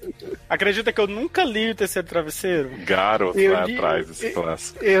 acredita que eu nunca li O Terceiro Travesseiro? Garoto Eu lá li- atrás desse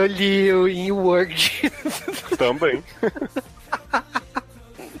clássico. Eu li o In Word. Também.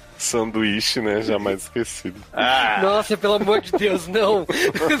 Sanduíche, né? Jamais esquecido. Nossa, pelo amor de Deus, não.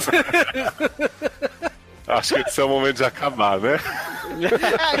 Acho que esse é o momento de acabar, né?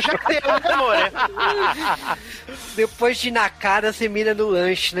 Já que tem um amor, né? Depois de ir na cara, você mira no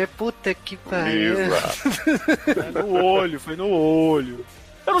lanche, né? Puta que pariu. Exato. Foi no olho.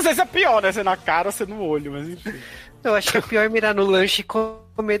 Eu não sei se é pior, né? Ser na cara ou ser no olho, mas enfim. Eu acho que é pior mirar no lanche e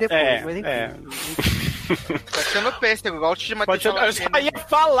comer depois, mas enfim. Pode ser no pêssego, igual o de Pode ser, eu Matheus. já ia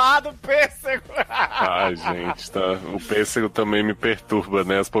falar do pêssego. Ai, gente, tá. O pêssego também me perturba,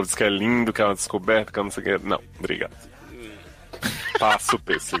 né? Os povos dizem que é lindo, que é uma descoberta, que eu não sei o que. Não, obrigado. Passa o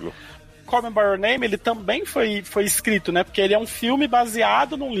pêssego. Call Me By Your Name, ele também foi escrito, né? Porque ele é um filme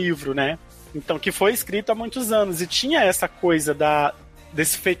baseado num livro, né? Então, que foi escrito há muitos anos. E tinha essa coisa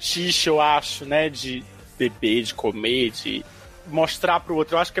desse fetiche, eu acho, né? De beber, de comer, de mostrar pro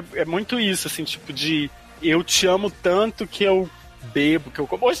outro. Eu acho que é muito isso, assim, tipo de... Eu te amo tanto que eu bebo, que eu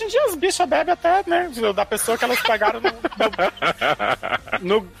como. Hoje em dia as bichas bebem até, né? Da pessoa que elas pegaram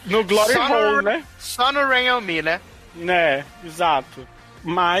no Glory Hole, né? Só no Rain on Me, né? Né, exato.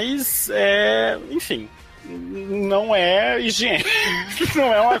 Mas, enfim, não é higiênico.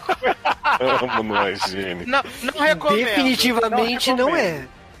 Não é uma coisa. Amo, não é higiênico. Não recomendo. Definitivamente não é.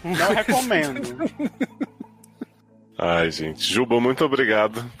 Não recomendo. Ai, gente. Juba, muito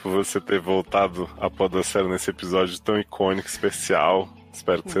obrigado por você ter voltado à Podosfera nesse episódio tão icônico, especial.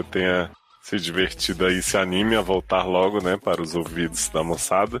 Espero que você tenha se divertido aí, se anime a voltar logo, né, para os ouvidos da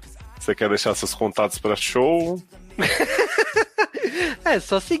moçada. Você quer deixar seus contatos para show? É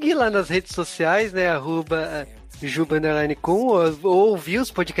só seguir lá nas redes sociais, né? @Juba_com, ou ouvir os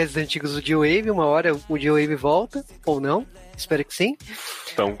podcasts antigos do G-Wave. Uma hora o G-Wave volta, ou não. Espero que sim.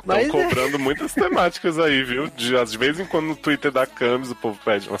 Estão Mas cobrando muitas temáticas aí, viu? De vez em quando no Twitter da Camis o povo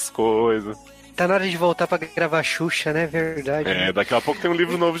pede umas coisas. Tá na hora de voltar pra gravar Xuxa, né? Verdade. Daqui a pouco tem um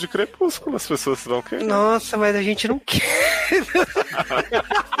livro novo de Crepúsculo, as pessoas vão querer. Nossa, mas a gente não quer.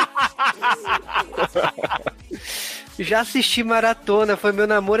 Já assisti maratona, foi meu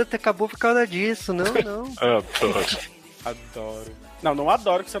namoro até acabou por causa disso. Não. Adoro. Adoro. Não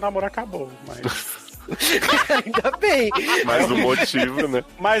adoro que seu namoro acabou, mas... Ainda bem. Mais um motivo, né?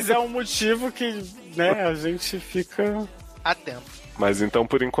 Mas é um motivo que, né, a gente fica... Atento. Mas então,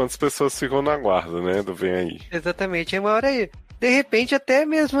 por enquanto, as pessoas ficam na guarda, né? Do Vem Aí. Exatamente, é uma hora aí. De repente, até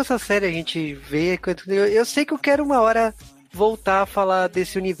mesmo essa série a gente vê. Eu sei que eu quero uma hora voltar a falar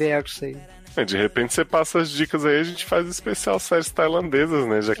desse universo aí. De repente você passa as dicas aí, a gente faz especial séries tailandesas,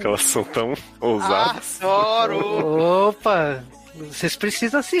 né? Já que elas são tão ousadas. Adoro! Opa! Vocês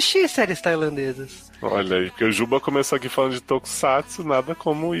precisam assistir séries tailandesas. Olha aí, porque o Juba começou aqui falando de Tokusatsu, nada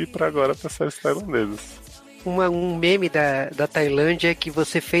como ir pra agora pra séries tailandesas. Um meme da Tailândia é que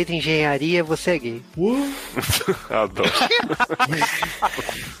você fez engenharia, você é gay. Adoro.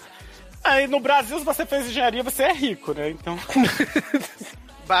 Aí no Brasil, se você fez engenharia, você é rico, né? Então...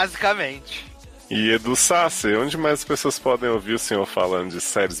 Basicamente. E Edu Sassi, onde mais as pessoas podem ouvir o senhor falando de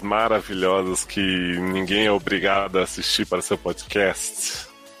séries maravilhosas que ninguém é obrigado a assistir para seu podcast?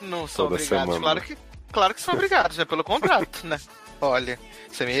 Não são Toda obrigados. semana. Claro que são obrigados, é pelo contrato, né? Olha,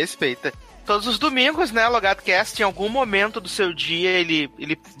 você me respeita. Todos os domingos, né, LogadoCast, em algum momento do seu dia, ele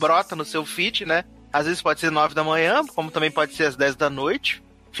brota no seu feed, né? Às vezes pode ser 9 da manhã, como também pode ser às 10 da noite.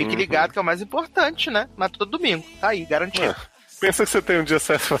 Fique ligado que é o mais importante, né? Mas todo domingo, tá aí, garantido. Pensa que você tem um dia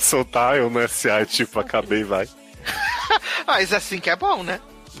certo pra soltar, eu no SA, tipo, acabei e vai. Mas assim que é bom, né?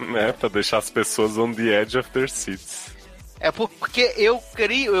 Pra deixar as pessoas on the edge of their seats. É porque eu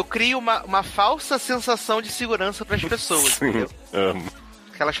crio uma falsa sensação de segurança pras pessoas, Sim, entendeu? amo.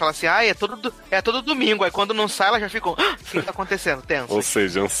 Que elas falam assim, é todo domingo. Aí quando não sai, elas já ficam, o que tá acontecendo? Tenso. Ou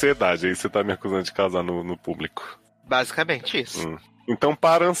seja, ansiedade, aí você tá me acusando de causar no público. Basicamente isso. Então,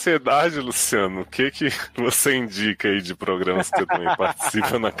 para a ansiedade, Luciano, o que você indica aí de programas que você também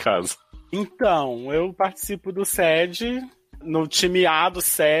participa na casa? Então, eu participo do SED, no time A do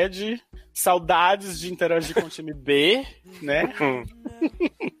SED, Saudades de interagir com o time B, né?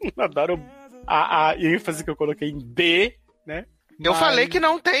 Adoro a ênfase que eu coloquei em B, né? Eu falei que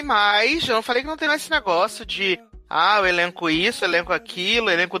não tem mais. Eu não falei que não tem mais esse negócio de o elenco isso, elenco aquilo,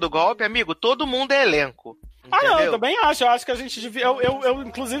 elenco do golpe. Amigo, todo mundo é elenco. Entendeu? Não, eu também acho. Eu acho que a gente devia. Eu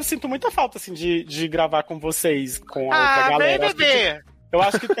inclusive, sinto muita falta, assim, de gravar com vocês, com a galera. Vem, bebê! Eu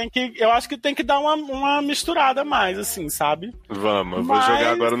acho que tem que dar uma misturada mais, assim, sabe? Vamos, eu vou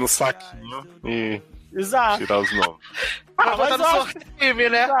jogar agora no saquinho e tirar os nomes. Pra botar no sorteio,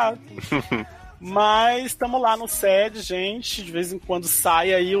 né? Exato. Mas estamos lá no SED, gente. De vez em quando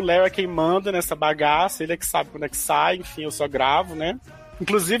sai aí, o Léo é quem manda nessa bagaça, ele é que sabe quando é que sai, enfim, eu só gravo, né?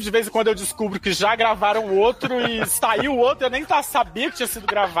 Inclusive, de vez em quando eu descubro que já gravaram o outro e saiu o outro, eu nem sabia que tinha sido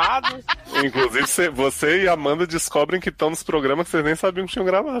gravado. Inclusive, você e a Amanda descobrem que estão nos programas que vocês nem sabiam que tinham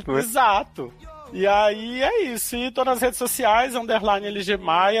gravado, né? Exato. E aí é isso. E tô nas redes sociais, _LG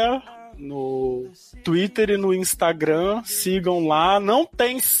Maia, no Twitter e no Instagram. Sigam lá. Não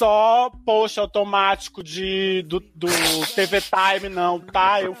tem só post automático do TV Time, não,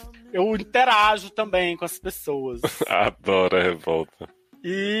 tá? Eu interajo também com as pessoas. Adoro a revolta.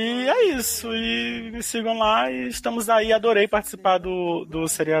 E é isso, e me sigam lá e estamos aí, adorei participar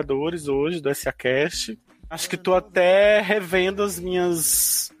dos seriadores hoje, do SAcast. Acho que tô até revendo as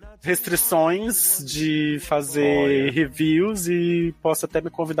minhas restrições de fazer reviews e posso até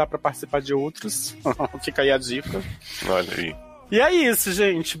me convidar para participar de outros. Fica aí a dica. Olha aí. E é isso,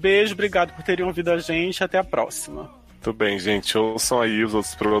 gente. Beijo, obrigado por terem ouvido a gente, até a próxima. Muito bem, gente. Ouçam aí os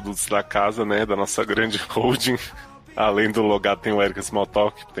outros produtos da casa, né, da nossa grande holding. Além do Logado tem o Erika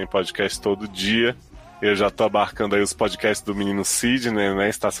Smalltalk, que tem podcast todo dia. Eu já tô abarcando aí os podcasts do menino Sidney, né?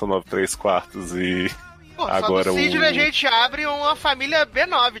 Estação 93/4 e agora só do Sidney a gente abre uma família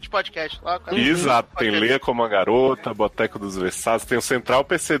B9 de podcast. Exato, tem Leia como a Garota, Boteco dos Versados, tem o Central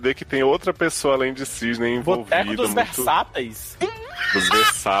PCD que tem outra pessoa além de Sidney envolvida. Boteco dos Versáteis? Dos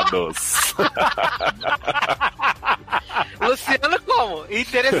Versados. Luciano como?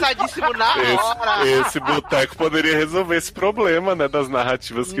 Interessadíssimo na hora. Esse boteco poderia resolver esse problema, né? Das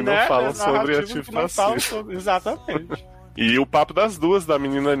narrativas que não falam sobre ativo passivo. Exatamente. E o Papo das Duas, da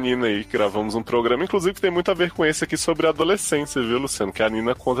menina Nina aí, que gravamos um programa, inclusive que tem muito a ver com esse aqui sobre a adolescência, viu, Luciano? Que a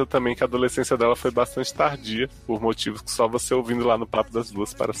Nina conta também que a adolescência dela foi bastante tardia, por motivos que só você ouvindo lá no Papo das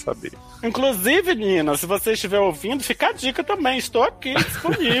Duas para saber. Inclusive, Nina, se você estiver ouvindo, fica a dica também, estou aqui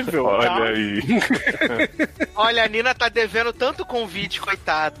disponível. Olha aí. Olha, a Nina tá devendo tanto convite,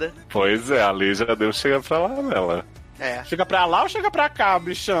 coitada. Pois é, a Lei já deu chegar pra lá nela. Chega pra lá ou chega pra cá,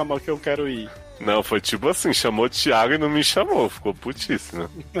 me chama que eu quero ir? Não, foi tipo assim, chamou o Thiago e não me chamou, ficou putíssimo.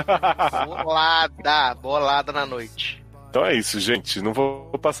 Bolada na noite. Então é isso, gente, não vou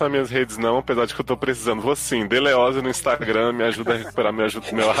passar minhas redes não, apesar de que eu tô precisando. Vou sim, Deleose no Instagram, me ajuda a recuperar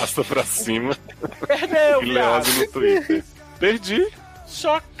meu arrasta pra cima. Perdeu, E Leose no Twitter. Perdi.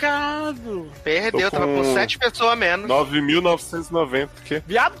 Chocado. Perdeu, tava com 7 pessoas a menos. 9.990, que?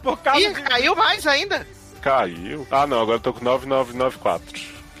 Viado, por causa Ih, caiu mais ainda. Caiu? Ah, não, agora eu tô com 9.994.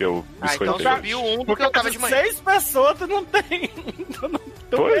 Que eu então subiu um porque eu tava de manhã. 6 pessoas, tu não tem.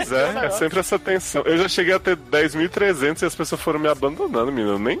 Pois é sempre essa tensão. Eu já cheguei a ter 10.300 e as pessoas foram me abandonando,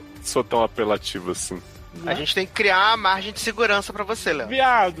 menino. Eu nem sou tão apelativo assim. A gente tem que criar uma margem de segurança pra você, Léo.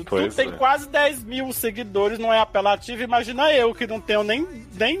 Viado, tu tem quase 10 mil seguidores, não é apelativo. Imagina eu, que não tenho nem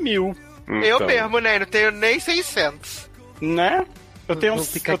 1.000. Então. Eu mesmo, né? Não tenho nem 600. Né? Eu tenho Não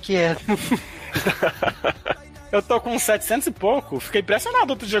fica quieto. Eu tô com 700 e pouco. Fiquei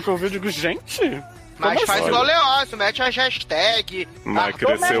impressionado outro dia que eu vi. Eu digo, gente... Mas faz igual o Leócio, mete as hashtags. Mas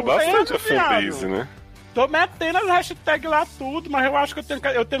cresceu bastante a fanbase, né? Tô metendo as hashtags lá tudo, mas eu acho que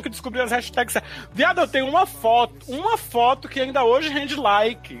eu tenho que descobrir as hashtags. Viado, eu tenho uma foto que ainda hoje rende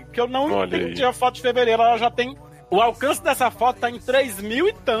like, que eu não entendi a foto de fevereiro, ela já tem... O alcance dessa foto tá em 3.000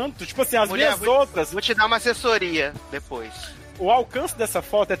 e tanto. Tipo assim, minhas outras... Vou te dar uma assessoria depois. O alcance dessa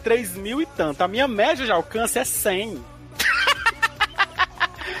foto é 3.000 e tanto. A minha média de alcance é 100.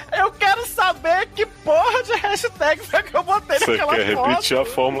 Eu quero saber que porra de hashtag foi que eu botei naquela foto. Você quer repetir a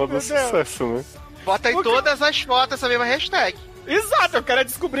fórmula do sucesso, né? Bota em todas as fotos essa mesma hashtag. Exato, eu quero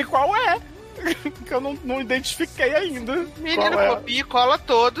descobrir qual é. Que eu não identifiquei ainda. Menino, copia e cola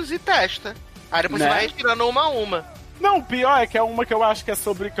todos e testa. Aí depois você vai retirando uma a uma. Não, o pior é que é uma que eu acho que é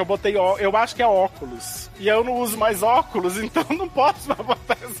sobre... Que eu botei... Eu acho que é óculos. E eu não uso mais óculos, então não posso mais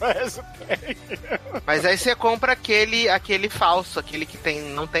botar essa hashtag. Mas aí você compra aquele falso, aquele que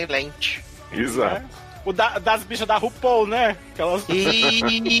não tem lente. Exato. O das bichas da RuPaul, né? Aquelas...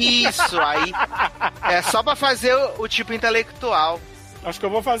 Isso, aí é só pra fazer o tipo intelectual. Acho que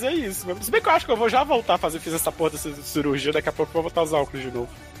eu vou fazer isso. Se bem que eu acho que eu vou já voltar a fazer. Fiz essa porra dessa cirurgia, daqui a pouco eu vou botar os óculos de novo.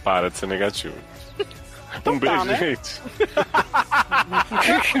 Para de ser negativo. Então Um beijo, tá, né? gente.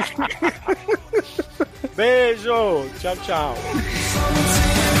 Beijo! Tchau, tchau.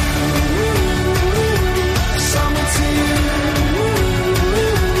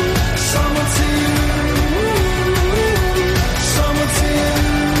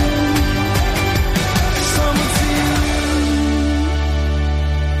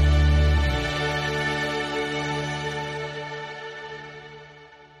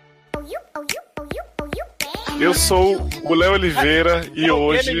 Eu sou o Léo Oliveira e É o quê,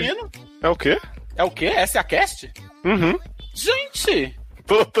 hoje... menino? É o quê? É o quê? Essa é a cast? Uhum. Gente!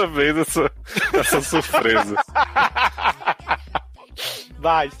 Toda vez essa surpresa.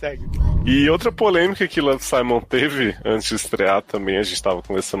 Vai, segue. E outra polêmica que Love Simon teve antes de estrear também, a gente estava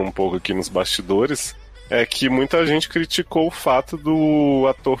conversando um pouco aqui nos bastidores, é que muita gente criticou o fato do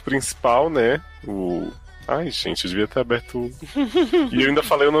ator principal, né? Ai, gente, eu devia ter aberto. E eu ainda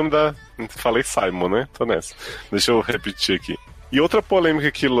falei o nome da. Falei Simon, né? Tô nessa. Deixa eu repetir aqui. E outra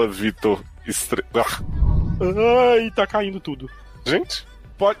polêmica que Love Victor Ai, tá caindo tudo. Gente?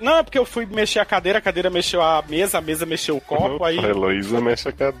 Não, é porque eu fui mexer a cadeira mexeu a mesa mexeu o copo, aí... A Heloísa mexe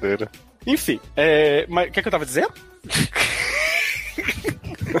a cadeira. Enfim, mas o que eu tava dizendo?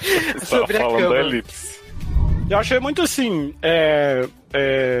 Você Sobre tava a falando da cama. elipse. Eu achei muito assim,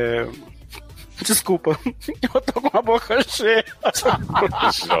 Desculpa, eu tô com a boca cheia.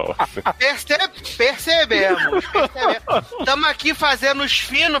 Jovem. Percebemos. Estamos aqui fazendo os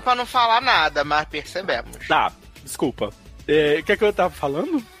finos pra não falar nada, mas percebemos. Tá, desculpa. O que eu tava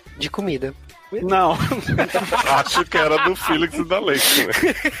falando? De comida. Não. Acho que era do Felix e da Leite, né?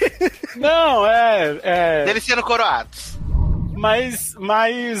 Não, Deles sendo coroados. Mas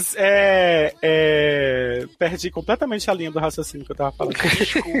perdi completamente a linha do raciocínio que eu tava falando.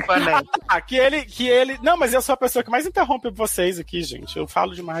 Desculpa, né? Que ele. Não, mas eu sou a pessoa que mais interrompe vocês aqui, gente. Eu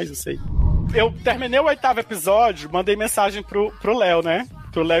falo demais, eu sei. Eu terminei o 8º episódio, mandei mensagem pro Léo, né?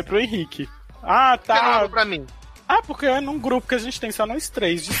 Pro Léo e pro Henrique. Ah, Por que não tá. mandou pra mim? Ah, porque é num grupo que a gente tem só nós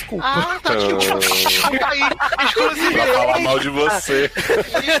três, desculpa. Ah, tá. Desculpa aí. Pra falar mal de você.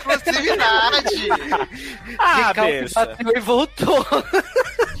 Exclusividade. Ah, Recalque besta. bateu e voltou.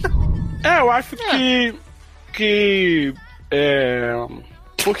 Eu acho que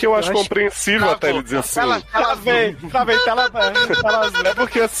Porque eu acho acho- compreensível até ele dizer assim. Tela vem, tela azul. É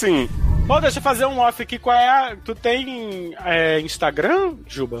porque assim. Bom, deixa eu fazer um off aqui. Qual é Tu tem Instagram,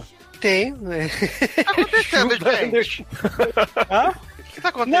 Juba? Tem, né? O que tá acontecendo, gente? Hã? O que tá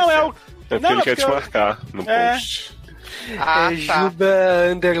acontecendo? Não, é o. É porque Não, ele quer porque te eu- marcar no É. post. Ah, É tá. Juba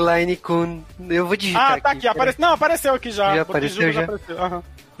underline com. Eu vou digitar. Ah, tá aqui. Não, apareceu aqui já. Já Botei apareceu, Juba, já? apareceu. Aham.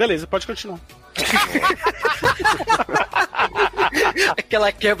 Beleza, pode continuar.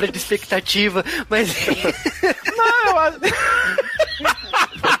 Aquela quebra de expectativa, mas.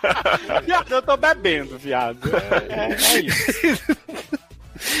 Viado, eu tô bebendo, viado. É isso.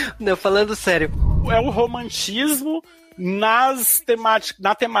 Não, falando sério. É um romantismo na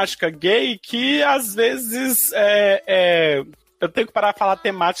temática gay que às vezes eu tenho que parar de falar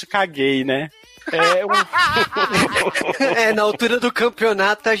temática gay, né? Na altura do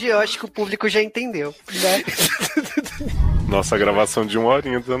campeonato, eu acho que o público já entendeu. Nossa gravação de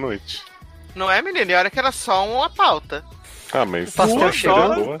 1h da noite. Não é, menino? E olha que era só uma pauta. Ah, mas O pastel Boa,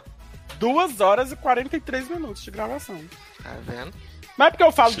 chegou. boa. 2 horas e 43 minutos de gravação. Tá vendo? Mas é porque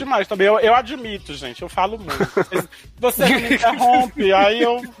eu falo demais também. Eu admito, gente. Eu falo muito. Você não me interrompe, aí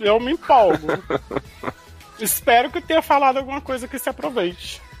eu me empolgo. Espero que eu tenha falado alguma coisa que se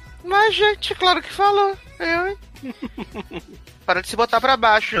aproveite. Mas, gente, claro que falou. Eu, hein? Para de se botar pra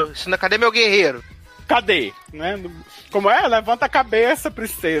baixo. Cadê meu guerreiro? Cadê? Né? Como é? Levanta a cabeça,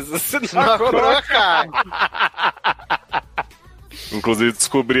 princesa. Senão Na a coroa coroa. Inclusive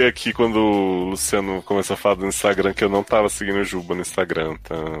descobri aqui quando o Luciano começou a falar do Instagram que eu não tava seguindo o Juba no Instagram,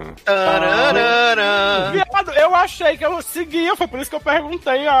 tá? Tararara. Viado, eu achei que eu seguia, foi por isso que eu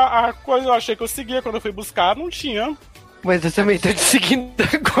perguntei a coisa, eu achei que eu seguia, quando eu fui buscar, não tinha. Mas eu também tô te seguindo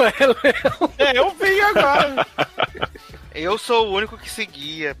agora, Léo. Eu vi agora. Eu sou o único que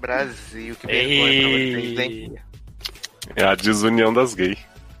seguia. Brasil, que vergonha pra vocês, hein? É a desunião das gays.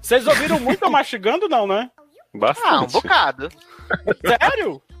 Vocês ouviram muito eu mastigando, não, né? Bastante. Ah, um bocado.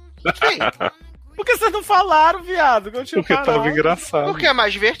 Sério? Sim, Por que vocês não falaram, viado? Que eu tinha Porque parado. tava engraçado. porque é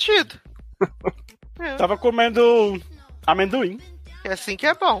mais divertido. Tava comendo amendoim. É assim que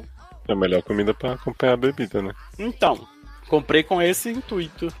é bom. É a melhor comida pra acompanhar a bebida, né? Então, comprei com esse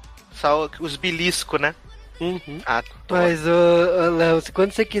intuito. Só os beliscos, né? Uhum. Ah, Mas, ô, Léo,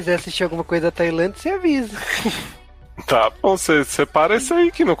 quando você quiser assistir alguma coisa da Tailândia, você avisa. Tá bom, você separa isso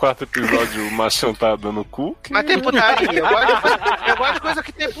aí que no quarto episódio o machão tá dando cu. Mas tem putaria. Eu gosto de coisa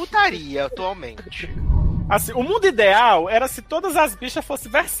que tem putaria atualmente. Assim, o mundo ideal era se todas as bichas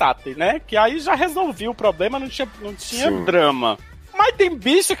fossem versáteis, né? Que aí já resolvia o problema, não tinha drama. Mas tem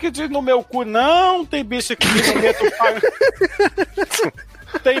bicha que diz no meu cu não, tem bicha que diz no meto pai.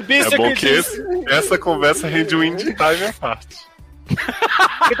 Tem bicha bom que diz... essa conversa rende um indie time à parte.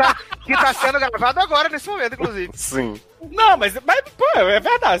 que tá sendo gravado agora, nesse momento, inclusive. Sim. Não, mas pô, é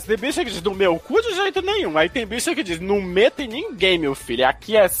verdade. Tem bicha que diz no meu cu de jeito nenhum. Aí tem bicha que diz, não meto em ninguém, meu filho.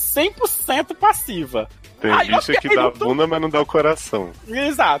 Aqui é 100% passiva. Tem bicha que dá bunda, mas não dá o coração.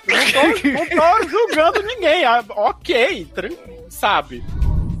 Exato. Não tô julgando ninguém. Ok, sabe?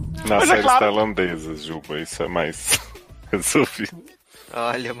 Nas séries tailandesas, Juba, isso é mais resolvido.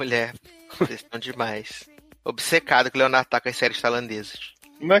 Olha, mulher, vocês estão demais. Obcecado que o Leonardo tá com as séries tailandesas.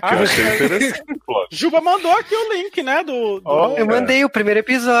 Não é que eu achei interessante. Juba mandou aqui o link, né? Eu mandei o primeiro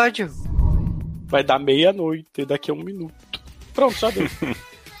episódio. Vai dar meia-noite, daqui a 1 minuto. Pronto, já deu.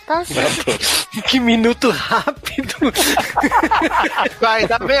 Tá certo. Que minuto rápido. Vai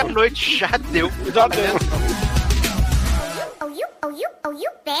dar meia-noite, já deu. Já deu. Oh,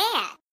 you bad.